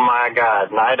 Oh, my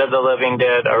God. Night of the Living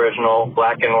Dead, original,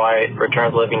 black and white, Return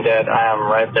of the Living Dead. I am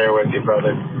right there with you,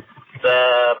 brother.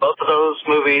 Both of those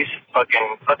movies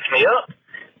fucking fucks me up.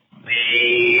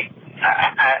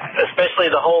 Especially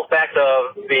the whole fact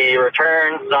of the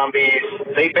Return zombies,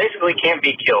 they basically can't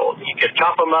be killed. You could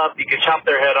chop them up, you could chop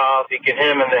their head off, you could hit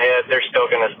them in the head, they're still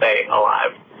going to stay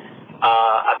alive.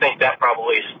 I think that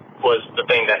probably was the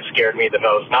thing that scared me the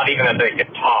most. Not even that they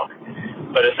could talk,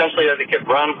 but essentially that they could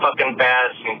run fucking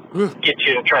fast and get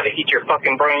you and try to eat your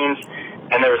fucking brains,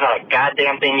 and there was not a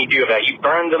goddamn thing you do about it. You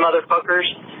burn the motherfuckers,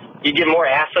 you get more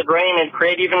acid rain and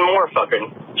create even more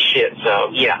fucking shit. So,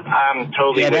 yeah, I'm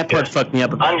totally Yeah, with that part you. fucked me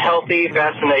up. Unhealthy,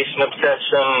 fascination,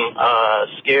 obsession,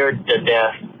 scared to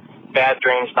death, bad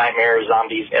dreams, nightmares,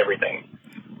 zombies, everything.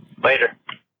 Later.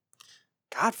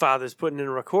 Godfather's putting in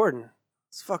a recording.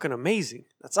 It's fucking amazing.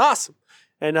 That's awesome.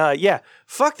 And yeah,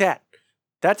 fuck that.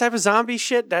 That type of zombie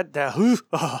shit.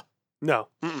 No.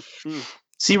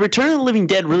 See, Return of the Living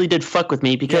Dead really did fuck with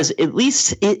me because at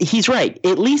least he's right.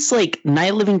 At least like Night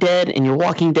of the Living Dead and your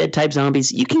Walking Dead type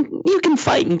zombies, you can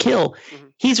fight and kill.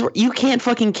 Mm-hmm. You can't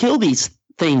fucking kill these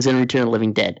things in Return of the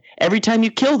Living Dead. Every time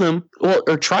you kill them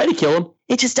or try to kill them,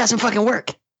 it just doesn't fucking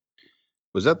work.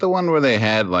 Was that the one where they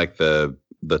had like the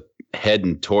head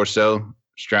and torso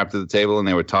strapped to the table and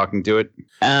they were talking to it?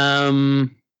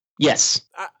 Yes.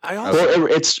 I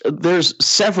also There's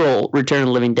several Return of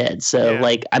the Living Dead. So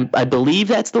like I believe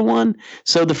that's the one.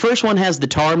 So the first one has the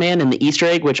Tar Man and the Easter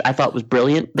egg, which I thought was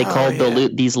brilliant. They called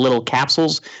these little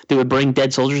capsules that would bring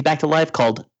dead soldiers back to life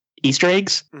called Easter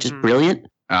eggs, which is brilliant.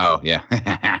 Oh yeah.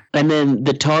 And then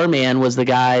the Tar Man was the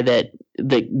guy the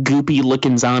goopy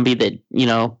looking zombie that,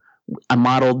 I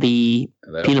modeled the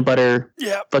peanut butter.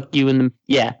 Yeah. Fuck you and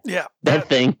that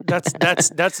thing.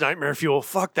 That's nightmare fuel.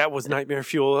 Fuck, that was nightmare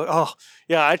fuel. Oh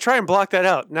yeah, I try and block that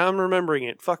out. Now I'm remembering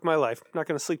it. Fuck my life. I'm not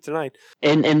gonna sleep tonight.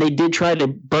 And they did try to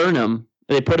burn them.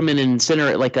 They put them in an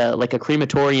incinerator, like a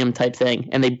crematorium type thing,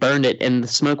 and they burned it, and the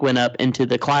smoke went up into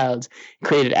the clouds,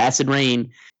 created acid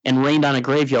rain, and rained on a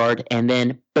graveyard, and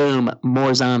then boom,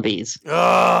 more zombies.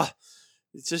 Ugh.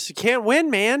 It's just you can't win,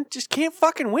 man. Just can't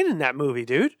fucking win in that movie,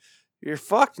 dude. You're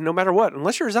fucked no matter what,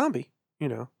 unless you're a zombie,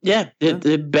 Yeah,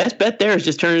 the best bet there is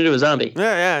just turn into a zombie.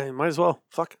 Yeah, you might as well.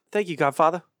 Fuck. Thank you,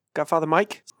 Godfather. Godfather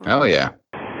Mike. Oh, yeah.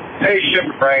 Hey,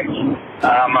 Shipper Brains.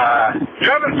 I'm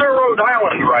driving through Rhode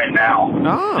Island right now.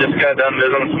 Oh. Just got done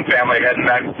visiting some family heading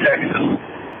back to Texas.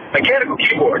 Mechanical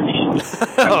keyboards.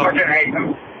 I fucking hate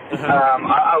them.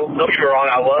 Don't get me wrong,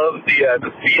 I love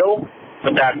the feel,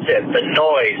 but that's it. The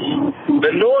noise.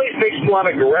 The noise makes me want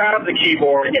to grab the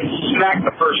keyboard and smack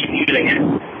the person using it.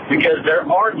 Because there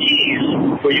are keys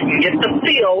where you can get the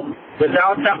feel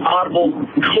without that audible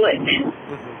click.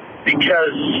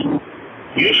 Because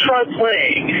you try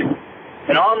playing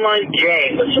an online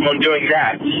game with someone doing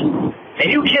that,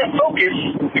 and you can't focus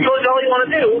because all you want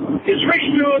to do is reach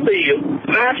through the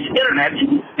vast internet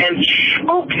and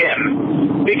choke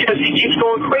him because he keeps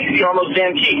going crazy on those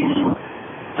damn keys.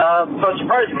 But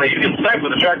surprisingly, you can snipe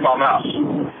with a trackball mouse.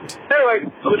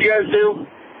 Anyway, what you guys do,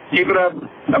 keep it up,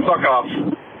 and fuck off.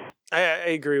 I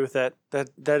agree with that.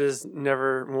 That is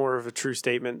never more of a true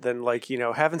statement than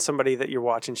having somebody that you're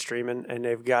watching streaming and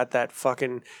they've got that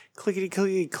fucking clickety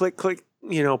click click,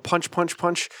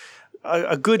 punch.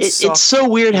 A good. It's so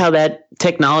weird how that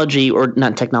technology, or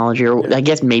not technology, or I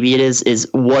guess maybe it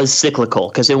was cyclical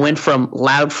because it went from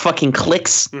loud fucking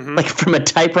clicks, like from a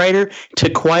typewriter, to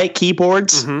quiet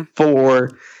keyboards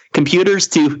for computers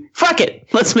to fuck it.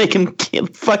 Let's make them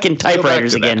fucking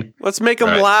typewriters again. Let's make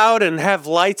them loud and have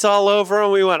lights all over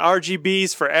them. We want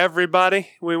RGBs for everybody.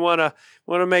 We want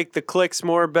to make the clicks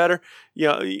more better.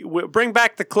 bring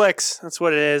back the clicks. That's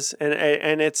what it is.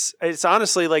 And it's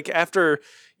honestly like after,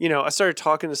 I started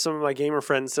talking to some of my gamer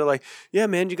friends. They're like, yeah,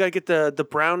 man, you got to get the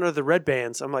brown or the red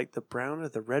bands. I'm like, the brown or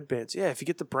the red bands? Yeah, if you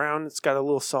get the brown, it's got a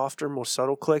little softer, more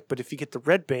subtle click. But if you get the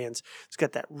red bands, it's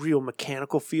got that real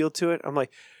mechanical feel to it. I'm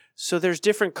like, so there's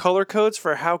different color codes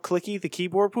for how clicky the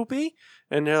keyboard will be?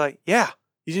 And they're like, yeah,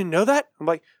 you didn't know that? I'm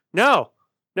like, no,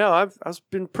 I've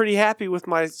been pretty happy with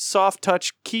my soft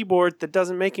touch keyboard that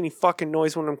doesn't make any fucking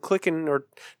noise when I'm clicking or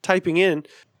typing in.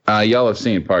 Y'all have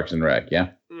seen Parks and Rec, yeah?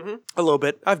 Mm-hmm. A little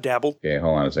bit. I've dabbled. Okay,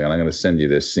 hold on a second. I'm going to send you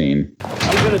this scene.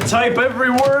 I'm going to type every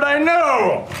word I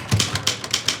know.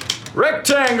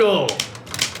 Rectangle.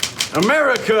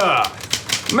 America.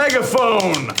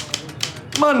 Megaphone.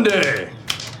 Monday.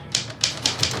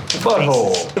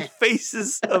 Butthole. The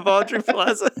faces of Audrey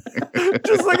Plaza.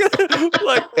 Just like what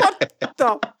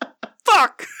the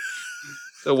fuck?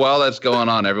 So while that's going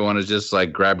on, everyone is just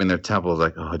like grabbing their temples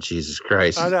like, oh, Jesus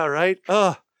Christ. I know, right?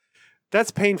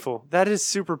 That's painful. That is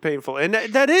super painful. And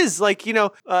that is like,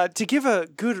 to give a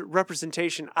good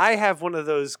representation, I have one of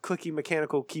those clicky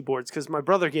mechanical keyboards because my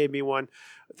brother gave me one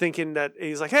thinking that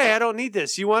he's like, hey, I don't need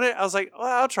this. You want it? I was like, well,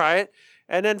 I'll try it.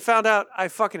 And then found out I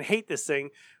fucking hate this thing.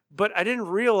 But I didn't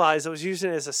realize I was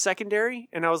using it as a secondary,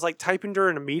 and I was like typing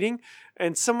during a meeting,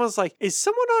 and someone was like, is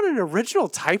someone on an original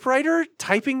typewriter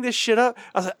typing this shit up?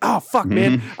 I was like, oh, fuck,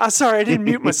 man. I'm sorry, I didn't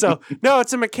mute myself. No,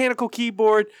 it's a mechanical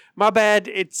keyboard. My bad.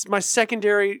 It's my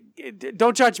secondary.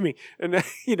 Don't judge me. And,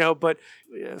 but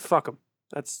fuck them.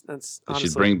 That's honestly. They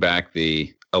should bring back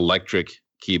the electric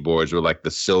keyboards with like the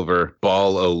silver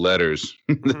ball o letters.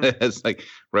 It's like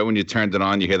right when you turned it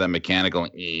on, you hear that mechanical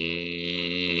and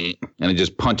it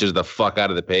just punches the fuck out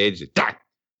of the page.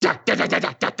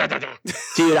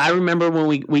 Dude, I remember when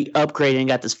we upgraded and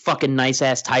got this fucking nice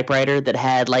ass typewriter that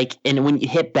had and when you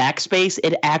hit backspace,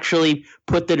 it actually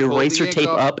put the eraser tape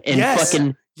up and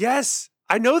fucking. Yes,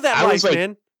 I know that life,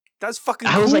 man. That's fucking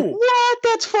cool. I was like, what?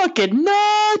 That's fucking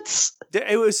nuts.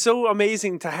 It was so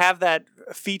amazing to have that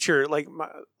feature. Like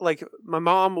my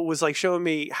mom was like showing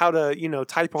me how to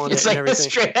type on it's it. It's like and everything.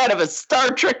 Straight out of a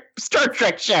Star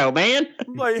Trek show, man.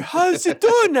 I'm like, how's it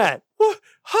doing that? What?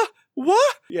 Huh?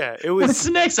 What? Yeah, it was. What's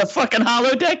next? A fucking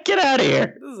holodeck? Get out of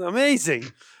here! This is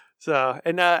amazing. So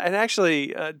and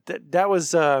actually that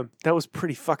was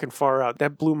pretty fucking far out.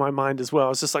 That blew my mind as well. I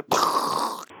was just like,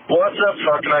 what's up,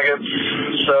 fuck nuggets?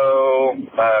 So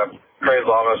Crazy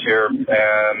Llamas here,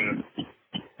 and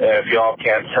if y'all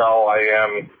can't tell, I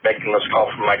am making this call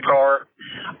from my car.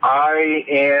 I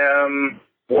am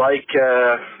like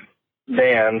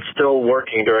Dan, still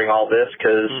working during all this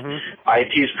because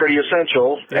IT is pretty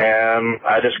essential, and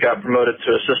I just got promoted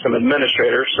to a system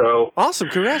administrator. So awesome,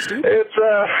 congrats, dude! It's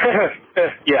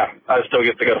yeah, I still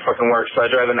get to go to fucking work. So I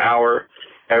drive an hour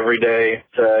every day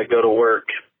to go to work.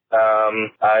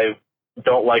 I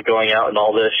don't like going out and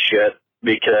all this shit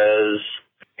because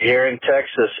here in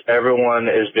Texas, everyone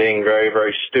is being very,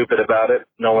 very stupid about it.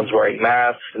 No one's wearing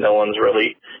masks. No one's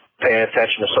really paying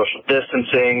attention to social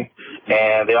distancing.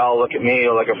 And they all look at me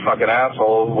like a fucking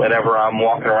asshole whenever I'm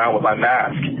walking around with my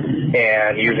mask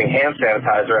and using hand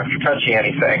sanitizer after touching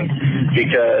anything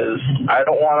because I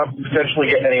don't want to potentially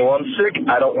get anyone sick.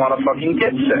 I don't want to fucking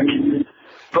get sick.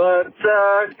 But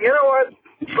you know what?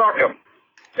 Fuck them.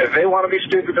 If they want to be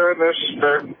stupid during this,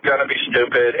 they're going to be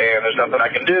stupid, and there's nothing I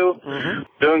can do.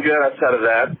 Doing good outside of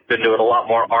that. Been doing a lot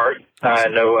more art. I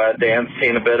know Dan's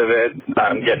seen a bit of it.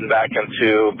 I'm getting back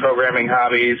into programming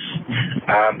hobbies.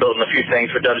 I'm building a few things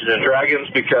for Dungeons & Dragons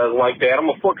because, like Dan, I'm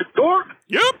a fucking dork.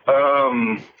 Yep.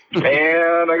 And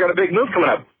I got a big move coming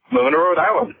up. Moving to Rhode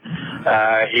Island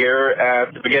here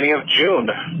at the beginning of June.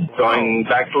 Going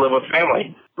back to live with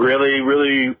family. Really,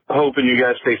 really hoping you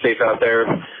guys stay safe out there.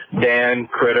 Dan,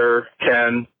 Critter,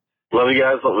 Ken, love you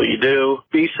guys, love what you do.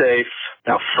 Be safe.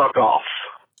 Now fuck off.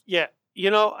 Yeah,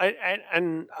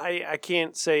 I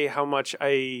can't say how much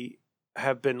I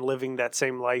have been living that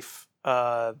same life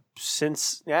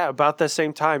since about the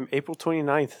same time. April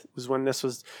 29th was when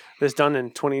this done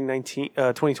in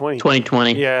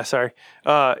 2020. Yeah, sorry.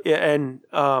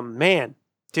 Man,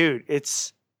 dude,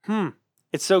 it's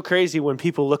so crazy when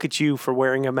people look at you for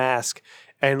wearing a mask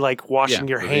and like washing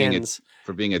your hands.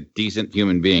 For being a decent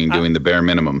human being doing the bare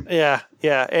minimum. Yeah.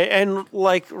 And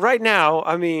like right now,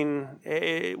 I mean,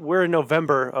 we're in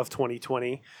November of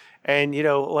 2020 and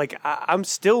I'm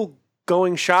still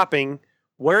going shopping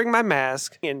wearing my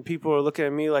mask and people are looking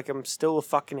at me like I'm still a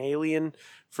fucking alien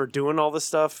for doing all this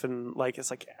stuff. And like, it's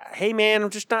like, hey man,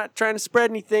 I'm just not trying to spread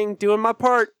anything, doing my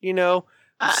part,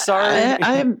 Sorry.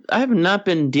 I have not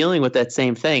been dealing with that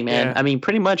same thing, man. Yeah. I mean,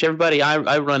 pretty much everybody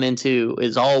I run into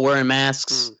is all wearing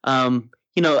masks.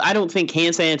 I don't think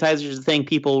hand sanitizer is a thing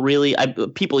people really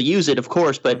people use it, of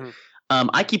course, but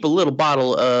I keep a little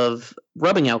bottle of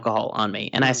rubbing alcohol on me,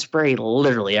 and I spray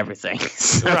literally everything.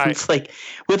 So it's like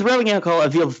with rubbing alcohol, I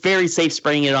feel very safe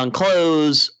spraying it on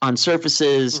clothes, on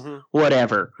surfaces,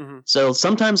 whatever. So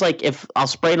sometimes, like, if I'll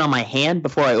spray it on my hand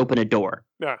before I open a door.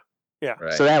 Yeah.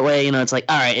 Right. So that way, it's like,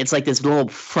 all right, it's like this little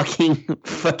fucking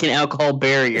alcohol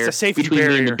barrier It's a safety between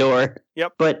me and the door.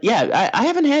 Yep. But yeah, I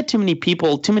haven't had too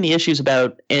many issues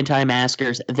about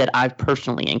anti-maskers that I've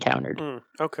personally encountered.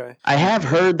 Okay. I have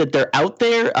heard that they're out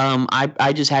there.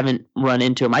 I just haven't run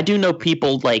into them. I do know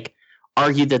people like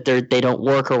argue that they don't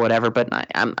work or whatever, but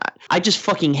I just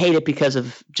fucking hate it because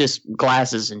of just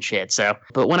glasses and shit. So,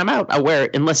 but when I'm out, I wear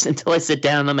it until I sit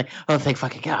down. And I'm like, oh, thank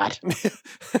fucking God,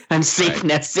 I'm safe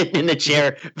now, sitting in the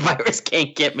chair. Virus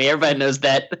can't get me. Everybody knows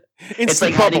that. It's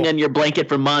like hiding on your blanket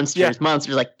from monsters. Yeah.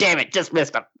 Monsters like, damn it, just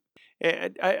missed them.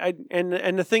 And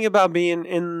the thing about being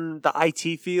in the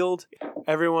IT field,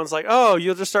 everyone's like, oh,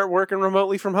 you'll just start working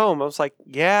remotely from home. I was like,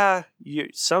 yeah,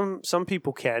 some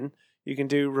people can. You can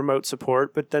do remote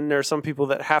support, but then there are some people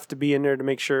that have to be in there to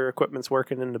make sure equipment's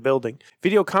working in the building.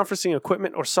 Video conferencing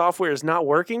equipment or software is not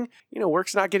working.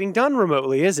 Work's not getting done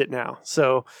remotely, is it now?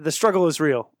 So the struggle is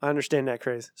real. I understand that,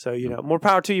 Craze. So, more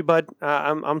power to you, bud.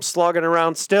 I'm slogging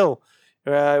around still.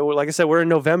 Like I said, we're in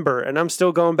November, and I'm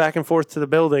still going back and forth to the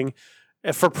building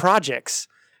for projects.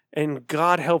 And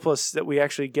God help us that we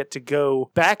actually get to go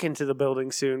back into the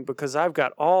building soon, because I've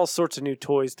got all sorts of new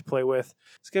toys to play with.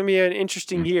 It's going to be an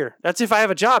interesting year. That's if I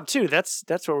have a job too. That's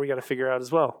what we got to figure out as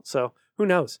well. So who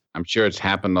knows? I'm sure it's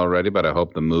happened already, but I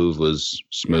hope the move was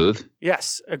smooth.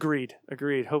 Yes, agreed.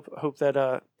 Hope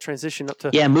that transition up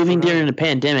to moving during the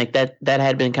pandemic, that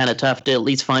had been kind of tough to at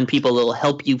least find people that'll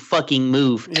help you fucking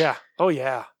move. Yeah. Oh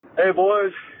yeah. Hey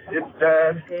boys, it's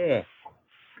Dad. Yeah.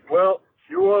 Well,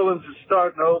 New Orleans is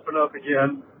starting to open up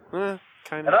again.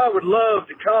 Kind of. And I would love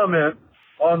to comment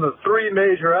on the 3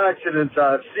 major accidents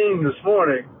I've seen this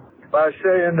morning by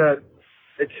saying that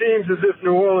it seems as if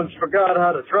New Orleans forgot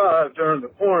how to drive during the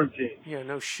quarantine. Yeah,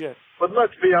 no shit. But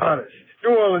let's be honest,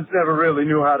 New Orleans never really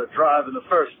knew how to drive in the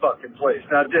first fucking place,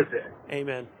 now did they?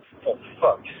 Amen. For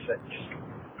fuck's sakes.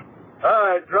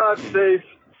 Alright, drive safe,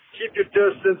 keep your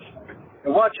distance,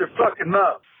 and watch your fucking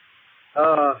mouth.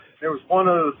 There was one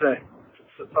other thing.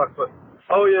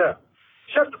 Oh yeah.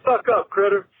 Shut the fuck up,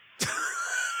 critter.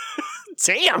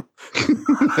 Damn.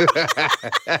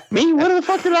 Me? What the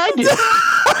fuck did I do?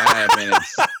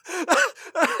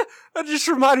 That just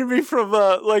reminded me from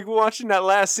watching that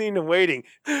last scene of Waiting.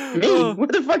 Me?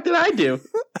 What the fuck did I do? What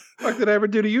the fuck did I ever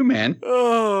do to you, man?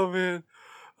 Oh man.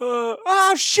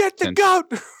 Oh shit, the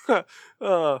goat.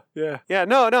 Yeah. Yeah,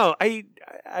 no. I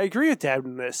agree with Dad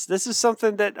on this. This is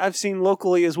something that I've seen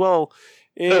locally as well.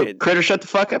 Critter, shut the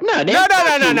fuck up. No.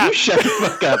 You shut the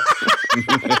fuck up.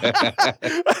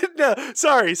 No,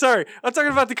 sorry. I'm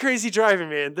talking about the crazy driving,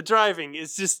 man. The driving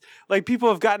is just like people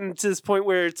have gotten to this point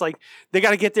where it's like they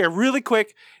got to get there really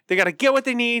quick. They got to get what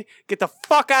they need, get the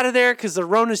fuck out of there because the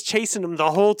Rona's chasing them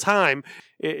the whole time.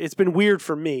 It's been weird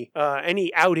for me.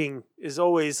 Any outing is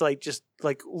always like just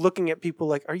like looking at people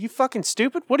like, are you fucking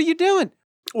stupid? What are you doing?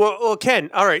 Well, Ken,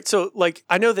 all right. So like,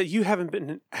 I know that you haven't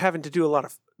been having to do a lot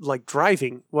of like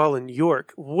driving while in New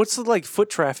York. What's the like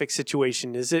foot traffic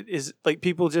situation? Is it like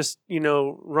people just,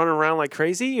 running around like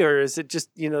crazy, or is it just,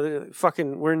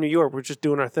 fucking, we're in New York, we're just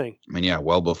doing our thing? I mean, yeah,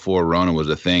 well before Rona was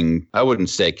a thing, I wouldn't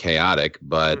say chaotic,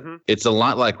 but it's a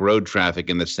lot like road traffic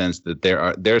in the sense that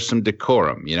there's some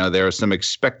decorum, there are some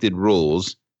expected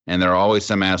rules, and there are always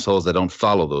some assholes that don't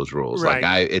follow those rules. Right.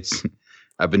 Like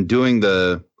I've been doing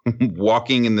the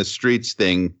walking in the streets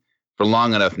thing for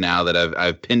long enough now that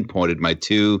I've pinpointed my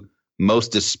 2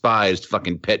 most despised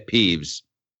fucking pet peeves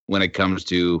when it comes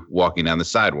to walking down the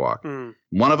sidewalk.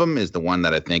 One of them is the one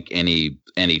that I think any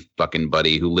fucking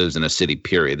buddy who lives in a city,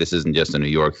 period. This isn't just a New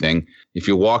York thing. If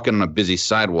you're walking on a busy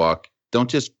sidewalk,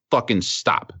 don't just fucking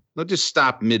stop. Don't just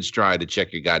stop mid-stride to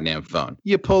check your goddamn phone.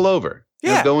 You pull over.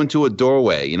 Yeah. Go into a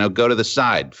doorway, go to the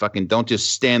side. Fucking don't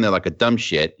just stand there like a dumb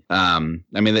shit. I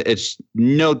mean, it's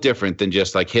no different than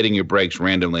just like hitting your brakes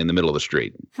randomly in the middle of the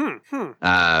street.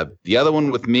 The other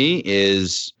one with me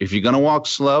is if you're going to walk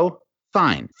slow,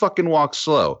 fine. Fucking walk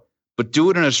slow. But do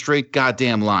it in a straight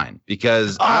goddamn line,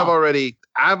 because I've already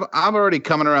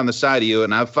coming around the side of you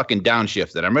and I've fucking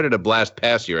downshifted. I'm ready to blast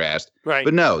past your ass. Right.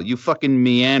 But no, you fucking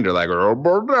meander like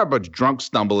a drunk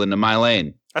stumble into my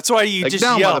lane. That's why you just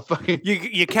yell.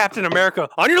 You Captain America,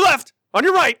 on your left, on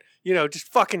your right.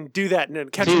 just fucking do that and then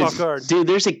catch him off guard. Dude,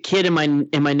 there's a kid in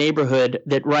my neighborhood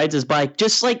that rides his bike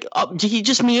just like he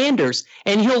just meanders,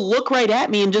 and he'll look right at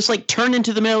me and just like turn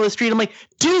into the middle of the street. I'm like,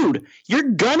 dude,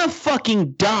 you're gonna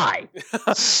fucking die.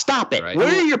 Stop it. Right. Where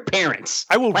are your parents?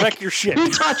 I will wreck your shit. Who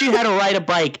taught you how to ride a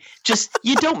bike? Just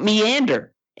you don't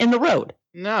meander in the road.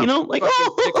 No,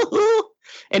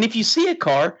 and if you see a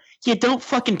car, you don't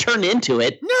fucking turn into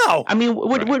it. No. I mean,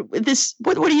 what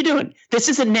are you doing? This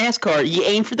isn't NASCAR. You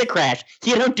aim for the crash.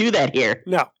 You don't do that here.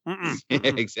 No.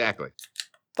 Exactly.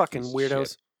 Fucking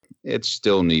weirdos. It's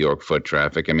still New York foot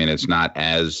traffic. I mean, it's not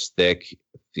as thick,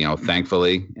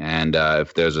 thankfully. And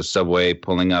if there's a subway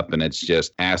pulling up and it's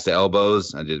just ass to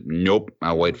elbows,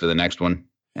 I'll wait for the next one.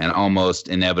 And almost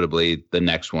inevitably, the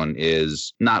next one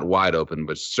is not wide open,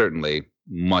 but certainly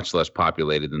much less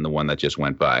populated than the one that just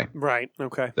went by. Right.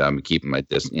 Okay. So I'm keeping my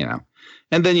distance,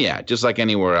 And then, just like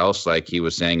anywhere else, like he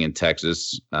was saying in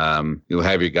Texas, you'll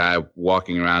have your guy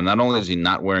walking around. Not only is he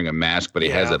not wearing a mask, but he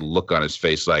has that look on his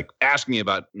face like, ask me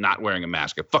about not wearing a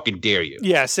mask. I fucking dare you.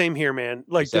 Yeah, same here, man.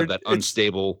 Like that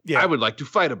unstable, I would like to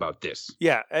fight about this.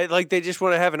 Yeah, like they just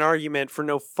want to have an argument for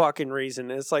no fucking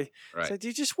reason. It's like, do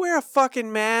you just wear a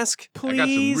fucking mask, please? I got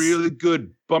some really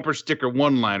good bumper sticker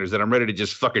one-liners that I'm ready to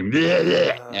just fucking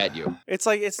at you. It's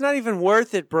like, it's not even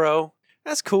worth it, bro.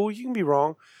 That's cool. You can be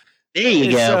wrong. There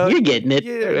you go. You're getting it.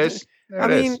 Yeah, there it is. I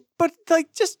mean, but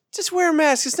like, just wear a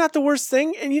mask. It's not the worst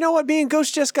thing. And you know what? Me and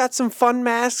Ghost just got some fun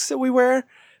masks that we wear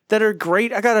that are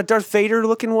great. I got a Darth Vader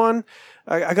looking one.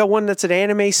 I got one that's an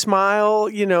anime smile.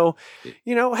 Have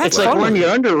it's fun like wearing your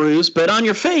underoos, but on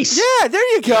your face. Yeah,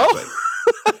 there you go.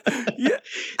 Yeah,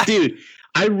 dude.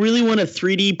 I really want a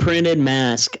 3D printed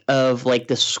mask of like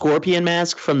the Scorpion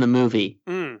mask from the movie.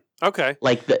 Okay.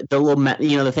 Like the little,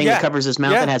 the thing that covers his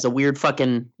mouth and has a weird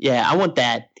fucking, I want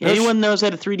that. Anyone knows how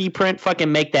to 3D print,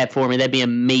 fucking make that for me. That'd be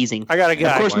amazing. I got a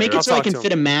guy. Of course, make it so I can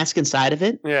fit a mask inside of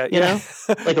it. Yeah. You know?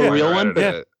 Like a real one.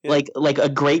 Yeah. Like a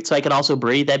grate so I could also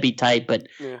breathe. That'd be tight. But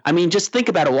I mean, just think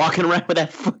about it, walking around with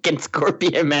that fucking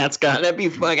Scorpion mask on. That'd be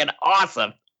fucking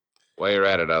awesome. While you're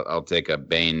at it, I'll take a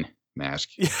Bane mask.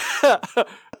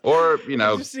 Or,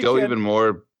 go even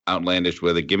more outlandish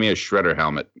with it. Give me a Shredder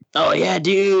helmet. Oh, yeah,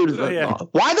 dude.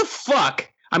 Why the fuck?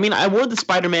 I mean, I wore the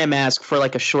Spider-Man mask for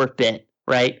like a short bit,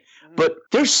 right? But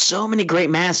there's so many great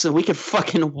masks that we could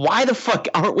fucking... Why the fuck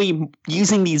aren't we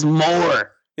using these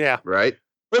more? Yeah. Right?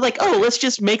 We're like, let's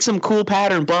just make some cool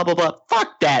pattern, blah, blah, blah.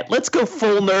 Fuck that. Let's go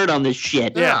full nerd on this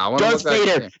shit. Yeah. Darth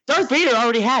Vader. Darth Vader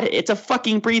already had it. It's a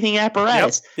fucking breathing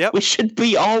apparatus. Yep. We should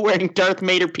be all wearing Darth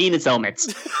Vader penis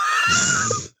helmets.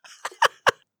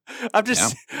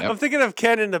 I'm thinking of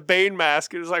Ken in the Bane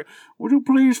mask. It's like, would you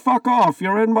please fuck off?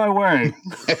 You're in my way.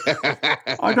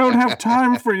 I don't have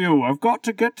time for you. I've got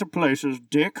to get to places,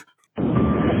 dick.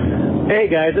 Hey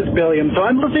guys, it's Billiam. So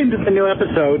I'm listening to the new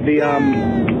episode, the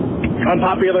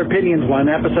Unpopular Opinions one,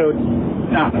 episode,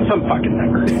 some fucking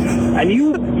number. And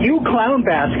you clown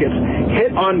baskets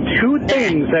hit on two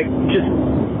things that just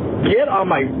get on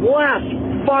my last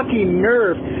fucking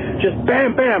nerve. Just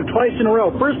bam, bam, twice in a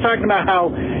row. First talking about how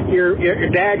your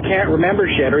dad can't remember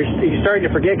shit, or he's starting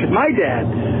to forget, because my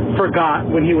dad forgot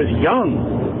when he was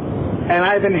young. And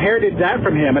I've inherited that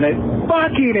from him, and it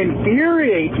fucking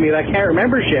infuriates me that I can't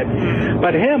remember shit.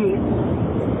 But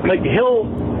him, like, he'll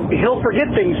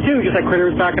forget things too, just like Critter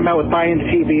was talking about with buying the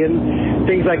TV and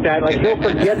things like that. Like, he'll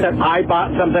forget that I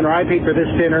bought something, or I paid for this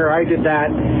dinner, or I did that.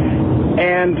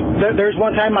 And there's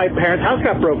one time my parents' house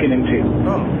got broken into.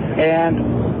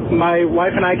 And my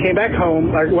wife and I came back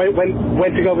home, or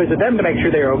went to go visit them to make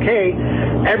sure they were okay.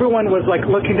 Everyone was like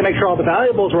looking to make sure all the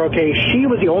valuables were okay. She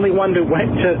was the only one that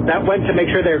went to make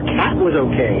sure their cat was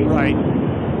okay. Right.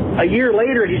 A year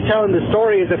later, he's telling the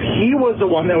story as if he was the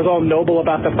one that was all noble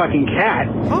about the fucking cat.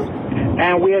 Huh?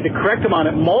 And we had to correct him on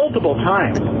it multiple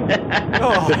times.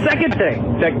 The second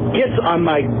thing that gets on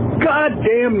my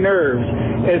goddamn nerves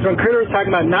is when Critter was talking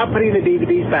about not putting the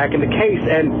DVDs back in the case,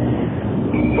 and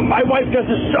my wife does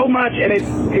this so much, and it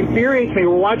infuriates me.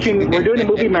 We're doing a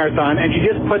movie marathon, and she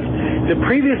just puts the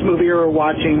previous movie we were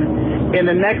watching in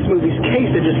the next movie's case.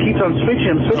 It just keeps on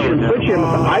switching them.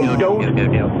 If I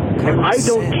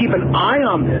don't keep an eye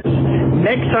on this,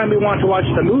 next time we want to watch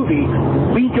the movie,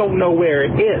 we don't know where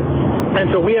it is. And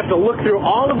so we have to look through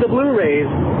all of the Blu-rays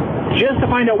just to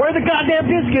find out where the goddamn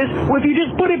disc is, or if you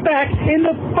just put it back in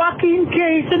the fucking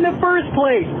case in the first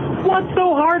place. What's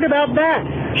so hard about that?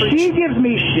 She gives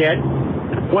me shit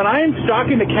when I'm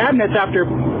stocking the cabinets after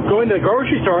going to the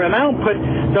grocery store, and I don't put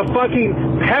the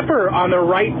fucking pepper on the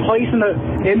right place in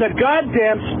the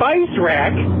goddamn spice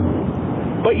rack.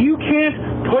 but you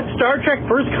can't put Star Trek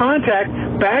First Contact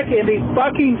back in the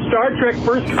fucking Star Trek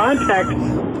First Contact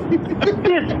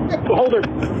this holder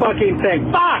fucking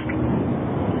thing. Fuck!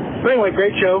 But anyway,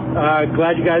 great show.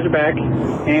 Glad you guys are back.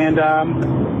 And,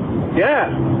 yeah,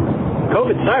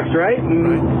 COVID sucks, right?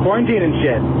 And quarantine and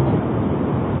shit.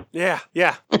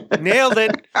 Yeah. Nailed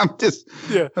it. I'm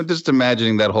just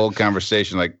imagining that whole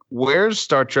conversation. Like, where's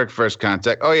Star Trek First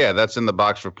Contact? Oh yeah, that's in the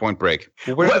box for Point Break.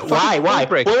 Why?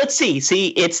 Well, let's see. See,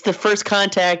 it's the First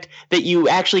Contact that you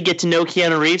actually get to know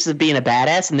Keanu Reeves as being a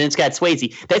badass, and then it's got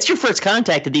Swayze. That's your first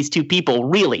contact of these two people,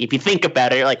 really. If you think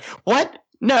about it, you're like, what?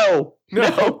 No,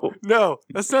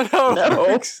 that's not how it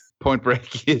works. Point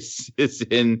Break is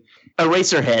in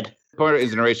Eraserhead. Point Break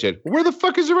is in Eraserhead. Where the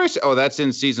fuck is Eraserhead? Oh, that's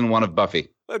in season 1 of Buffy.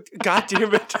 God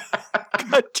damn it!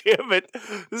 God damn it!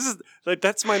 This is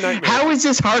that's my nightmare. How is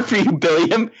this hard for you,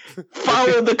 Billiam?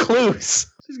 Follow the clues.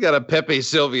 She's got a Pepe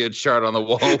Sylvia chart on the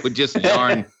wall with just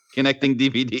yarn connecting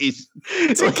DVDs.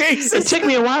 It took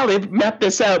me a while to map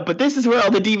this out, but this is where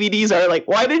all the DVDs are. Like,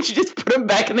 why didn't you just put them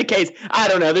back in the case? I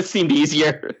don't know. This seemed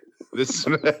easier. This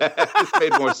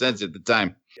made more sense at the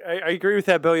time. I agree with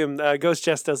that, Billiam. Ghost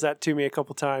Chest does that to me a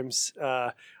couple times.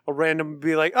 A random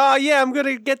be like, oh, yeah, I'm going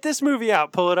to get this movie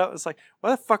out. Pull it up. It's like, why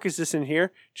the fuck is this in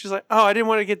here? She's like, oh, I didn't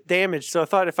want to get damaged. So I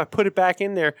thought if I put it back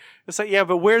in there, it's like, yeah,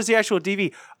 but where's the actual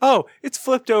DVD? Oh, it's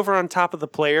flipped over on top of the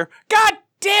player. God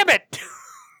damn it.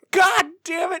 God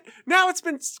damn it. Now it's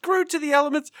been screwed to the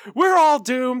elements. We're all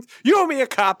doomed. You owe me a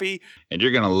copy. And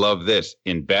you're going to love this.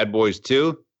 In Bad Boys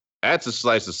 2, that's a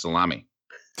slice of salami.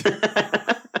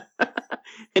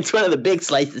 It's one of the big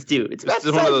slices, too. It's about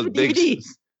one of those big DVDs.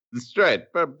 That's right.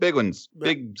 Big ones.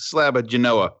 Big slab of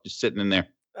Genoa just sitting in there.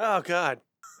 Oh, God.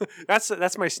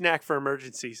 That's my snack for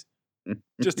emergencies.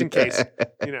 Just in case.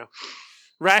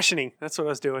 Rationing. That's what I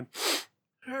was doing.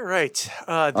 All right.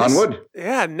 Onward.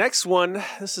 Yeah, next one.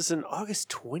 This is on August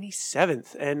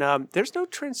 27th. And there's no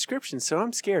transcription, so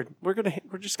I'm scared. We're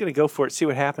just gonna go for it, see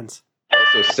what happens.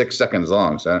 Also 6 seconds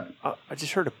long, so I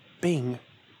just heard a bing.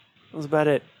 That was about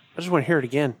it. I just want to hear it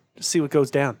again. Just see what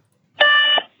goes down.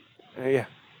 Yeah.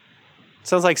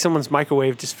 Sounds like someone's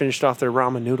microwave just finished off their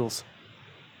ramen noodles.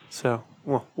 So,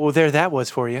 well, there that was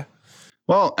for you.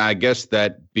 Well, I guess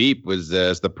that beep was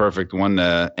the perfect one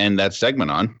to end that segment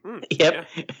on. Yep.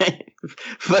 Yeah.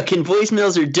 Fucking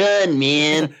voicemails are done,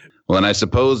 man. Well, and I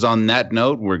suppose on that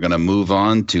note, we're going to move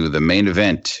on to the main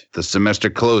event, the semester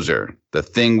closer, the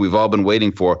thing we've all been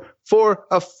waiting for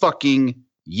a fucking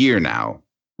year now.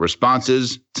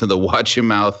 Responses to the Watch Your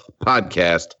Mouth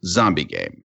podcast zombie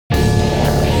game.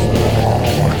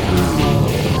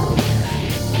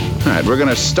 All right, we're going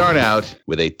to start out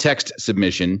with a text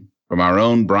submission from our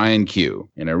own Brian Q.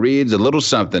 And it reads a little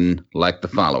something like the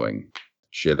following.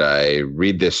 Should I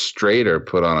read this straight or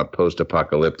put on a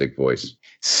post-apocalyptic voice?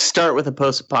 Start with a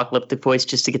post-apocalyptic voice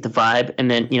just to get the vibe, and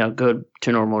then, go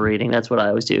to normal reading. That's what I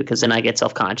always do, because then I get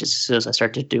self-conscious as soon as I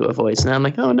start to do a voice. And I'm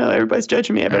like, oh, no, everybody's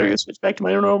judging me. I better go switch back to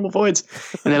my normal voice.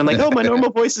 And then I'm like, oh, my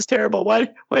normal voice is terrible. Why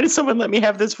did someone let me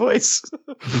have this voice?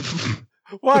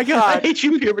 Why, God? I hate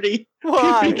you, puberty.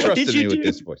 Why? Who trusted me with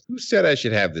this voice? Who said I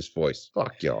should have this voice?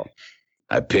 Fuck y'all.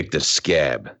 I picked a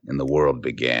scab, and the world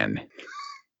began.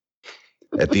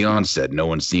 At the onset, no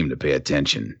one seemed to pay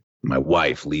attention. My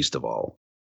wife, least of all.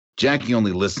 Jackie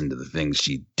only listened to the things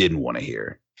she didn't want to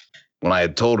hear. When I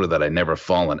had told her that I'd never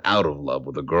fallen out of love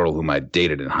with a girl whom I'd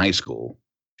dated in high school,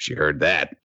 she heard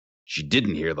that. She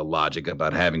didn't hear the logic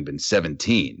about having been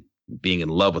 17 and being in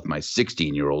love with my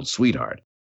 16-year-old sweetheart,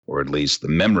 or at least the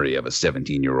memory of a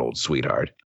 17-year-old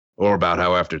sweetheart, or about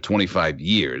how after 25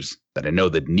 years that I know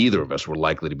that neither of us were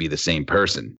likely to be the same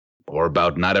person, or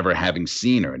about not ever having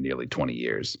seen her in nearly 20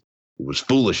 years. It was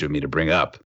foolish of me to bring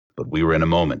up, but we were in a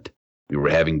moment. We were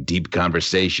having deep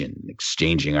conversation,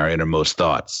 exchanging our innermost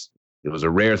thoughts. It was a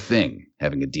rare thing,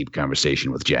 having a deep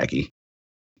conversation with Jackie.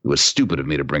 It was stupid of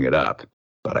me to bring it up,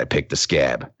 but I picked a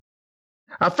scab.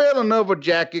 I fell in love with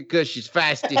Jackie because she's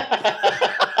feisty.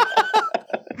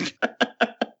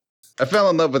 I fell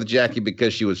in love with Jackie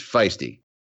because she was feisty.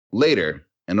 Later,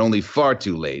 and only far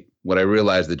too late, would I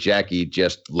realize that Jackie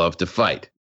just loved to fight.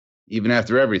 Even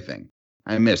after everything,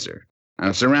 I miss her.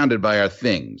 I'm surrounded by our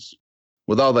things.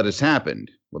 With all that has happened,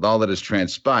 with all that has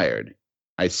transpired,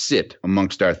 I sit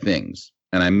amongst our things,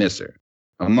 and I miss her.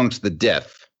 Amongst the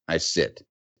death, I sit.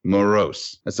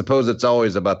 Morose. I suppose it's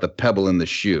always about the pebble in the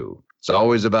shoe. It's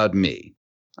always about me.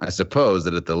 I suppose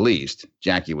that at the least,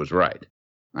 Jackie was right.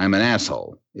 I'm an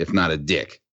asshole, if not a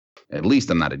dick. At least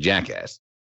I'm not a jackass.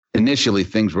 Initially,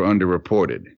 things were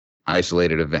underreported.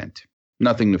 Isolated event.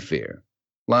 Nothing to fear.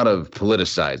 A lot of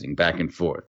politicizing back and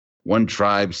forth. One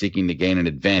tribe seeking to gain an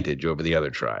advantage over the other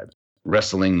tribe.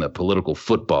 wrestling the political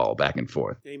football back and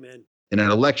forth. Amen. In an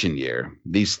election year,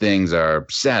 these things are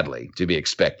sadly to be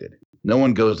expected. No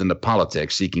one goes into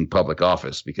politics seeking public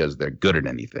office because they're good at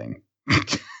anything.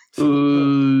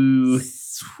 Ooh.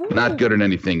 Not good at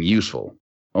anything useful.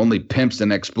 Only pimps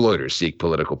and exploiters seek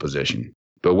political position.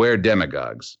 Beware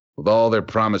demagogues. With all their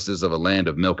promises of a land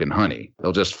of milk and honey,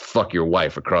 they'll just fuck your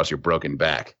wife across your broken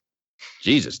back.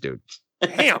 Jesus, dude.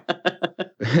 Damn.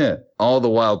 All the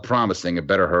while promising a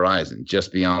better horizon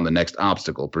just beyond the next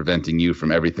obstacle preventing you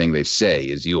from everything they say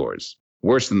is yours.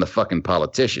 Worse than the fucking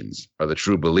politicians are the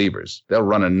true believers. They'll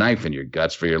run a knife in your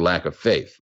guts for your lack of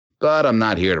faith. But I'm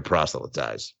not here to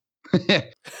proselytize.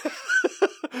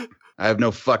 I have no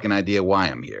fucking idea why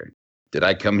I'm here. Did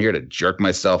I come here to jerk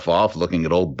myself off looking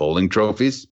at old bowling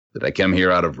trophies? Did I come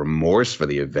here out of remorse for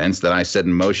the events that I set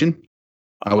in motion?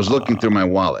 I was looking through my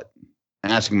wallet,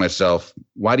 asking myself,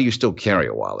 why do you still carry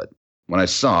a wallet? When I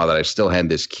saw that I still had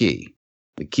this key.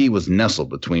 The key was nestled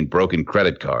between broken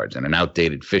credit cards and an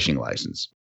outdated fishing license.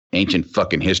 Ancient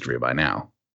fucking history by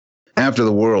now. After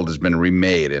the world has been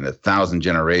remade and 1,000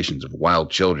 generations of wild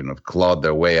children have clawed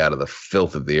their way out of the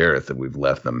filth of the earth that we've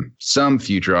left them, some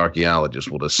future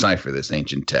archaeologists will decipher this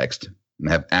ancient text and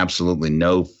have absolutely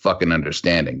no fucking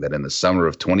understanding that in the summer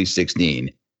of 2016,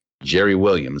 Jerry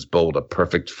Williams bowled a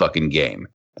perfect fucking game.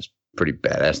 That's pretty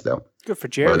badass, though. Good for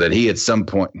Jerry. Or that he at some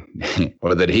point,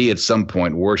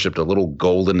 worshipped a little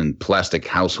golden and plastic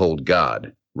household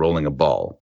god rolling a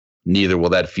ball. Neither will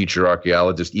that future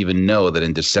archaeologist even know that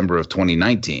in December of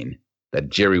 2019, that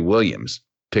Jerry Williams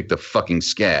picked a fucking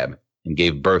scab and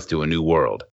gave birth to a new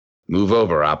world. Move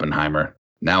over, Oppenheimer.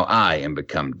 Now I am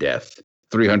become death,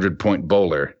 300-point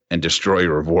bowler and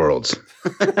destroyer of worlds.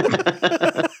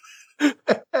 It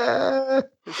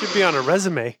should be on a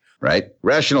resume. Right?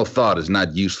 Rational thought is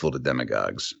not useful to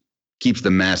demagogues. Keeps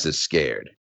the masses scared.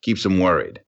 Keeps them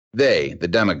worried. They, the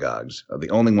demagogues, are the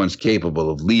only ones capable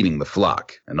of leading the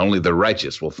flock, and only the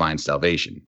righteous will find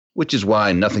salvation. Which is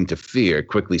why nothing to fear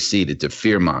quickly ceded to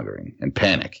fear-mongering and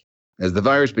panic. As the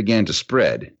virus began to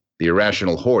spread, the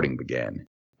irrational hoarding began.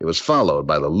 It was followed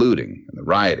by the looting and the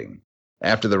rioting.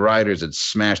 After the rioters had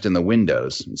smashed in the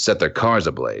windows and set their cars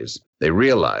ablaze, they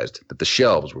realized that the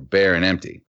shelves were bare and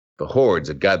empty. The hordes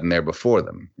had gotten there before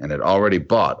them and had already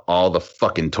bought all the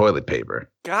fucking toilet paper.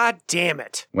 God damn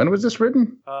it. When was this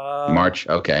written? March.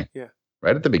 Okay. Yeah.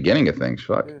 Right at the beginning of things.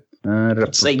 Fuck. Yeah.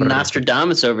 It's like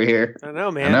Nostradamus over here. I know,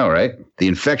 man. I know, right? The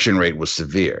infection rate was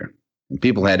severe, and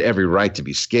people had every right to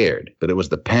be scared, but it was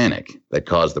the panic that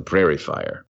caused the prairie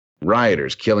fire.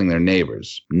 Rioters killing their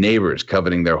neighbors, neighbors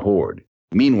coveting their hoard.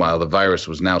 Meanwhile, the virus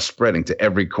was now spreading to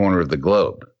every corner of the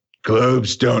globe.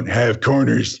 Globes don't have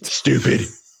corners, stupid.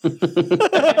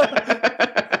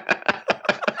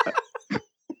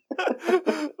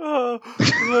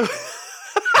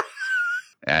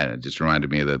 And it just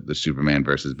reminded me of the Superman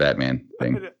versus Batman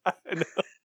thing. I know.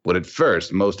 What at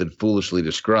first most had foolishly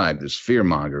described as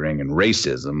fear-mongering and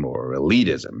racism or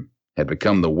elitism had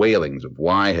become the wailings of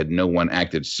why had no one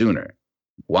acted sooner?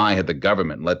 Why had the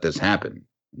government let this happen?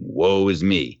 Woe is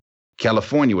me.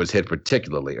 California was hit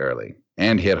particularly early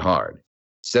and hit hard.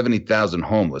 70,000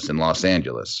 homeless in Los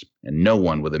Angeles, and no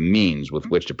one with the means with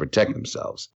which to protect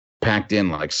themselves. Packed in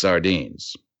like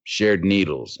sardines. Shared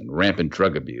needles and rampant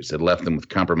drug abuse had left them with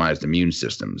compromised immune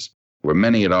systems, where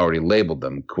many had already labeled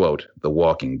them, quote, the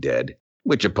walking dead,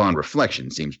 which upon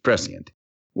reflection seems prescient.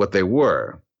 What they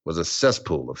were was a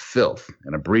cesspool of filth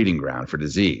and a breeding ground for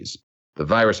disease. The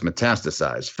virus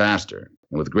metastasized faster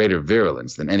and with greater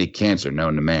virulence than any cancer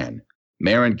known to man.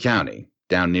 Marin County,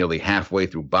 down nearly halfway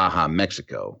through Baja,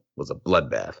 Mexico, was a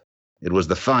bloodbath. It was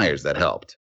the fires that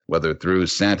helped. Whether through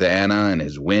Santa Ana and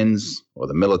his winds or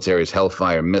the military's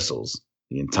Hellfire missiles,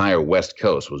 the entire West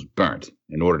Coast was burnt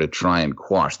in order to try and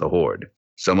quash the horde.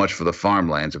 So much for the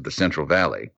farmlands of the Central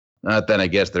Valley. Not that I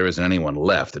guess there isn't anyone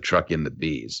left to truck in the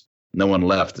bees. No one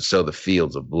left to sow the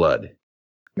fields of blood.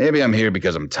 Maybe I'm here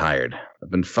because I'm tired.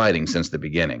 I've been fighting since the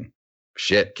beginning.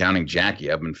 Shit, counting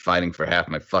Jackie, I've been fighting for half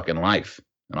my fucking life.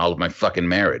 And all of my fucking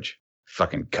marriage.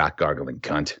 Fucking cock-gargling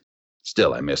cunt.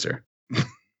 Still, I miss her.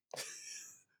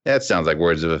 That sounds like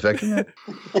words of affection.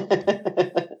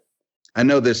 I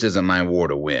know this isn't my war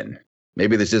to win.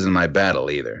 Maybe this isn't my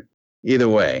battle either. Either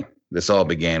way, this all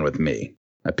began with me.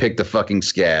 I picked a fucking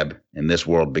scab, and this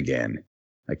world began.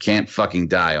 I can't fucking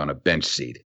die on a bench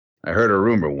seat. I heard a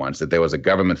rumor once that there was a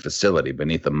government facility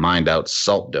beneath a mined-out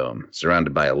salt dome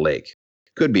surrounded by a lake.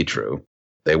 Could be true.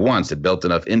 They once had built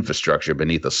enough infrastructure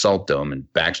beneath a salt dome in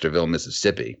Baxterville,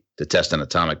 Mississippi, to test an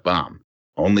atomic bomb.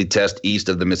 Only test east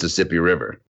of the Mississippi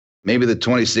River. Maybe the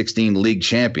 2016 league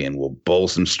champion will bowl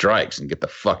some strikes and get the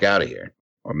fuck out of here.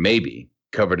 Or maybe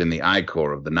covered in the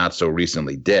ichor of the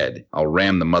not-so-recently dead. I'll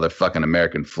ram the motherfucking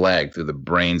American flag through the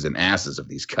brains and asses of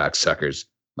these cocksuckers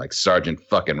like Sergeant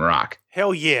fucking Rock.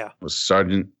 Hell yeah. Was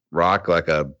Sergeant Rock like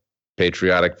a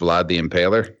patriotic Vlad the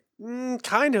Impaler?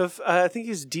 Kind of. I think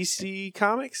he's DC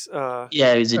Comics.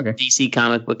 Yeah, he's a DC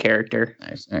comic book character.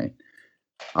 Nice. All right.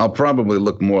 I'll probably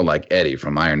look more like Eddie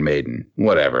from Iron Maiden.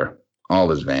 Whatever.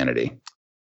 All is vanity.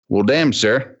 Well, damn,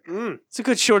 sir. It's a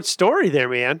good short story there,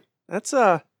 man. That's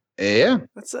yeah.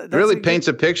 That's really paints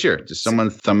a picture. Just someone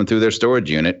thumbing through their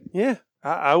storage unit. Yeah.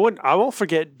 I won't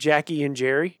forget Jackie and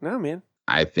Jerry. No, man.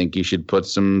 I think you should put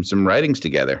some writings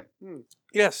together.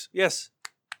 Yes.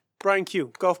 Brian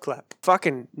Q, golf clap.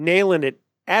 Fucking nailing it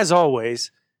as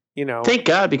always. You know. Thank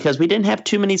God, because we didn't have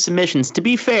too many submissions. To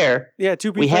be fair,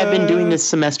 we have been doing this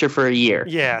semester for a year.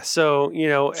 Yeah, so you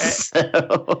know,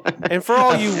 and for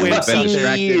all you wimps out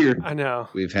there, I know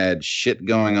we've had shit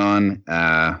going on.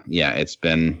 Yeah, it's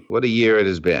been what a year it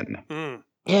has been.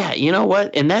 Yeah, you know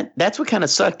what, and that's what kind of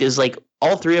sucked is like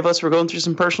all three of us were going through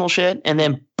some personal shit, and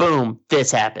then boom,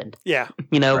 this happened. Yeah,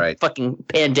 you know, fucking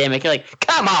pandemic. You're like,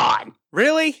 come on.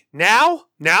 Really?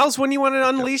 Now's when you want to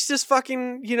unleash this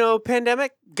fucking,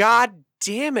 pandemic? God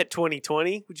damn it,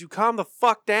 2020. Would you calm the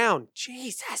fuck down?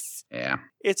 Jesus. Yeah.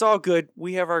 It's all good.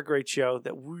 We have our great show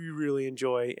that we really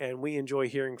enjoy, and we enjoy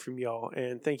hearing from y'all.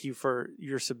 And thank you for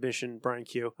your submission, Brian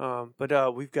Q.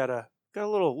 But we've got a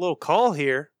little call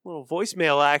here, a little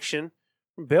voicemail action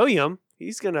from Billiam.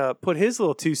 He's going to put his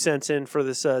little 2 cents in for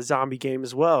this zombie game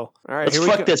as well. All right, let's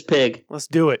fuck this pig. Let's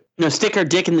do it. No, stick our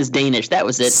dick in this Danish. That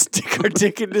was it. Stick our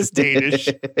dick in this Danish.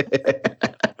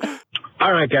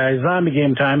 All right, guys, zombie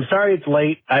game time. Sorry it's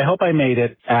late. I hope I made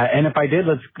it. And if I did,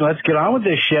 let's get on with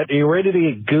this shit. Are you ready to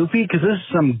get goofy? Because this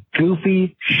is some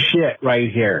goofy shit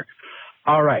right here.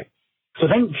 All right. So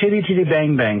thank Chitty Chitty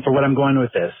Bang Bang for what I'm going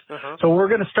with this. So what we're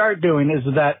going to start doing is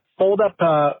that fold-up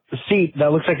seat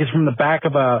that looks like it's from the back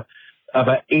of a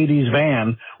 80s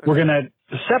van. We're going to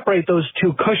separate those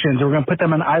 2 cushions. We're going to put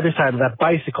them on either side of that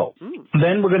bicycle.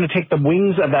 Then we're going to take the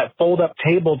wings of that fold-up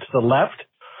table to the left.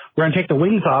 We're going to take the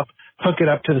wings off, hook it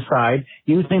up to the side.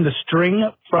 Using the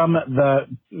string from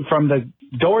the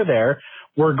door there,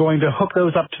 we're going to hook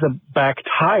those up to the back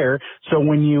tire. So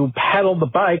when you pedal the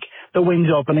bike, the wings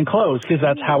open and close because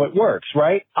that's how it works,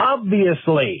 right?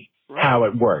 Obviously. How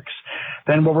it works.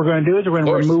 Then what we're going to do is we're going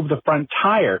to remove the front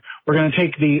tire. We're going to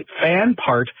take the fan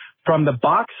part from the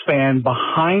box fan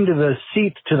behind the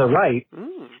seat to the right,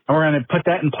 and we're going to put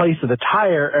that in place of the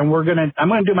tire, and I'm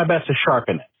going to do my best to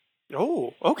sharpen it.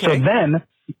 Oh, okay. So then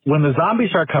when the zombies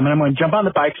start coming, I'm going to jump on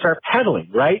the bike, start pedaling,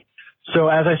 right? So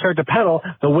as I start to pedal,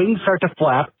 the wings start to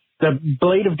flap. The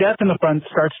blade of death in the front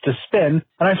starts to spin,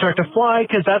 and I start to fly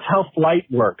because that's how flight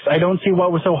works. I don't see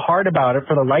what was so hard about it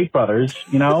for the Wright brothers.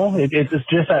 It's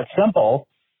just that simple.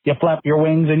 You flap your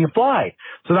wings and you fly.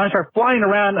 So then I start flying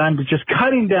around, and I'm just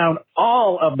cutting down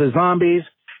all of the zombies.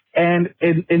 And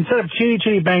instead of Chitty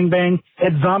Chitty Bang Bang,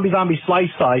 it's Zombie Zombie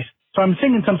Slice Slice. So I'm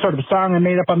singing some sort of song I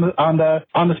made up on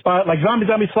the spot, like Zombie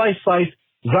Zombie Slice Slice.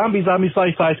 Zombie, zombie,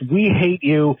 slice, slice, we hate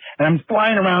you. And I'm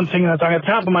flying around singing that song at the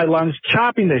top of my lungs,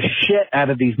 chopping the shit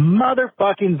out of these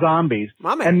motherfucking zombies.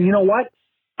 And you know what?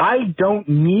 I don't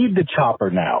need the chopper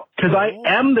now because I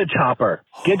am the chopper.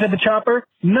 Get to the chopper?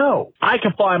 No. I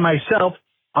can fly myself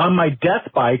on my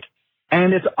death bike,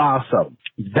 and it's awesome.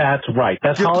 That's right.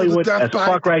 That's Hollywood as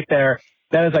fuck right there.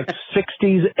 That is like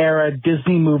 60s era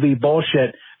Disney movie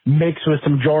bullshit mixed with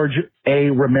some George A.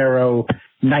 Romero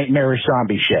nightmarish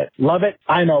zombie shit. Love it?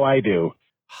 I know I do.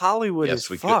 Hollywood as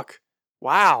fuck.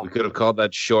 Wow. We could have called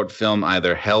that short film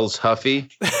either Hell's Huffy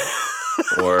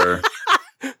or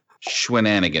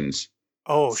Schwinanigans.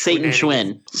 Oh, Satan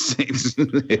Schwinn. Satan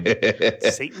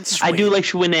Schwinn. I do like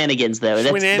Schwinanigans though.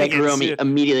 That grew on me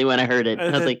immediately when I heard it.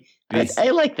 And I was like,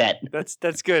 I like that.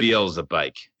 That's good.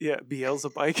 Beelzebub. Yeah,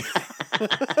 Beelzebub.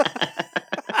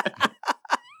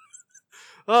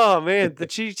 Oh man, the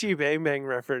Chitty Chitty Bang Bang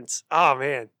reference. Oh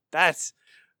man, that's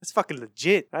fucking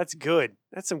legit. That's good.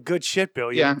 That's some good shit,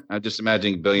 Billiam. Yeah, I'm just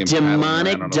imagining Billiam.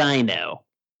 Demonic Dino.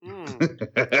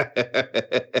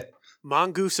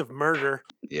 Mongoose of Murder.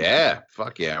 Yeah,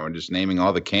 fuck yeah. We're just naming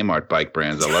all the Kmart bike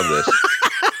brands. I love this.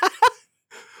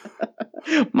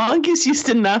 Mongoose used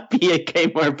to not be a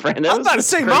Kmart brand. I was about to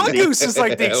say, crazy. Mongoose is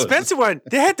like the expensive one.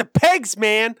 They had the pegs,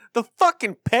 man. The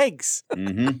fucking pegs.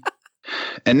 Mm-hmm.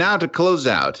 And now to close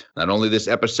out, not only this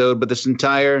episode, but this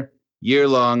entire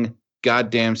year-long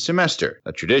goddamn semester.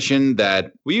 A tradition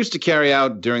that we used to carry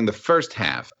out during the first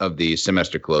half of the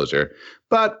semester closer,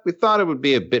 but we thought it would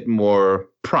be a bit more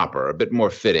proper, a bit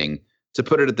more fitting to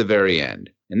put it at the very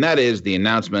end. And that is the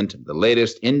announcement of the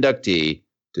latest inductee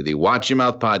to the Watch Your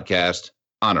Mouth podcast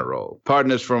honor roll.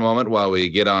 Pardon us for a moment while we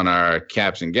get on our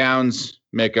caps and gowns,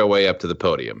 make our way up to the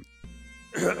podium.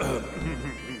 Got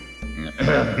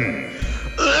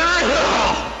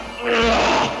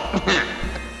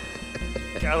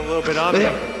a little bit on me.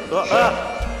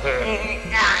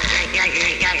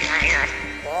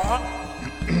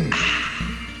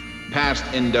 Past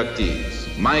inductees: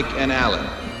 Mike and Alan,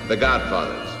 the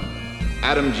Godfathers;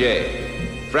 Adam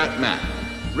J., Frat Matt,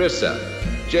 Rissa,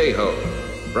 J-Ho,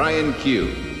 Brian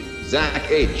Q,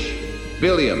 Zach H.,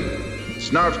 Billiam,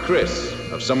 Snarf Chris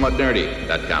of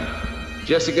SomewhatNerdy.com,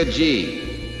 Jessica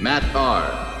G., Matt R.,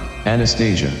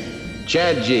 Anastasia,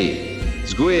 Chad G.,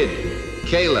 Squid,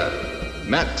 Kayla,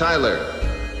 Matt Tyler,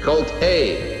 Colt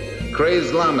A.,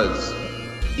 Craze Llamas,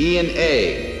 Ian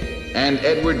A., and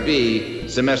Edward B.,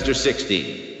 Semester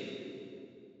 16.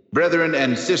 Brethren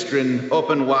and sistren,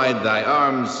 open wide thy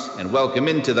arms and welcome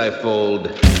into thy fold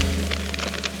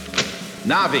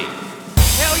Navi.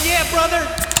 Hell yeah, brother!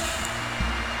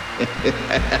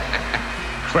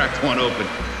 Cracked one open.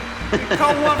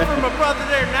 Call one for my brother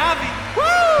there, Navi.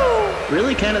 Woo!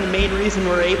 Really kind of the main reason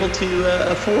we're able to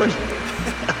afford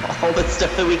all the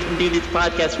stuff that we can do this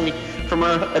podcast from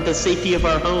the safety of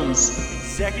our homes.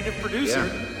 Executive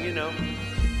producer, you know.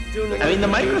 I mean, the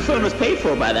microphone was paid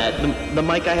for by that. The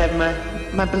mic, I have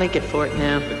my blanket fort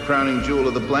now. The crowning jewel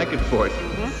of the blanket fort,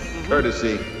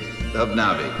 courtesy of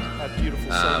Navi. That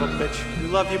beautiful son of a bitch. We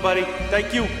love you, buddy.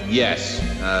 Thank you. Yes,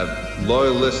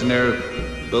 loyal listener,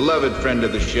 beloved friend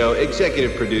of the show,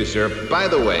 executive producer. By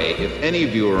the way, if any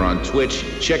of you are on Twitch,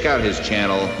 check out his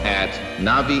channel at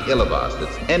Navi Ilivas.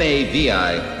 That's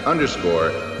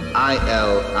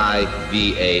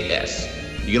NAVI_ILIVAS.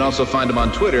 You can also find him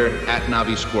on Twitter at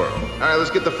Navi Squirrel. All right, let's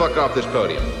get the fuck off this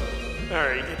podium. All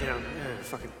right, get down.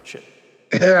 Fucking shit.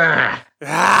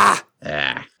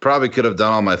 Probably could have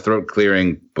done all my throat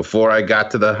clearing before I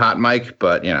got to the hot mic,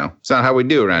 but, you know, it's not how we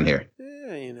do around here.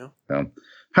 Yeah, you know. So,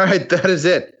 all right, that is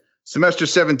it. Semester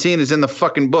 17 is in the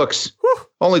fucking books. Whew.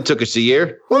 Only took us a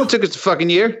year. Only took us a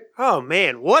fucking year. Oh,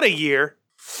 man, what a year.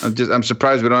 I'm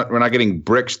surprised we're not getting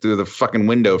bricks through the fucking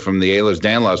window from the Ayla's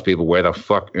Danlaws people. Where the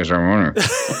fuck is our owner?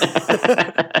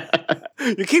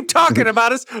 You keep talking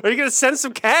about us. Are you going to send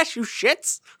some cash, you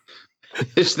shits?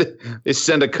 They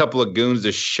send a couple of goons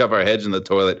to shove our heads in the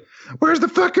toilet. Where's the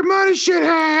fucking money,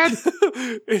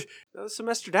 shithead? Another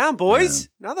semester down, boys.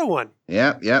 Another one.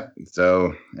 Yep.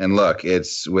 So, and look,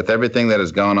 it's with everything that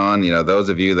has gone on, you know, those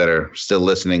of you that are still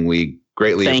listening, we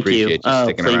greatly appreciate you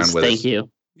sticking around with us. Thank you.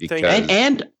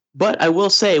 But I will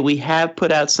say we have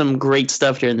put out some great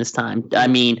stuff during this time. I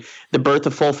mean, the birth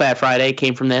of Full Fat Friday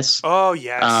came from this. Oh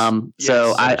yes.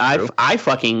 So I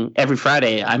fucking every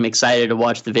Friday I'm excited to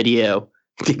watch the video.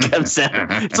 It comes out.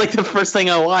 It's like the first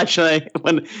thing I watch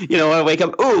when I wake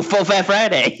up. Ooh, Full Fat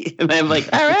Friday, and I'm like,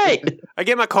 all right. I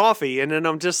get my coffee, and then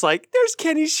I'm just like, "There's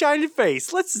Kenny's shiny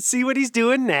face. Let's see what he's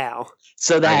doing now."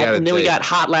 So that, and then we got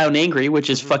Hot, Loud, and Angry, which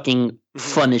is fucking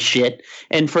fun as shit.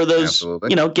 And for those,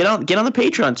 get on the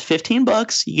Patreon. It's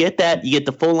 $15. You get that. You get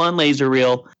the full on laser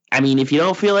reel. I mean, if you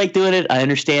don't feel like doing it, I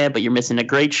understand, but you're missing a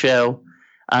great show.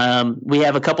 We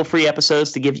have a couple free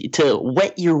episodes to give you to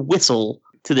wet your whistle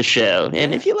to the show.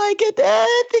 And if you like it,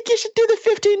 I think you should do the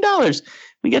 $15.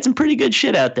 We got some pretty good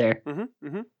shit out there.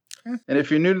 And if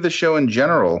you're new to the show in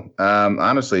general,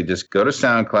 honestly, just go to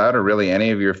SoundCloud or really any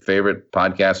of your favorite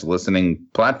podcast listening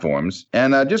platforms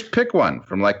and just pick one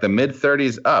from like the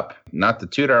mid-30s up. Not to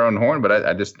toot our own horn, but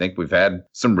I just think we've had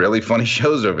some really funny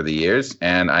shows over the years.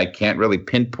 And I can't really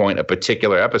pinpoint a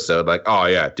particular episode like, oh,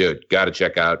 yeah, dude, got to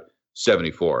check out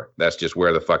 74. That's just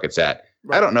where the fuck it's at.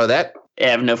 Right. I don't know that. Yeah,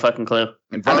 I have no fucking clue.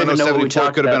 And I don't even know what we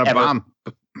talked about. Could have been a bomb.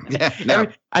 Yeah, no.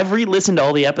 I've re-listened to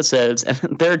all the episodes, and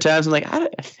there are times I'm like,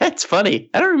 that's funny.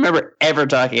 I don't remember ever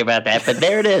talking about that, but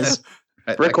there it is.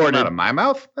 Recorded. Out of my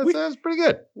mouth? That's pretty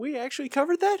good. We actually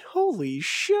covered that? Holy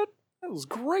shit. That was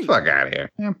great. Fuck out of here.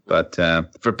 Yeah. But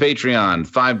for Patreon,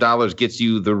 $5 gets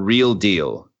you the real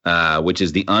deal, which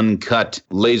is the uncut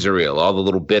laser reel. All the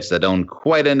little bits that don't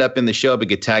quite end up in the show but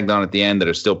get tagged on at the end that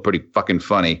are still pretty fucking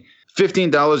funny.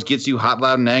 $15 gets you Hot,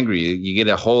 Loud, and Angry. You get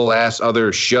a whole ass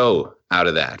other show out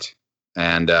of that.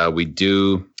 And we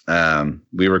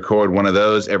record one of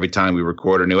those every time we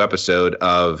record a new episode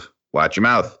of Watch Your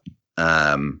Mouth.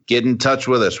 Get in touch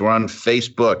with us. We're on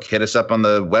Facebook. Hit us up on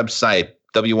the website,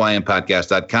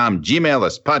 wympodcast.com. Gmail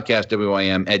us,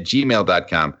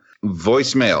 podcastwym@gmail.com.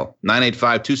 Voicemail,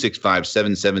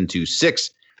 985-265-7726.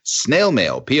 Snail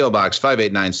mail, P.O. Box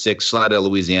 5896, Slidell,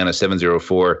 Louisiana,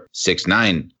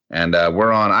 70469. And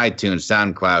we're on iTunes,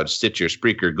 SoundCloud, Stitcher,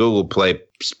 Spreaker, Google Play,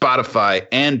 Spotify,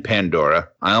 and Pandora.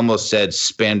 I almost said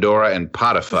Spandora and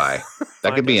Potify.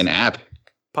 That could be an app.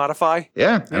 Spotify?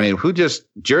 Yeah. I mean,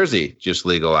 Jersey just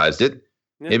legalized it.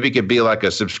 Yeah. Maybe it could be like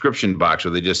a subscription box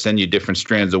where they just send you different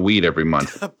strands of weed every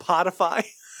month. Spotify?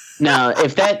 No,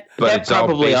 if that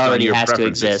probably already has to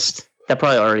exist. That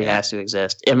probably already has to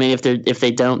exist. I mean, if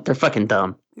they don't, they're fucking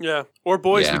dumb. Yeah. Or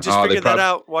boys, we just figured that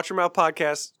out. Watch Your Mouth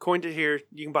podcast. Coined it here.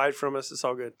 You can buy it from us. It's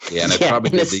all good. Yeah, and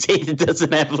probably in a state that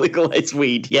doesn't have legalized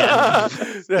weed. Yeah.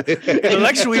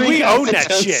 Intellectually, we own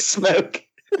that shit. Smoke.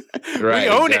 Right, we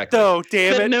own it though,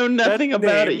 damn it. Know nothing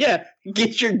about it. Yeah.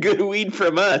 Get your good weed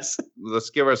from us. Let's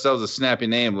give ourselves a snappy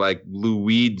name like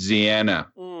Louisiana.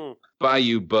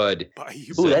 Bayou Bud.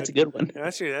 Ooh, that's a good one.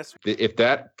 Yeah, that's... If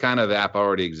that kind of app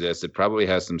already exists, it probably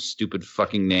has some stupid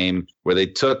fucking name where they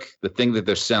took the thing that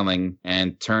they're selling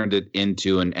and turned it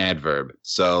into an adverb.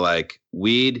 So like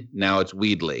weed, now it's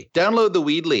Weedly. Download the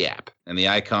Weedly app. And the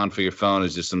icon for your phone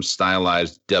is just some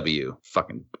stylized W.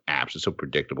 Fucking apps are so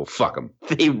predictable. Fuck them.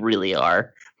 They really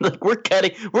are. Like we're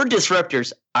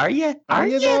disruptors. Are you? Are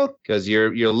you though? Because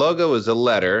your logo is a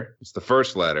letter. It's the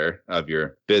first letter of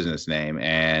your business name,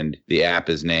 and the app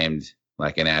is named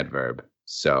like an adverb.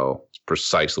 So it's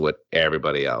precisely what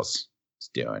everybody else is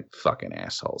doing. Fucking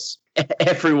assholes.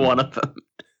 Every one of them.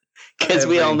 Because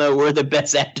we all know we're the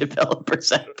best app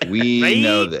developers out there. We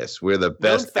know this. We're the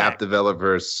best app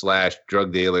developers /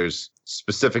 drug dealers,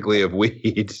 specifically of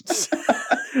weed.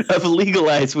 Of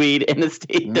legalized weed in the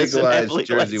state that doesn't have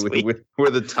legalized Jersey. weed. We're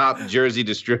the top Jersey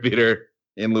distributor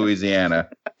in Louisiana.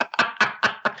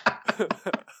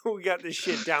 We got this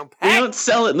shit down pat. We don't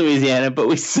sell it in Louisiana, but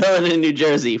we sell it in New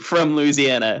Jersey from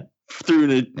Louisiana through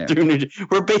New Jersey.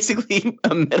 We're basically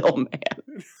a middleman.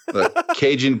 Look,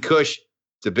 Cajun Kush,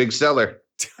 it's a big seller.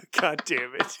 God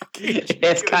damn it. It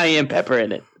has cayenne pepper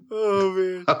in it. Oh,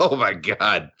 man. Oh, my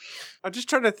God. I'm just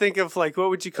trying to think of, like, what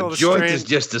would you call a the joint strand? is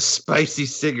just a spicy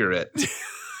cigarette.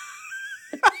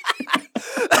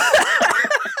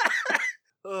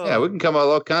 Yeah, we can come up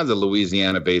with all kinds of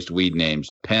Louisiana-based weed names.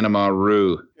 Panama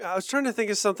Rue. I was trying to think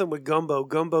of something with gumbo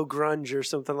grunge or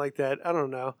something like that. I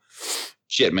don't know.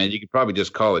 Shit, man, you could probably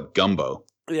just call it gumbo.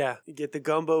 Yeah, you get the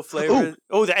gumbo flavor.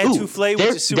 The etoufflé, which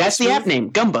is super That's smooth. the app name,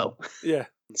 Gumbo. Yeah.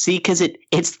 See, because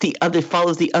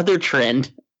follows the other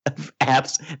trend of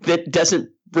apps that doesn't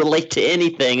relate to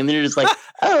anything, and they're just like,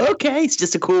 oh, okay, it's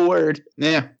just a cool word.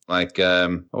 Yeah, like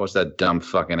what's that dumb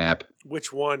fucking app?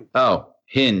 Which one? Oh,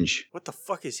 Hinge. What the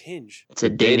fuck is Hinge? It's a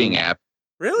dating app.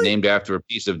 Really? Named after a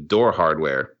piece of door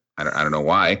hardware. I don't know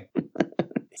why.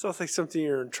 Sounds like something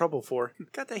you're in trouble for.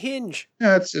 Got the Hinge.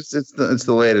 Yeah, it's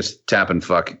the latest tap and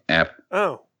fuck app.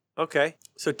 Oh, okay.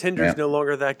 So Tinder's no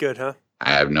longer that good, huh?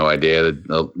 I have no idea.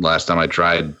 The last time I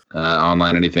tried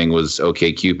online anything was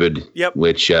OkCupid. Yep.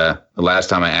 Which the last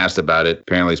time I asked about it,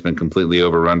 apparently it's been completely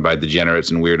overrun by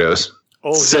degenerates and weirdos.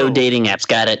 Oh, so dating apps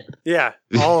got it. Yeah,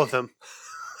 all of them.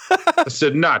 I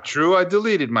said, not true. I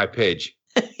deleted my page.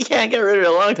 Yeah, I got rid of it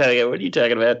a long time ago. What are you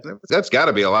talking about? That's got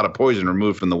to be a lot of poison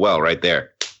removed from the well right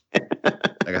there.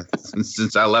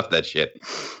 Since I left that shit.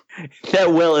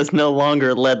 That well is no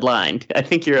longer lead lined. I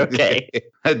think you're okay.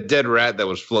 A dead rat that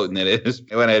was floating in it.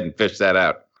 I went ahead and fished that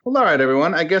out. Well, all right,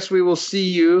 everyone. I guess we will see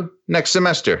you next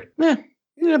semester. Yeah,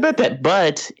 about that.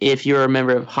 But if you're a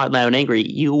member of Hot, Loud, and Angry,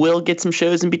 you will get some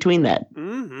shows in between that.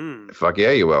 Mm-hmm. Fuck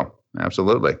yeah, you will.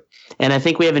 Absolutely. And I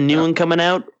think we have a new one coming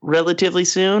out relatively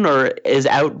soon, or is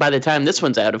out by the time this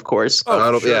one's out, of course.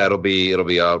 It'll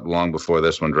be out long before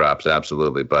this one drops.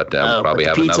 Absolutely, but we'll probably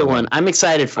have pizza another one. I'm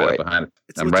excited for it. I'm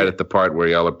right at the part where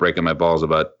y'all are breaking my balls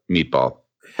about meatball.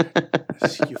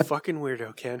 You fucking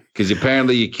weirdo, Ken. Because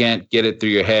apparently you can't get it through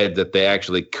your head that they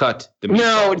actually cut the meatball.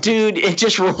 No, dude, it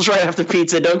just rolls right off the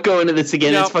pizza. Don't go into this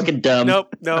again. Nope. It's fucking dumb.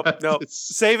 Nope.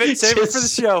 Save it for the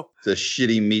show. It's a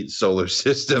shitty meat solar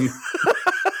system.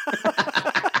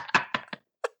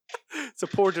 It's a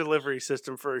poor delivery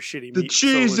system for a shitty meat. The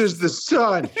cheese is the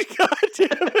sun. God damn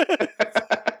it.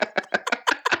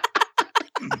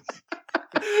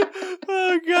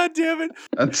 Oh, God damn it.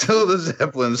 Until the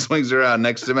Zeppelin swings around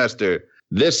next semester.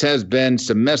 This has been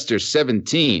semester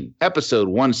 17, episode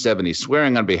 170,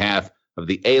 swearing on behalf of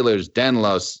the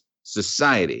Ehlers-Danlos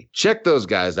Society. Check those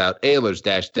guys out,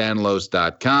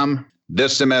 Ehlers-Danlos.com.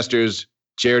 This semester's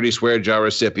charity swear jar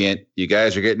recipient. You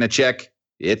guys are getting a check.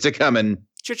 It's a coming.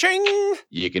 Cha-ching!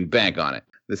 You can bank on it.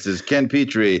 This is Ken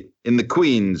Petrie in the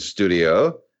Queen's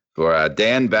studio for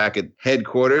Dan back at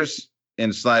headquarters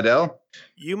in Slidell.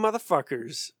 You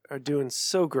motherfuckers are doing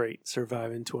so great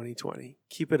surviving 2020.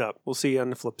 Keep it up. We'll see you on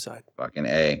the flip side. Fucking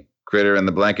A. Critter in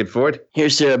the blanket fort.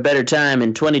 Here's to a better time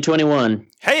in 2021.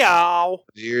 Hey, y'all.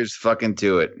 Cheers fucking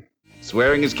to it.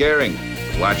 Swearing is caring.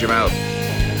 Watch your mouth.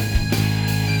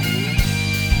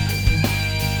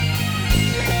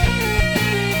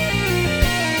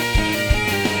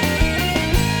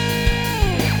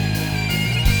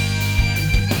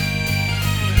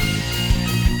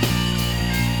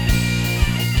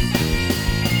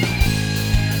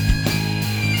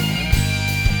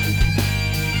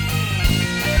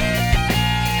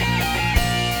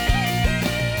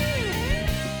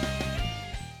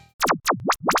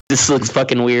 This looks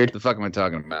fucking weird. The fuck am I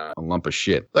talking about? A lump of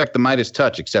shit. Like the Midas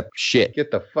touch, except shit. Get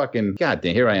the fucking... God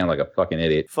damn, here I am like a fucking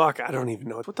idiot. Fuck, I don't even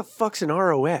know. What the fuck's an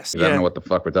ROS? I don't know what the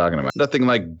fuck we're talking about. Nothing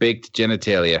like baked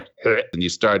genitalia. And you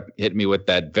start hitting me with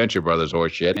that Venture Brothers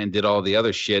horse shit and did all the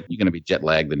other shit, you're going to be jet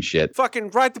lagged and shit. Fucking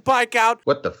ride the bike out.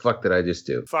 What the fuck did I just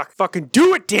do? Fucking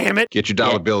do it, damn it. Get your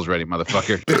dollar bills ready,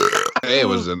 motherfucker. It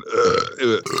was an...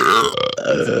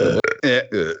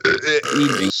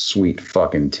 Sweet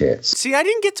fucking tits. See, I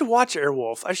didn't get to watch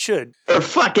Airwolf. I should. You're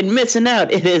fucking missing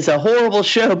out. It is a horrible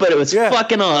show, but it was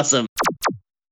fucking awesome.